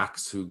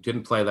turnbacks who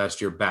didn't play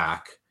last year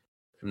back,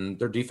 and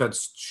their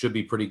defense should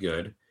be pretty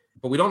good.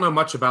 But we don't know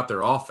much about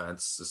their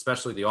offense,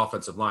 especially the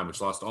offensive line,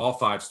 which lost all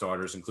 5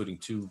 starters, including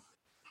 2,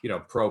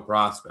 pro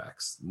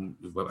prospects.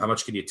 How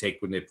much can you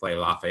take when they play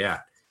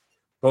Lafayette?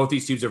 Both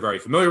these teams are very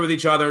familiar with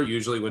each other.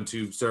 Usually when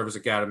 2 service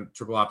academy,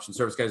 triple option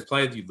service guys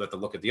played, you'd let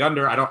them look at the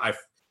under.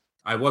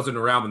 I wasn't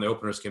around when the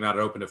openers came out.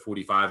 It opened at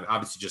 45.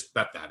 Obviously, just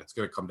bet that. It's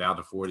going to come down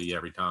to 40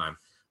 every time.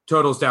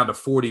 Total's down to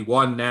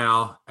 41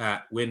 now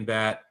at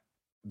WynnBET.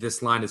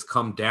 This line has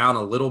come down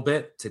a little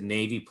bit to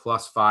Navy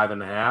plus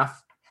 5.5.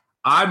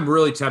 I'm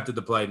really tempted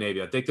to play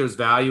Navy. I think there's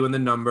value in the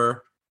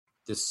number.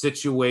 The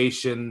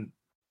situation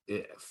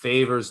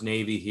favors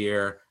Navy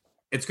here.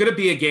 It's going to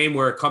be a game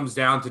where it comes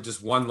down to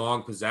just one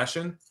long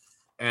possession,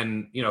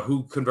 and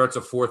who converts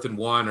a 4th and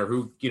 1, or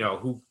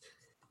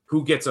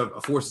who gets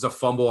forces a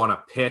fumble on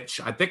a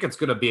pitch. I think it's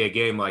going to be a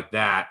game like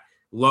that.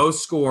 Low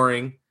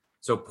scoring,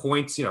 so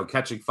points,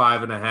 catching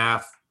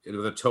 5.5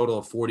 with a total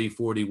of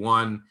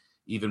 40-41,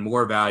 even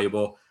more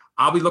valuable.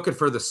 I'll be looking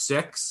for the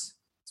 6.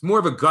 It's more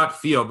of a gut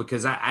feel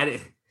because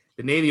the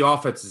Navy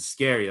offense is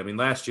scary. I mean,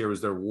 last year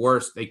was their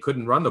worst. They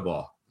couldn't run the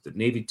ball. The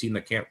Navy team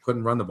that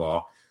couldn't run the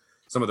ball,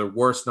 some of their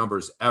worst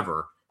numbers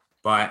ever.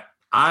 But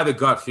I have a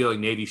gut feeling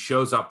Navy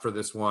shows up for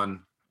this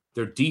one.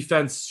 Their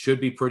defense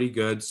should be pretty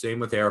good. Same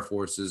with Air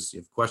Forces.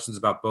 You have questions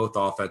about both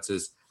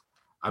offenses.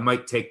 I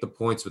might take the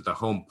points with the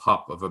home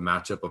pup of a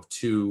matchup of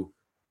 2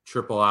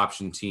 triple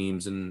option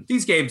teams. And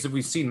these games that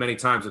we've seen many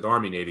times with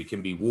Army Navy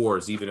can be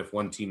wars, even if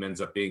one team ends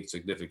up being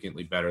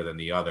significantly better than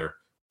the other.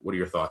 What are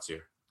your thoughts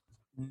here?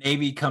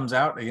 Navy comes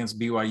out against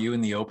BYU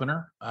in the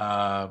opener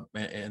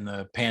in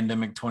the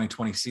pandemic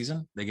 2020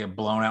 season. They get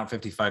blown out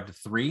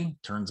 55-3.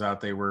 Turns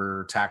out they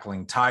were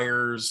tackling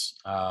tires,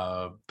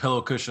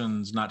 pillow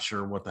cushions, not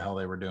sure what the hell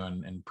they were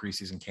doing in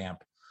preseason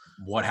camp.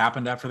 What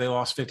happened after they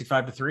lost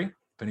 55-3? If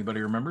anybody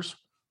remembers,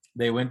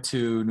 they went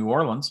to New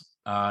Orleans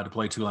to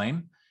play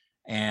Tulane,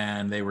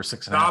 and they were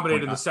 6.5.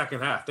 Dominated in the second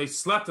half. They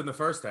slept in the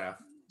first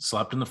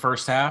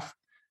half.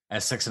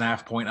 As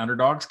 6.5 point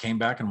underdogs, came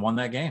back and won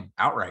that game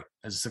outright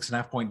as a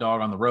 6.5 point dog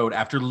on the road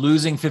after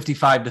losing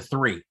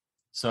 55-3.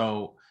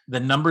 So the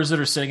numbers that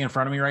are sitting in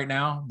front of me right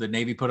now, the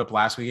Navy put up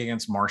last week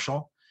against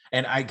Marshall.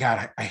 And I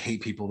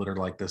hate people that are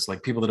like this,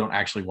 like people that don't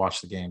actually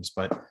watch the games,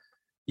 but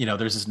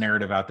there's this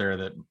narrative out there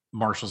that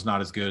Marshall's not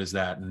as good as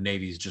that. And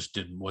Navy's just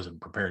wasn't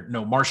prepared.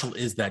 No, Marshall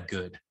is that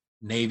good.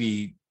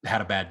 Navy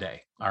had a bad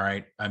day. All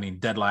right. I mean,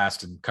 dead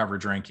last in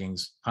coverage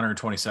rankings,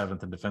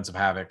 127th in defensive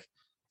havoc.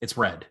 It's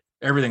red.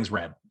 Everything's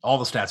red. All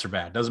the stats are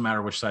bad. Doesn't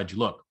matter which side you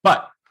look.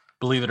 But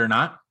believe it or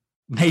not,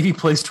 Navy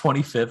plays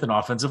 25th in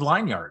offensive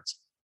line yards.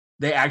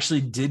 They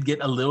actually did get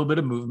a little bit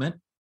of movement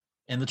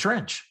in the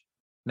trench.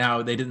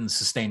 Now, they didn't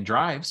sustain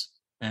drives,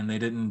 and they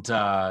didn't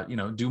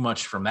do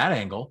much from that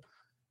angle,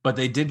 but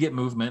they did get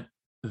movement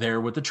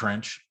there with the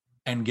trench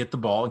and get the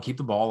ball and keep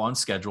the ball on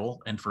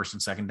schedule and 1st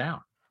and 2nd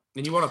down.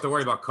 And you won't have to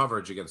worry about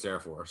coverage against Air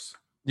Force.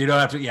 You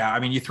don't have to. Yeah. I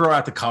mean, you throw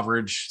out the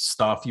coverage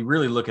stuff. You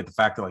really look at the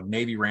fact that like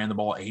Navy ran the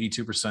ball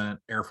 82%.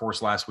 Air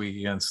Force last week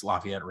against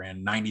Lafayette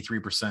ran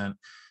 93%.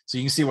 So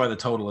you can see why the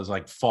total is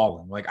like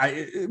falling. Like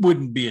it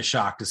wouldn't be a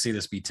shock to see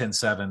this be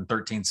 10-7,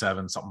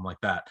 13-7, something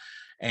like that.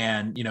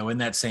 And, in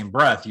that same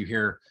breath, you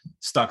hear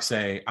Stuck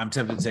say, I'm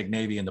tempted to take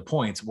Navy into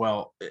points.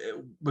 Well,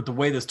 with the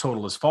way this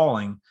total is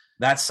falling,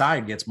 that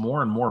side gets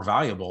more and more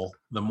valuable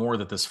the more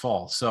that this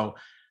falls. So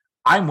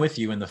I'm with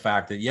you in the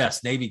fact that,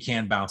 yes, Navy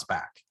can bounce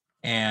back.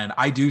 And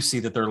I do see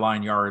that their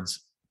line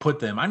yards put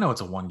them. I know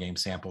it's a 1-game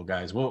sample,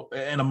 guys. Well,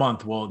 in a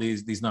month,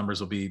 these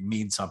numbers will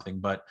mean something.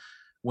 But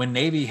when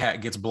Navy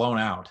gets blown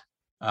out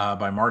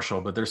by Marshall,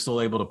 but they're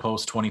still able to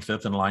post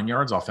 25th in line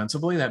yards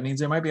offensively, that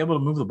means they might be able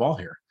to move the ball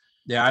here.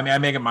 Yeah, I mean, I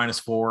make it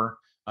 -4.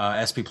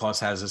 SP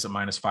Plus has this at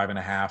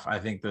 -5.5. I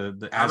think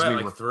as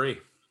we like 3.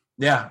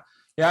 Yeah.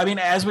 I mean,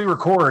 as we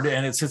record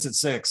and it sits at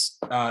 6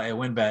 at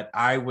WynnBET,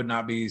 I would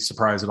not be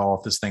surprised at all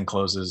if this thing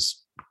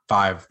closes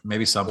 5,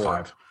 maybe sub 4.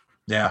 5.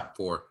 Yeah.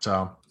 4.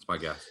 So that's my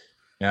guess.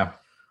 Yeah.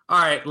 All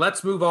right,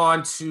 let's move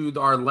on to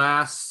our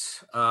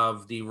last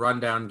of the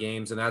rundown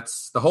games, and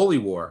that's the Holy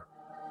War.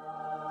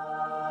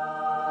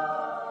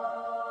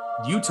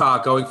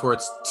 Utah going for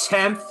its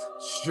 10th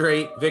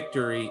straight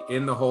victory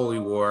in the Holy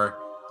War.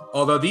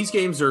 Although these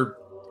games are,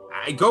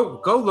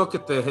 go look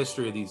at the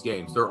history of these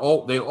games.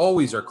 They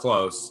always are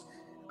close.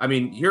 I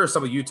mean, here are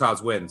some of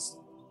Utah's wins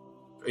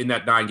in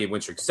that 9-game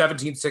win streak: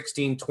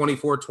 17-16,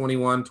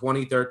 24-21,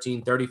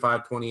 20-13,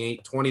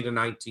 35-28,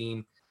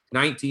 20-19,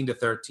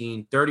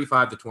 19-13,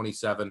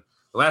 35-27.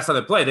 The last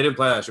time they didn't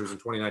play last year, was in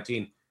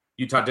 2019.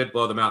 Utah did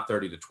blow them out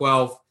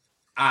 30-12.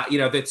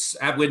 That's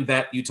at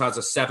WynnBET. Utah's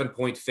a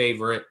 7-point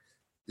favorite.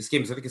 This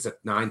game is, I think it's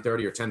at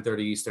 9:30 or 10:30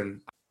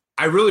 Eastern.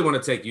 I really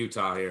want to take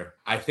Utah here.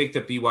 I think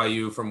that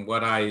BYU, from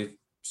what I've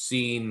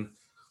seen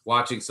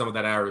watching some of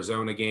that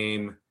Arizona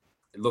game,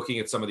 looking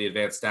at some of the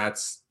advanced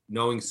stats,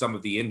 knowing some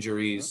of the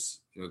injuries,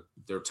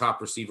 their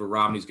top receiver,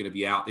 Romney's going to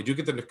be out. They do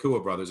get the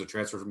Nacua brothers, a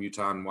transfer from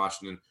Utah and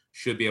Washington,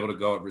 should be able to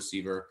go at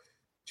receiver.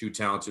 2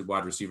 talented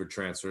wide receiver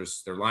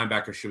transfers. Their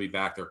linebacker should be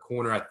back. Their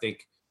corner, I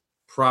think,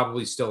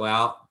 probably still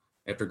out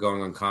after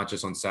going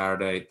unconscious on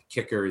Saturday.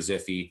 Kicker is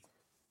iffy.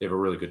 They have a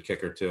really good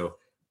kicker, too.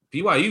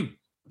 BYU,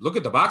 look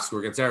at the box score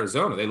against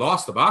Arizona. They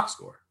lost the box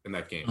score in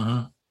that game.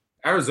 Uh-huh.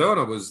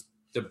 Arizona was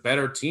the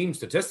better team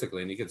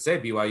statistically, and you could say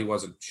BYU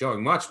wasn't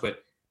showing much,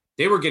 but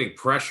they were getting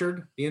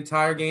pressured the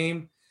entire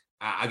game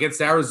against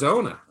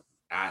Arizona.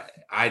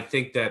 I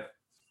think that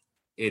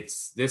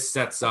this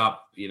sets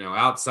up,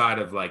 outside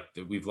of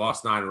we've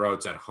lost 9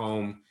 roads at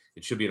home.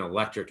 It should be an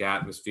electric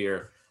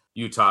atmosphere.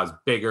 Utah's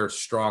bigger,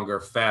 stronger,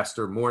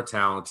 faster, more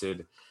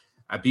talented.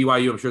 At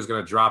BYU, I'm sure is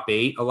going to drop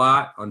 8 a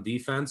lot on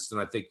defense, and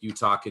I think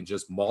Utah can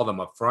just maul them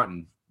up front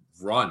and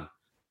run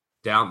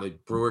down. The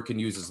Brewer can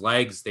use his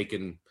legs. They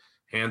can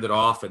hand it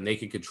off, and they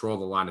can control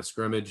the line of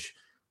scrimmage.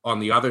 On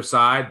the other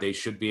side, they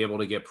should be able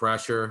to get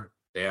pressure.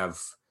 They have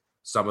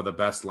some of the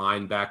best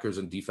linebackers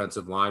and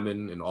defensive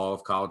linemen in all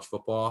of college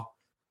football.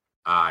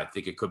 I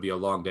think it could be a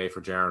long day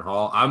for Jaren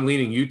Hall. I'm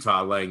leaning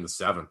Utah laying the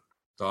 7.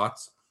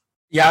 Thoughts?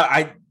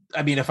 Yeah,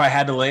 I mean, if I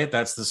had to lay it,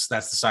 that's the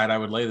side I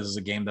would lay. This is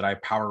a game that I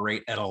power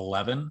rate at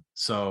 11.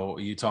 So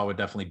Utah would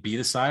definitely be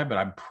the side, but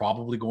I'm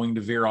probably going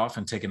to veer off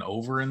and take an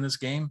over in this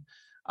game.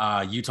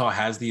 Utah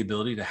has the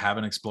ability to have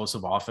an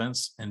explosive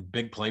offense and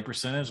big play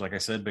percentage. Like I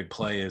said, big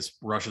play is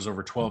rushes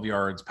over 12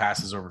 yards,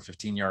 passes over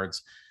 15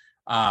 yards,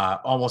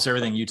 almost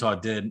everything Utah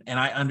did. And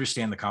I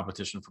understand the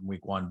competition from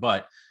week 1,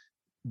 but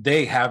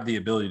they have the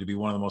ability to be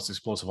one of the most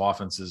explosive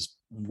offenses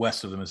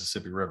west of the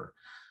Mississippi River.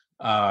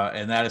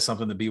 And that is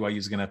something that BYU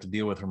is going to have to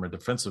deal with from a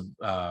defensive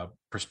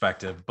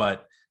perspective.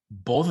 But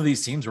both of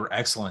these teams were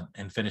excellent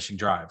in finishing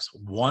drives.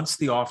 Once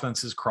the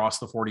offenses crossed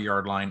the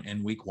 40-yard line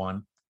in week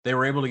 1, they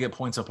were able to get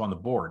points up on the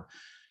board.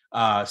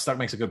 Stuck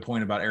makes a good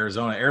point about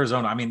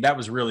Arizona. I mean, that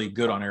was really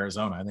good on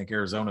Arizona. I think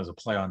Arizona is a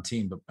play-on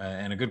team,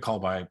 and a good call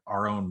by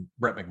our own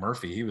Brett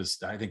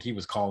McMurphy. I think he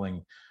was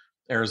calling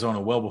Arizona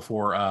well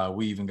before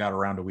we even got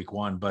around to week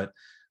 1. But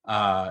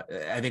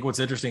I think what's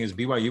interesting is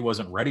BYU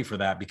wasn't ready for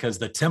that because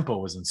the tempo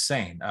was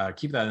insane.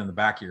 Keep that in the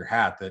back of your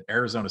hat that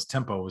Arizona's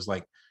tempo was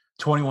like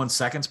 21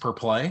 seconds per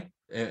play.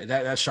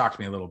 That shocked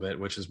me a little bit,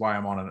 which is why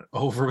I'm on an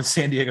over with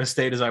San Diego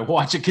State as I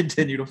watch it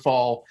continue to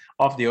fall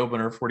off the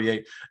opener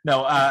 48.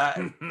 No,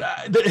 I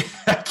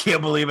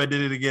can't believe I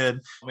did it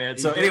again, man.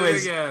 So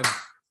anyways, I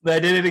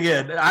did it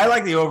again. I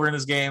like the over in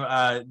this game.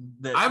 I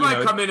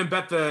might come in and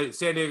bet the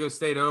San Diego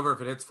State over if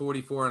it hits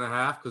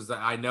 44.5 because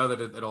I know that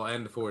it'll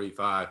end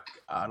 45.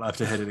 I'll have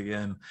to hit it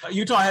again.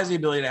 Utah has the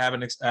ability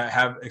to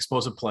have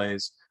explosive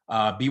plays.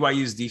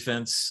 BYU's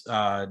defense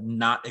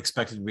not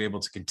expected to be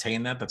able to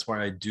contain that. That's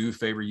why I do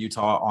favor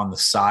Utah on the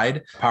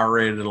side. Power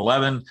rated at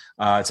 11.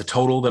 It's a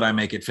total that I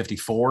make at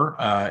 54.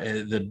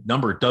 The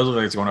number does look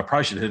like it's going. I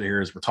probably should hit it here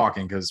as we're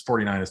talking because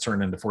 49 has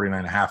turned into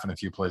 49.5 in a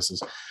few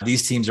places.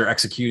 These teams are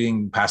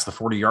executing past the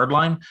 40-yard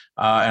line,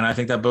 and I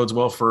think that bodes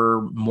well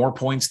for more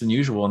points than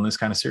usual in this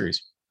kind of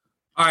series.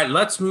 All right,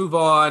 let's move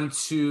on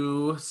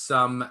to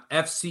some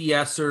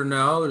FCS or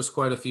no. There's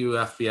quite a few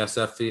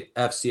FCS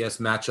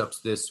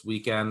matchups this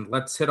weekend.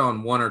 Let's hit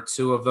on 1 or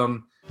 2 of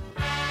them.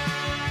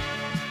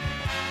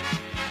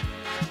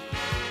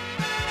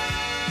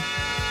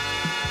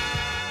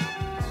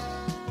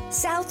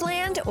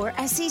 Southland or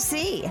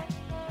SEC?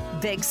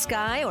 Big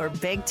Sky or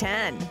Big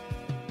Ten?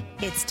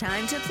 It's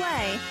time to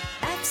play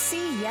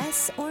FC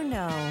Yes or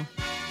No.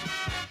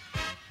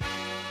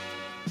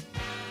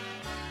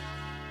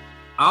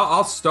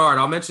 I'll start.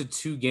 I'll mention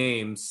 2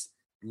 games.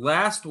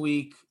 Last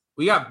week,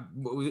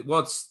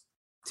 it's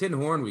Tin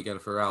Horn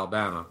weekend for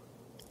Alabama.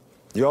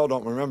 You all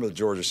don't remember the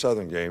Georgia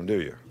Southern game, do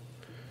you?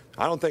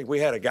 I don't think we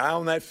had a guy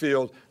on that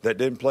field that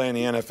didn't play in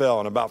the NFL,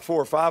 and about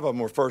 4 or 5 of them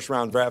were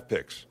first-round draft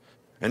picks.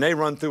 And they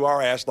run through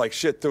our ass like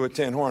shit through a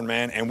tin horn,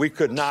 man, and we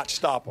could not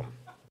stop them.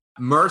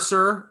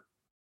 Mercer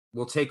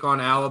will take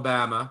on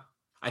Alabama.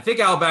 I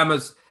think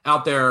Alabama's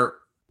out there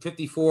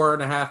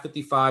 54.5,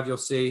 55, you'll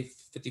see,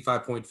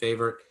 55-point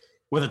favorite.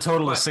 With a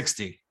total of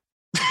 60.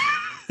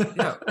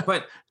 Yeah,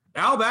 but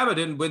Alabama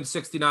didn't win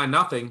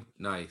 69-0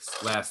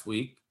 last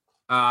week.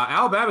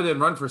 Alabama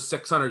didn't run for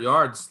 600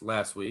 yards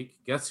last week.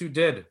 Guess who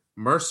did?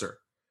 Mercer.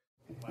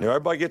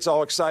 Everybody gets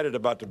all excited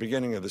about the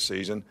beginning of the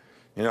season.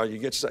 You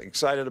get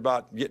excited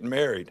about getting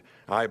married.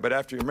 All right, but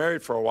after you're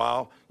married for a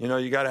while,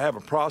 you got to have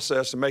a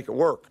process to make it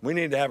work. We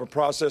need to have a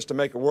process to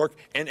make it work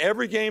in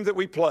every game that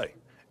we play.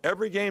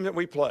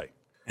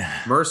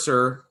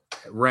 Mercer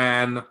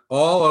ran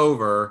all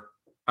over.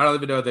 I don't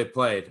even know they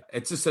played.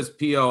 It just says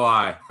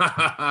POI.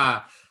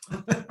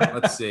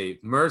 Let's see.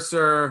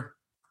 Mercer.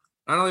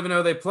 I don't even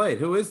know they played.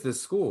 Who is this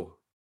school?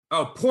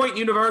 Oh, Point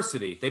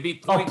University. They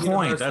beat Point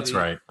University. That's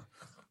right.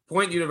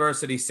 Point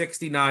University,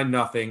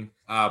 69-0.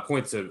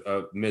 Point's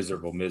a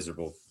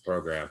miserable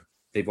program.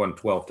 They've won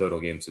 12 total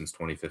games since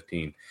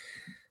 2015.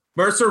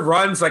 Mercer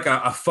runs like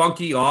a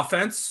funky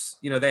offense.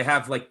 They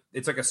have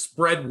it's like a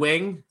spread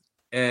wing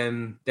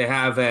and they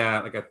have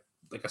a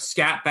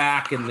scat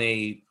back, and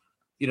they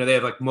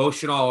have like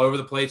motion all over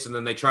the place, and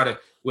then they try to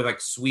with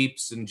like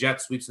sweeps and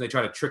jet sweeps, and they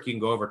try to trick you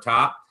and go over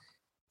top.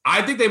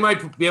 I think they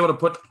might be able to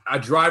put a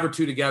drive or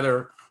two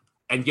together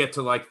and get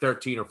to like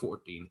 13 or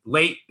 14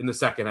 late in the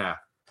second half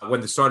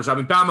when the starters. I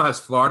mean, Bama has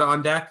Florida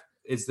on deck.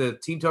 Is the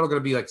team total going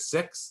to be like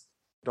 6?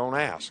 Don't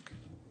ask.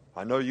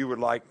 I know you would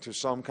like to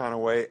some kind of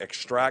way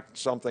extract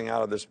something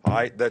out of this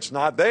fight that's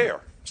not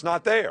there. It's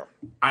not there.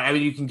 I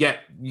mean, you can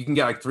get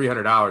like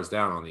 $300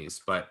 down on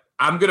these, but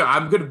I'm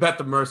gonna bet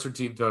the Mercer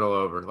team total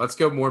over. Let's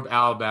go more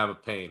Alabama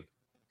pain.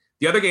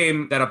 The other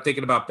game that I'm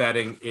thinking about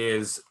betting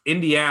is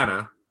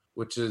Indiana,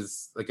 which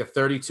is like a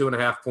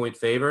 32.5 point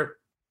favorite.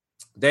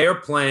 They are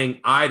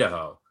playing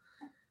Idaho.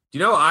 Do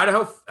you know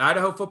what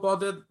Idaho football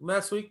did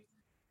last week?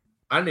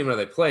 I didn't even know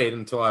they played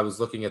until I was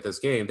looking at this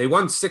game. They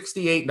won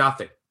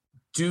 68-0.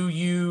 Do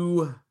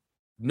you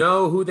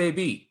know who they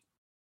beat?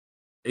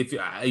 If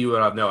you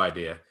would have no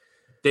idea.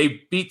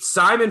 They beat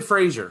Simon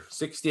Fraser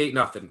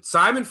 68-0.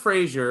 Simon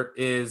Fraser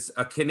is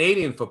a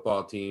Canadian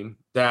football team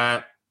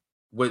that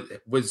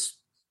was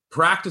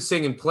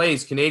practicing and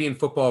plays Canadian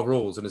football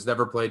rules and has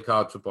never played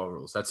college football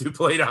rules. That's who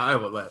played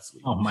Iowa last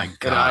week. Oh my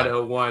God. And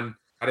Idaho won.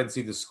 I didn't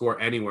see the score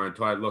anywhere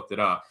until I looked it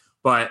up.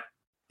 But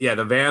yeah,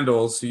 the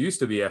Vandals, who used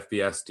to be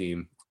FBS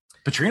team.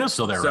 Petrino's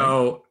still there,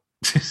 so,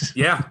 right?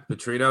 Yeah,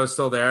 Petrino is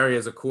still there. He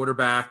has a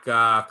quarterback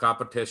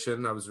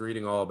competition. I was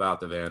reading all about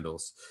the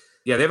Vandals.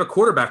 Yeah, they have a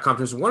quarterback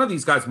competition. One of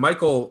these guys,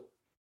 Michael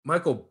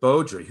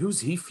Beaudry,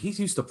 he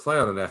used to play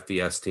on an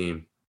FBS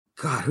team.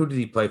 God, who did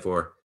he play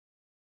for?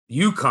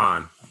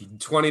 UConn,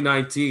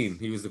 2019.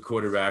 He was the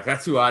quarterback.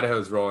 That's who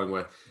Idaho's rolling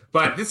with.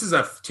 But this is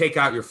a take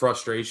out your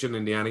frustration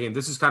Indiana game.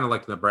 This is kind of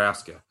like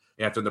Nebraska.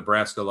 After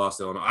Nebraska lost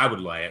to Illinois, I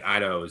would lay it.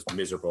 Idaho is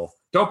miserable.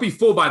 Don't be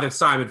fooled by the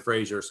Simon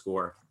Fraser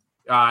score.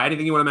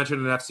 Anything you want to mention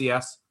in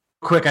FCS?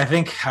 Quick, I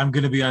think I'm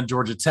going to be on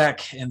Georgia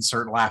Tech.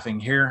 Insert laughing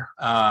here.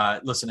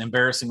 Listen,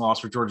 embarrassing loss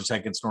for Georgia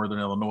Tech against Northern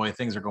Illinois.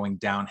 Things are going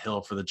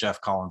downhill for the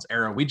Jeff Collins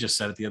era. We just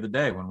said it the other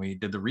day when we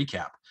did the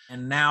recap.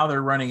 And now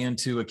they're running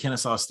into a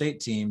Kennesaw State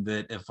team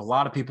that if a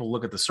lot of people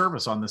look at the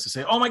service on this and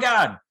say, oh my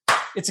God,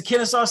 it's a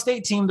Kennesaw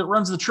State team that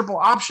runs the triple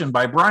option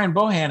by Brian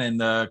Bohannon,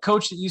 the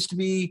coach that used to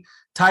be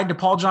tied to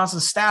Paul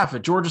Johnson's staff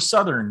at Georgia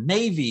Southern,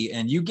 Navy,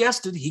 and you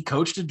guessed it, he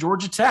coached at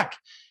Georgia Tech.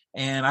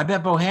 And I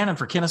bet Bohannon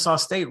for Kennesaw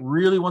State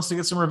really wants to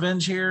get some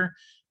revenge here.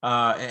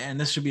 And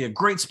this should be a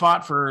great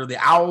spot for the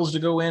Owls to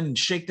go in and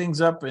shake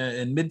things up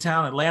in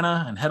Midtown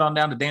Atlanta and head on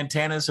down to Dan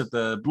Tannis at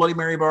the Bloody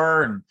Mary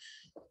Bar. And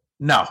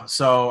no.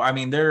 So, I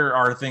mean, there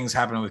are things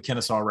happening with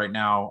Kennesaw right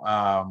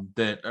now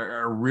that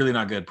are really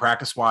not good.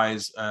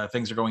 Practice-wise,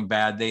 things are going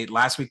bad.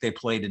 Last week they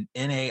played an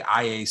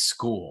NAIA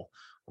school,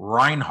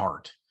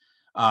 Reinhardt.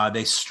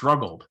 They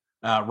struggled.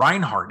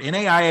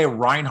 NAIA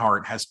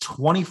Reinhardt has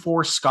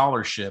 24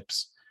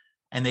 scholarships,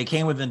 and they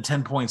came within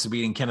 10 points of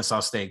beating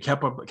Kennesaw State.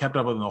 Kept up with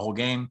them the whole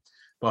game.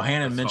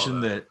 Bohannon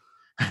mentioned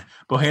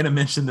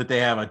that they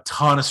have a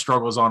ton of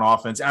struggles on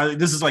offense.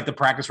 This is like the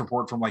practice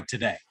report from like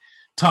today.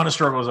 Ton of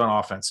struggles on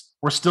offense.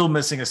 We're still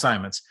missing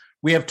assignments.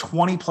 We have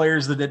 20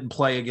 players that didn't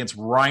play against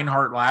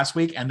Reinhardt last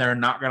week, and they're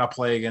not going to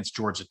play against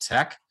Georgia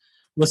Tech.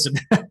 Listen,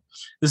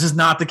 this is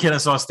not the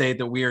Kennesaw State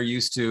that we are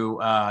used to,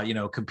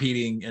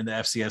 competing in the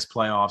FCS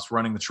playoffs,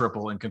 running the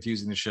triple and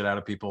confusing the shit out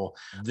of people.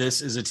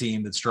 This is a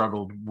team that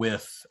struggled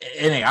with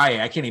NAIA.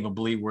 I can't even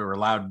believe we're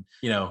allowed,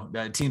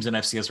 teams in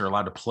FCS are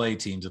allowed to play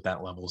teams at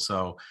that level.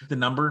 So the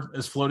number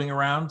is floating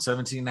around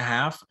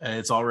 17.5.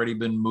 It's already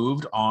been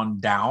moved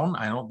on down.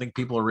 I don't think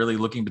people are really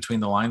looking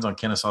between the lines on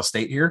Kennesaw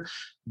State here.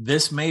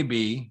 This may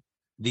be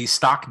the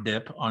stock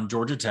dip on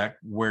Georgia Tech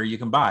where you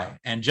can buy.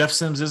 And Jeff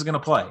Sims is going to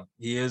play.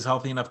 He is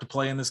healthy enough to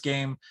play in this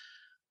game.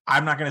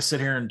 I'm not going to sit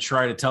here and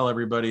try to tell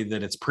everybody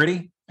that it's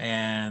pretty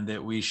and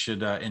that we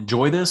should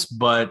enjoy this,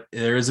 but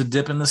there is a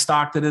dip in the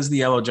stock that is the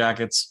Yellow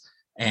Jackets,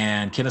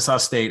 and Kennesaw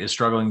State is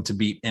struggling to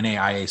beat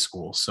NAIA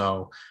schools.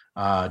 So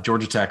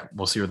Georgia Tech,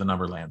 we'll see where the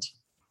number lands.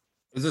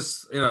 Is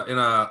this in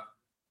a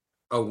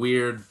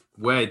weird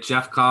way,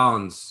 Jeff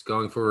Collins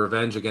going for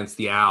revenge against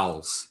the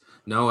Owls?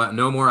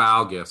 No more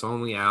owl gifts,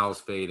 only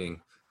owls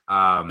fading.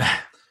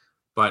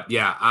 But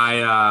yeah,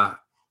 I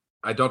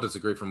don't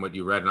disagree from what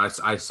you read, and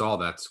I saw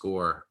that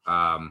score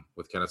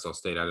with Kennesaw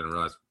State. I didn't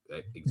realize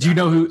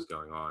exactly what was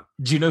going on.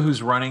 Do you know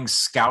who's running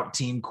scout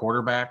team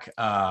quarterback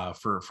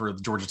for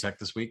Georgia Tech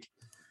this week?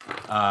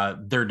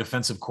 Their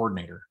defensive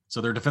coordinator.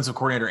 So their defensive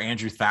coordinator,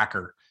 Andrew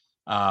Thacker,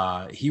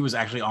 he was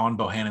actually on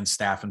Bohannon's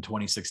staff in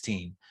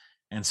 2016.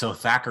 And so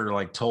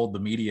Thacker told the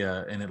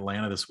media in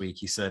Atlanta this week,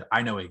 he said,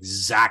 I know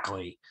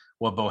exactly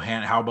how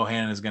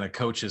Bohannon is going to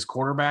coach his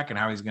quarterback and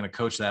how he's going to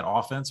coach that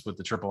offense with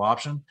the triple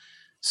option.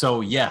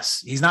 So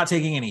yes, he's not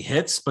taking any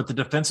hits, but the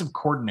defensive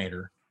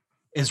coordinator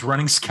is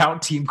running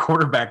scout team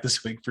quarterback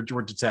this week for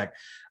Georgia Tech.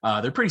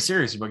 They're pretty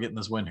serious about getting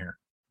this win here.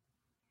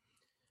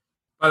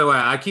 By the way,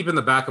 I keep in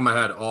the back of my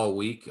head all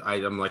week.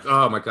 I'm like,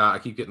 oh my God, I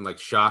keep getting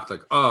shocked.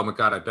 Oh my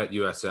God, I bet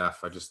USF.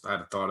 I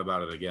hadn't thought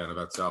about it again,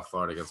 about South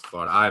Florida against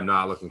Florida. I am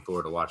not looking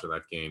forward to watching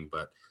that game,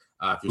 but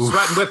If you're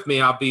sweating with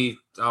me, I'll be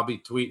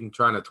tweeting,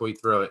 trying to tweet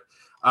through it.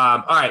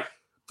 All right.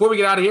 Before we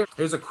get out of here,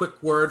 here's a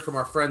quick word from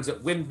our friends at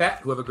WynnBET,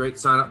 who have a great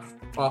sign-up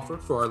offer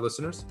for our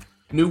listeners.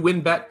 New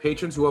WynnBET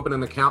patrons who open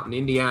an account in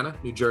Indiana,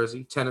 New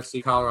Jersey,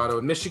 Tennessee, Colorado,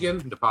 and Michigan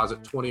and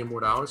deposit $20 or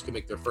more can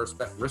make their first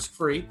bet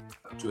risk-free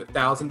up to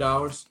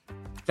 $1,000.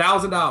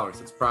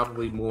 $1,000. It's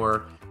probably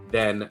more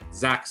than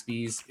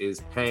Zaxby's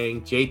is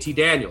paying JT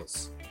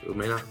Daniels, who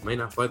may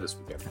not play this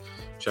weekend.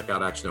 Check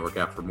out Action Network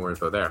app for more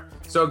info there.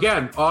 So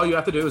again, all you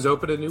have to do is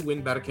open a new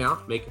WynnBET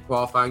account, make a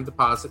qualifying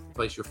deposit, and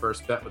place your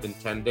first bet within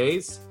 10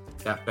 days.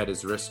 That bet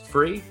is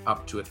risk-free,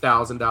 up to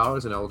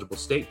 $1,000 in eligible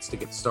states. To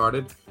get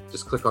started,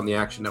 just click on the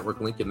Action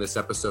Network link in this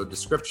episode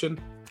description.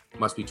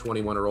 Must be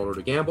 21 or older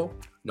to gamble.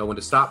 Know when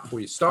to stop before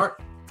you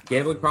start.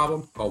 Gambling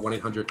problem? Call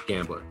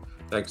 1-800-GAMBLER.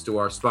 Thanks to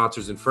our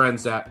sponsors and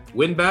friends at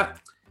WynnBET.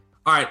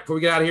 All right, before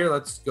we get out of here,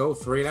 let's go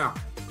 3 and out.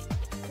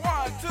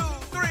 1, 2,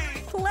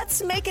 3.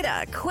 Let's make it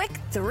a quick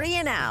 3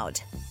 and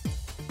out.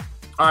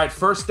 All right,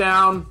 first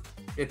down.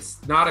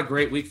 It's not a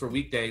great week for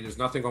weekday. There's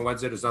nothing on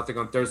Wednesday. There's nothing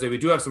on Thursday. We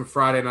do have some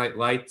Friday night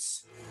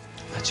lights.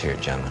 Let's hear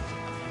it, gentlemen.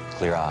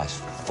 Clear eyes,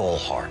 full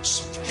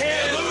hearts.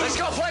 Let's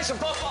go play some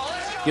football.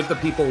 Give the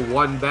people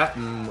one bet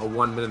and a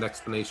 1-minute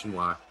explanation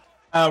why.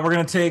 We're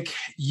going to take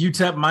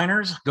UTEP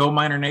Miners. Go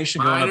Miner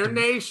Nation. Miner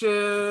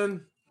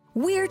Nation.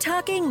 We're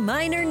talking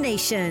Miner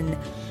Nation.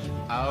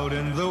 Out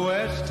in the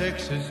West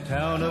Texas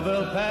town of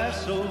El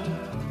Paso.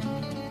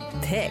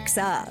 Picks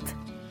up.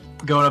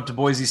 Going up to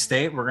Boise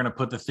State, we're going to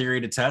put the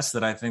theory to test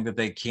that I think that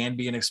they can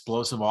be an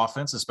explosive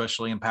offense,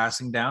 especially in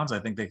passing downs. I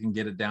think they can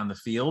get it down the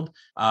field.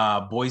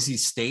 Boise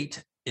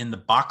State in the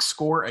box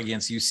score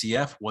against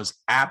UCF was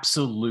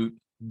absolute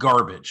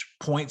garbage.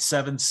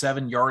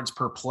 0.77 yards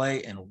per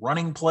play in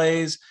running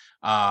plays,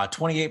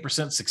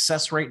 28%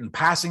 success rate in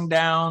passing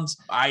downs.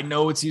 I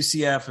know it's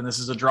UCF and this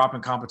is a drop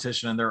in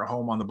competition and they're at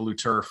home on the blue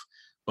turf,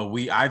 but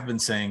I've been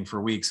saying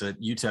for weeks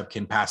that UTEP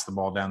can pass the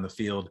ball down the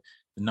field.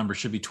 The number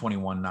should be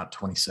 21, not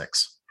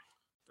 26.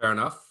 Fair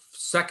enough.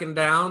 Second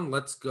down,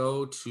 let's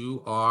go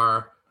to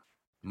our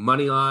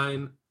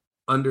Moneyline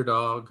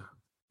Underdog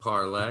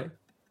Parlay.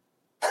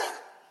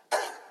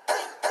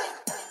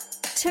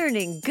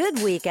 Turning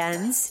good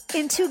weekends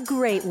into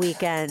great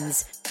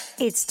weekends.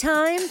 It's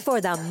time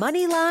for the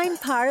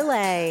Moneyline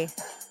Parlay.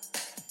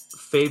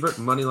 Favorite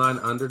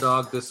Moneyline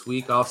Underdog this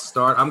week? I'll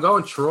start. I'm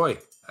going Troy.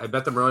 I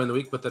bet them early in the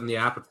week, but then the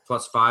app at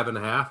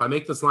 +5.5. I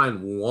make this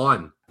line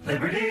 1.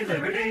 Liberty,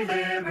 liberty,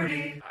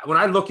 liberty. When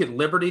I look at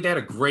Liberty, they had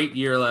a great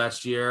year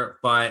last year,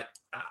 but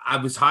I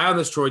was high on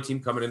this Troy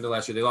team coming into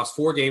last year. They lost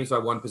 4 games by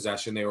 1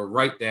 possession. They were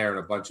right there in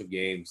a bunch of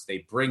games.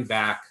 They bring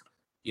back,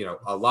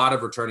 a lot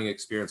of returning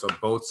experience on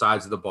both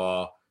sides of the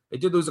ball. They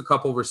did lose a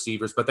couple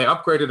receivers, but they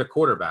upgraded a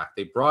quarterback.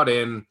 They brought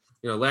in,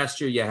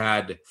 last year you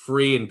had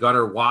Free and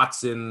Gunnar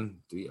Watson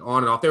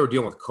on and off. They were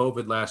dealing with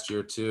COVID last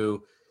year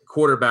too,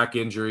 quarterback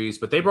injuries,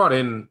 but they brought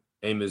in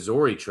a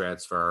Missouri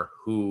transfer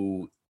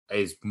who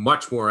is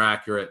much more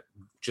accurate,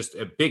 just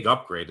a big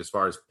upgrade as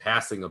far as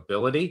passing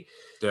ability.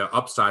 The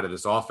upside of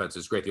this offense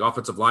is great. The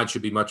offensive line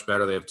should be much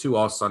better. They have 2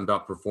 all-Sun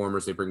Belt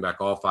performers. They bring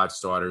back all 5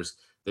 starters.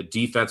 The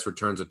defense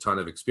returns a ton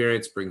of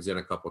experience, brings in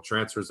a couple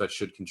transfers that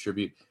should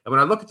contribute. And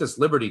when I look at this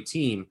Liberty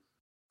team,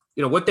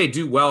 what they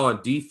do well on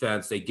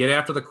defense, they get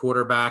after the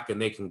quarterback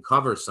and they can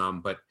cover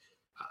some. But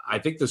I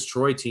think this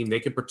Troy team,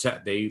 they can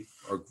protect. They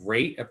are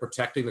great at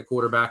protecting the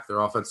quarterback, their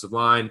offensive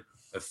line,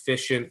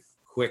 efficient,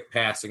 quick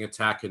passing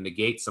attack can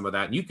negate some of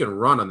that. And you can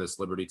run on this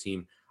Liberty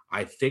team.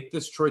 I think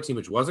this Troy team,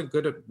 which wasn't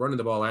good at running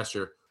the ball last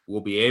year,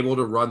 will be able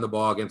to run the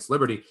ball against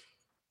Liberty.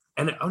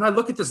 And when I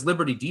look at this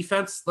Liberty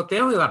defense, look, they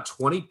only allowed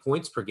 20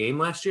 points per game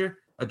last year,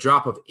 a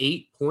drop of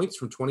 8 points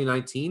from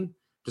 2019,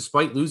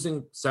 despite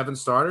losing 7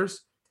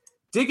 starters.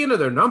 Dig into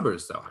their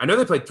numbers, though. I know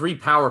they played 3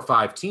 Power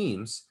 5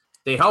 teams.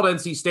 They held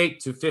NC State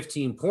to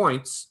 15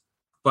 points,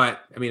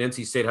 but,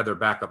 NC State had their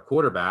backup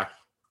quarterback.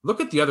 Look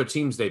at the other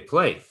teams they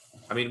played.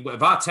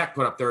 Va Tech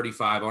put up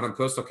 35 on them.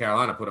 Coastal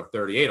Carolina put up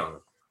 38 on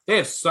them. They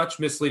have such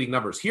misleading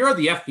numbers. Here are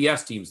the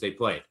FBS teams they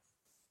played.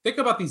 Think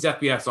about these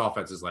FBS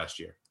offenses last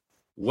year.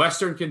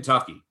 Western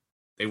Kentucky.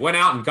 They went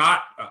out and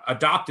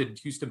adopted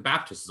Houston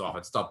Baptist's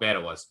offense. That's how bad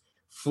it was.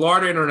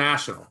 Florida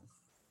International.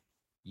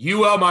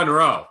 UL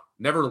Monroe.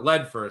 Never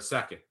led for a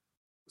second.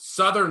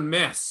 Southern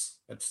Miss.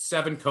 Had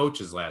 7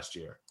 coaches last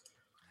year.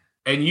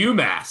 And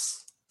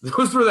UMass.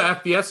 Those were the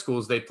FBS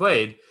schools they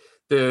played.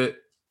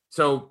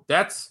 So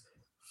that's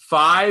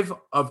 5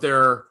 of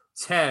their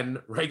 10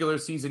 regular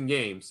season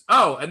games.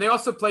 Oh, and they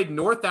also played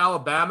North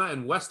Alabama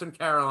and Western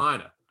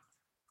Carolina.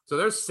 So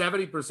there's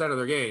 70% of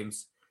their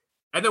games.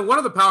 And then one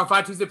of the Power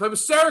 5 teams they played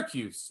was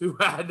Syracuse, who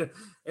had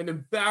an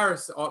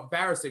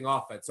embarrassing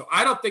offense. So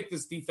I don't think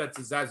this defense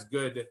is as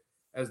good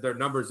as their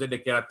numbers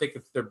indicate. I think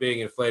they're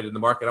being inflated in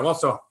the market. I'm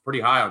also pretty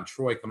high on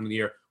Troy coming into the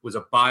year. Was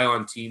a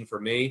buy-on team for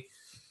me.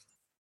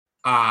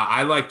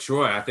 I like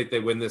Troy. I think they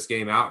win this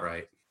game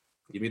outright.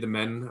 Give me the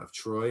men of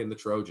Troy and the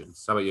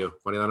Trojans. How about you?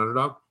 Moneyline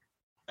Underdog?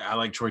 I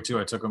like Troy too.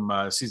 I took them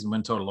season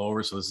win total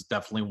over, so this is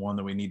definitely one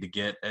that we need to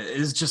get. It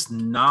is just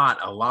not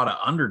a lot of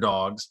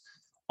underdogs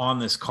on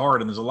this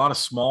card, and there's a lot of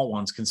small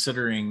ones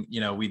considering,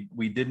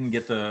 we didn't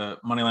get the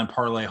moneyline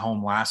parlay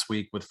home last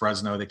week with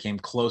Fresno. They came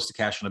close to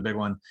cashing a big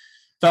one.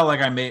 Felt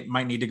like I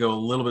might need to go a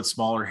little bit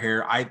smaller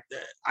here.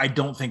 I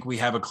don't think we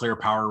have a clear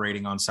power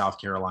rating on South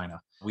Carolina.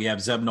 We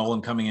have Zeb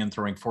Nolan coming in,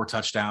 throwing 4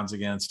 touchdowns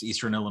against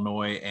Eastern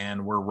Illinois,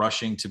 and we're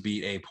rushing to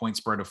beat a point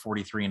spread of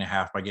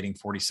 43.5 by getting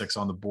 46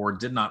 on the board.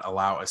 Did not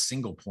allow a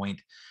single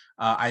point.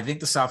 I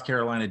think the South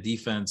Carolina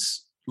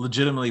defense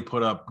legitimately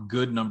put up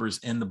good numbers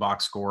in the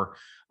box score.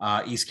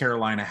 East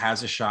Carolina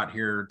has a shot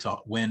here to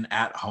win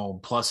at home,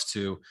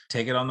 +2.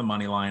 Take it on the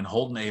money line.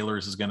 Holton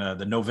Ahlers is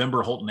the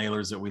November Holton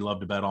Ahlers that we love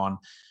to bet on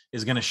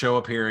is going to show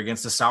up here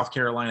against the South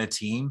Carolina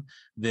team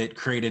that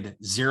created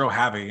zero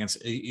havoc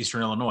against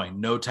Eastern Illinois.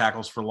 No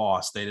tackles for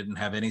loss. They didn't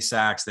have any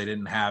sacks. They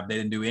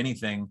didn't do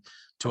anything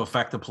to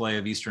affect the play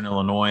of Eastern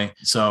Illinois.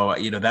 So,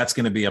 that's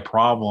going to be a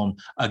problem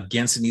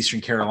against an Eastern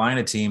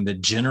Carolina team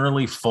that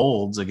generally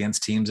folds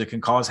against teams that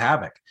can cause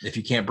havoc. If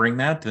you can't bring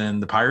that, then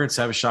the Pirates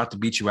have a shot to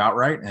beat you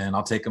outright, and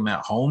I'll take them at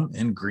home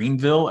in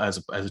Greenville as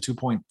a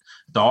 2-point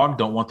dog.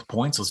 Don't want the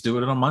points. Let's do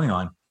it on money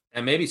line.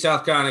 And maybe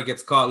South Carolina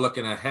gets caught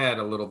looking ahead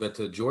a little bit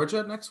to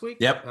Georgia next week.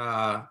 Yep.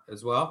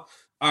 As well.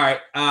 All right.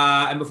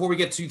 And before we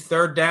get to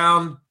third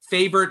down,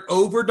 favorite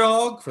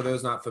overdog, for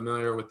those not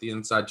familiar with the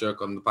inside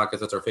joke on the podcast,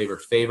 that's our favorite.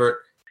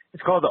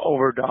 It's called the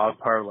overdog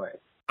parlay.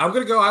 I'm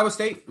going to go Iowa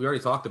State. We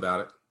already talked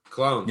about it.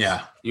 Clones.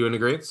 Yeah. You in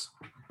agreement?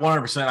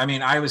 100%. I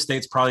mean, Iowa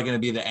State's probably going to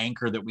be the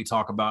anchor that we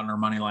talk about in our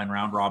Moneyline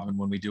Round Robin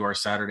when we do our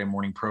Saturday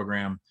morning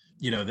program.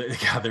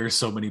 There's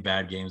so many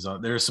bad games.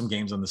 There's some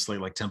games on the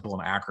slate like Temple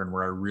and Akron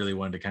where I really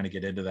wanted to kind of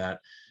get into that.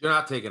 You're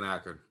not taking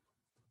Akron.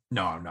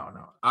 No.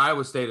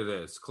 Iowa State it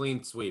is.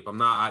 Clean sweep. I'm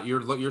not.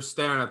 You're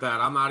staring at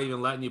that. I'm not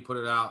even letting you put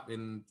it out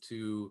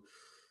into.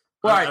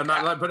 Well, I'm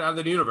not letting put it out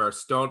in the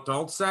universe.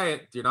 Don't say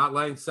it. You're not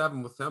laying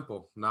 7 with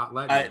Temple. Not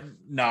letting.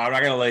 No, I'm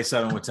not going to lay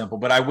 7 with Temple,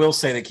 but I will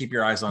say that keep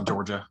your eyes on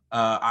Georgia.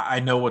 I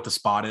know what the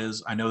spot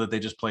is. I know that they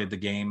just played the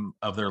game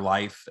of their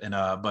life, and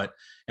but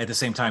at the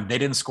same time, they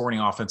didn't score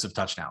any offensive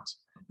touchdowns.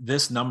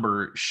 This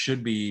number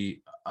should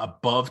be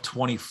above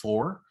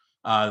 24.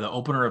 The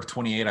opener of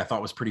 28 I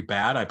thought was pretty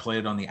bad. I played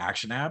it on the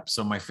Action app.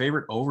 So my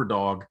favorite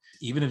overdog,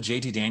 even if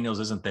JT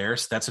Daniels isn't there,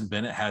 Stetson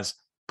Bennett has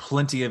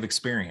plenty of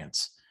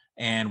experience.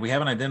 And we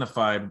haven't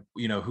identified,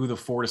 who the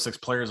 4 to 6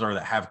 players are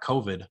that have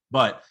COVID.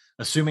 But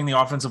assuming the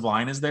offensive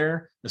line is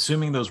there,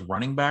 assuming those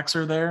running backs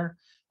are there,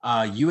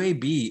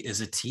 UAB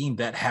is a team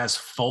that has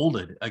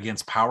folded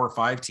against Power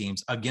 5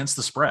 teams against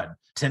the spread.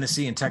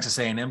 Tennessee and Texas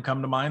A&M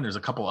come to mind. There's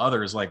a couple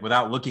others, like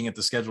without looking at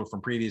the schedule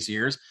from previous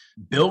years.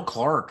 Bill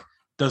Clark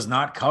does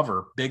not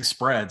cover big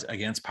spreads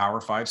against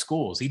Power 5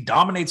 schools. He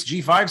dominates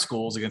G5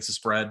 schools against the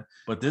spread,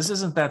 but this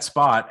isn't that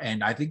spot.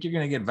 And I think you're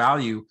going to get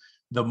value.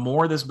 The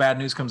more this bad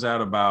news comes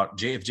out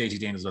about if JT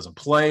Daniels doesn't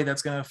play,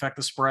 that's going to affect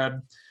the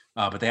spread.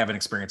 But they have an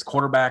experienced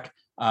quarterback.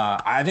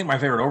 I think my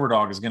favorite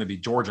overdog is going to be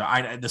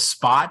Georgia. The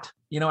spot,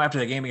 after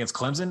the game against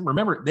Clemson,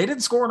 remember, they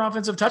didn't score an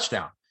offensive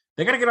touchdown.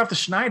 They got to get off the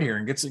schneid here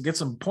and get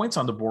some points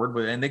on the board,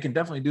 and they can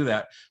definitely do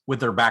that with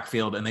their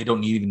backfield, and they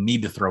don't even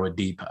need to throw it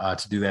deep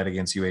to do that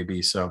against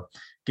UAB. So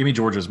give me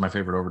Georgia as my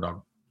favorite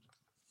overdog.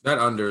 That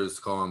under is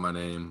calling my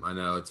name. I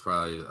know it's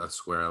probably a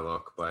square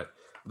look, but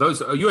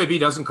those UAB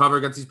doesn't cover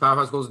against these Power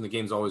 5 schools, and the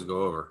games always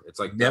go over. It's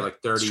like they're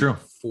like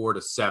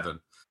 34-7.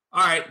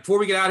 All right, before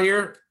we get out of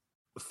here,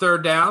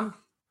 third down,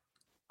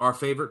 our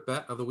favorite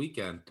bet of the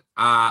weekend.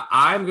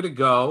 I'm going to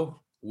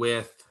go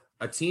with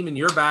a team in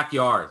your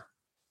backyard,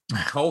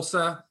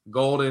 Tulsa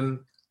Golden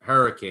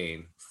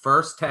Hurricane.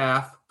 First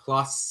half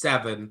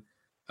 +7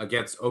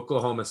 against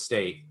Oklahoma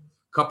State.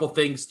 Couple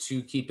things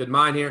to keep in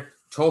mind here.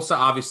 Tulsa,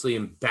 obviously,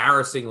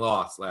 embarrassing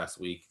loss last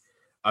week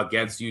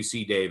against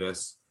UC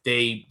Davis.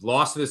 They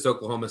lost to this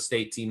Oklahoma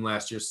State team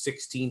last year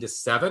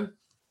 16-7.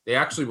 They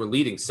actually were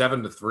leading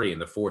 7-3 in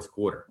the fourth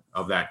quarter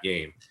of that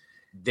game.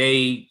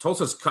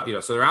 Tulsa's,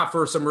 so they're out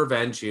for some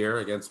revenge here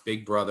against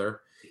Big Brother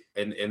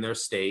in their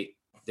state.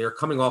 They're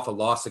coming off a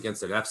loss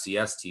against an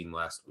FCS team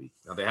last week.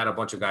 Now, they had a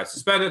bunch of guys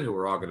suspended who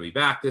are all going to be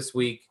back this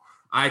week.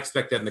 I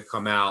expect them to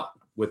come out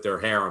with their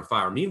hair on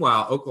fire.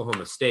 Meanwhile,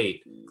 Oklahoma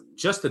State,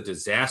 just a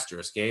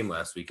disastrous game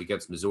last week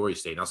against Missouri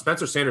State. Now,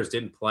 Spencer Sanders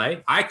didn't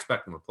play. I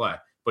expect him to play,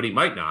 but he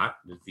might not.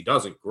 If he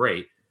doesn't,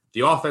 great.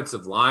 The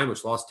offensive line,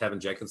 which lost Tevin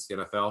Jenkins to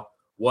the NFL,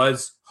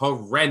 was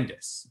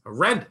horrendous.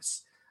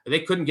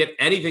 They couldn't get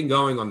anything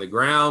going on the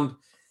ground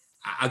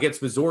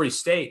against Missouri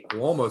State,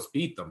 who almost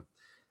beat them.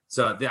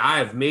 So I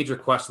have major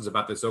questions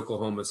about this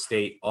Oklahoma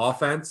State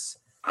offense.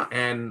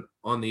 And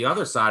on the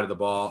other side of the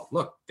ball,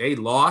 look, they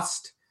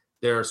lost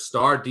their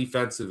star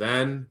defensive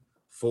end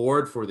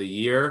forward for the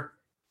year.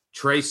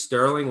 Trey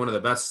Sterling, one of the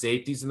best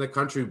safeties in the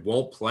country,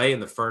 won't play in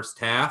the first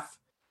half.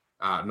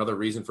 Another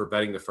reason for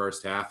betting the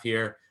first half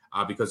here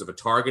because of a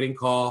targeting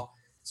call.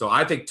 So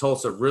I think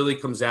Tulsa really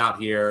comes out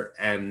here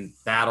and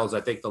battles.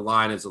 I think the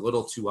line is a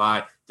little too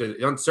high.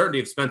 The uncertainty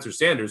of Spencer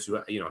Sanders, who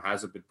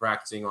hasn't been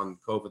practicing on the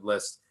COVID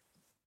list,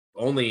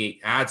 only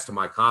adds to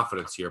my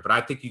confidence here. But I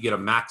think you get a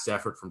max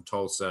effort from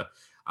Tulsa.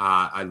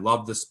 I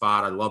love the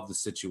spot. I love the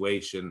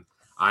situation.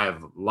 I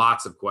have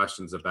lots of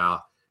questions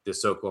about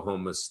this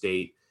Oklahoma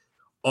State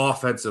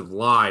offensive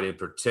line in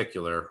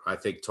particular. I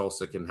think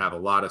Tulsa can have a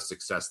lot of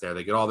success there.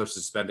 They get all their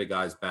suspended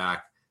guys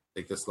back. I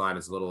think this line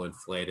is a little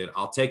inflated.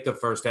 I'll take the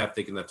first half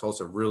thinking that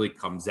Tulsa really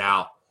comes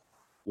out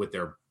with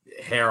their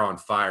hair on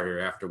fire here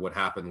after what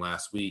happened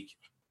last week.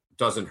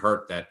 Doesn't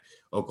hurt that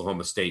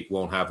Oklahoma State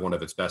won't have one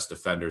of its best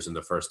defenders in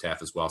the first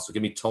half as well. So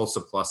give me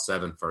Tulsa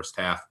 +7 first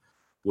half.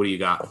 What do you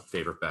got?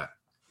 Favorite bet?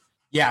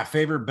 Yeah,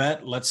 favorite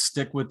bet. Let's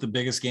stick with the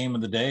biggest game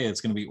of the day. It's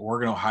going to be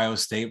Oregon, Ohio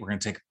State. We're going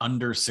to take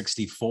under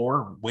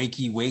 64.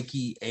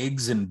 Wakey,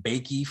 eggs and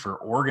bakey for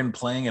Oregon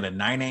playing at a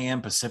 9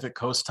 a.m. Pacific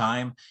Coast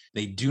time.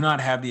 They do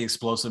not have the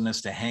explosiveness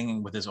to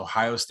hang with this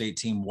Ohio State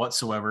team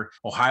whatsoever.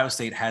 Ohio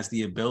State has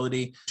the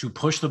ability to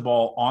push the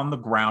ball on the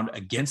ground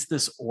against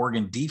this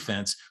Oregon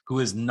defense, who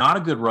is not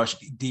a good rush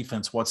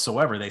defense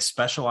whatsoever. They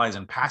specialize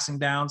in passing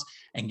downs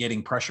and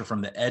getting pressure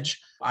from the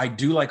edge. I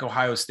do like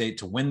Ohio State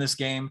to win this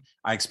game.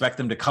 I expect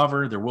them to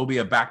cover. There will be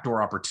a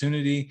backdoor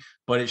opportunity,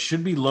 but it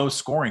should be low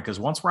scoring because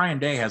once Ryan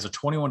Day has a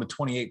 21 to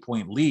 28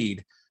 point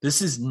lead,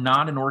 this is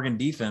not an Oregon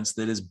defense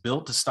that is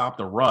built to stop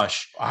the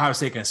rush. Ohio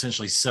State can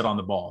essentially sit on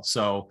the ball.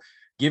 So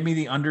give me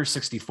the under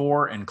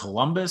 64 in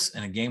Columbus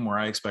in a game where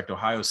I expect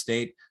Ohio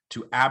State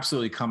to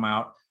absolutely come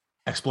out,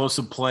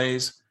 explosive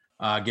plays,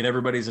 get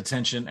everybody's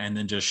attention, and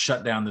then just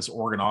shut down this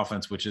Oregon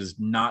offense, which is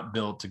not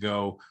built to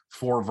go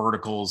 4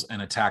 verticals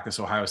and attack this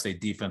Ohio State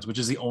defense, which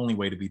is the only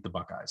way to beat the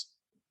Buckeyes.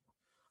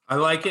 I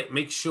like it.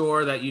 Make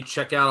sure that you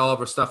check out all of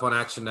our stuff on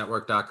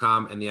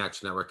actionnetwork.com and the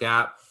Action Network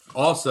app.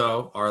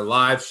 Also, our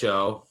live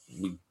show,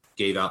 we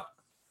gave out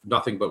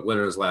nothing but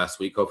winners last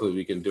week. Hopefully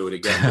we can do it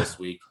again this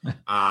week,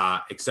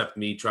 except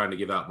me trying to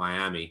give out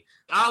Miami.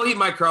 I'll eat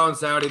my crow on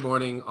Saturday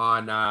morning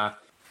on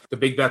the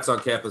Big Bets on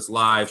Campus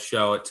live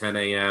show at 10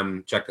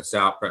 a.m. Check us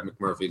out, Brett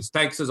McMurphy.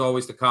 Thanks as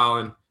always to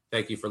Colin.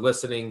 Thank you for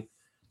listening.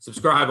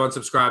 Subscribe,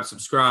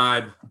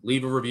 unsubscribe.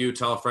 Leave a review,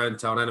 tell a friend,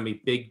 tell an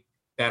enemy. Big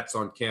Bets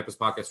on Campus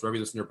podcast, wherever you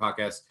listen to your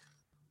podcast.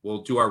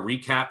 We'll do our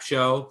recap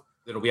show.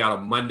 It'll be out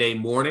on Monday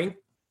morning. It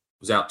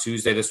was out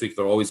Tuesday this week.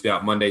 They'll always be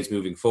out Mondays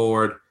moving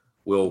forward.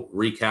 We'll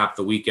recap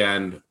the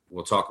weekend.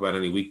 We'll talk about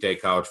any weekday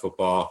college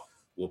football.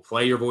 We'll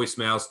play your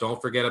voicemails.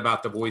 Don't forget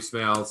about the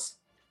voicemails.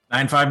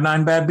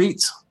 959 Bad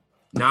Beats.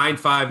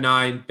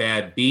 959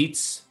 Bad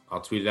Beats.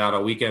 I'll tweet it out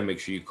all weekend. Make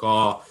sure you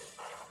call.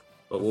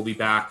 But we'll be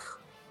back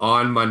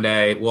on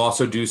Monday. We'll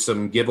also do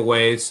some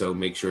giveaways, so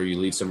make sure you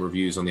leave some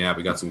reviews on the app.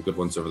 We got some good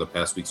ones over the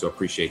past week, so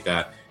appreciate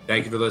that.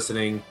 Thank you for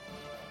listening.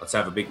 Let's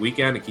have a big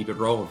weekend and keep it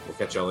rolling. We'll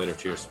catch y'all later.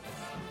 Cheers.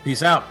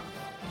 Peace out.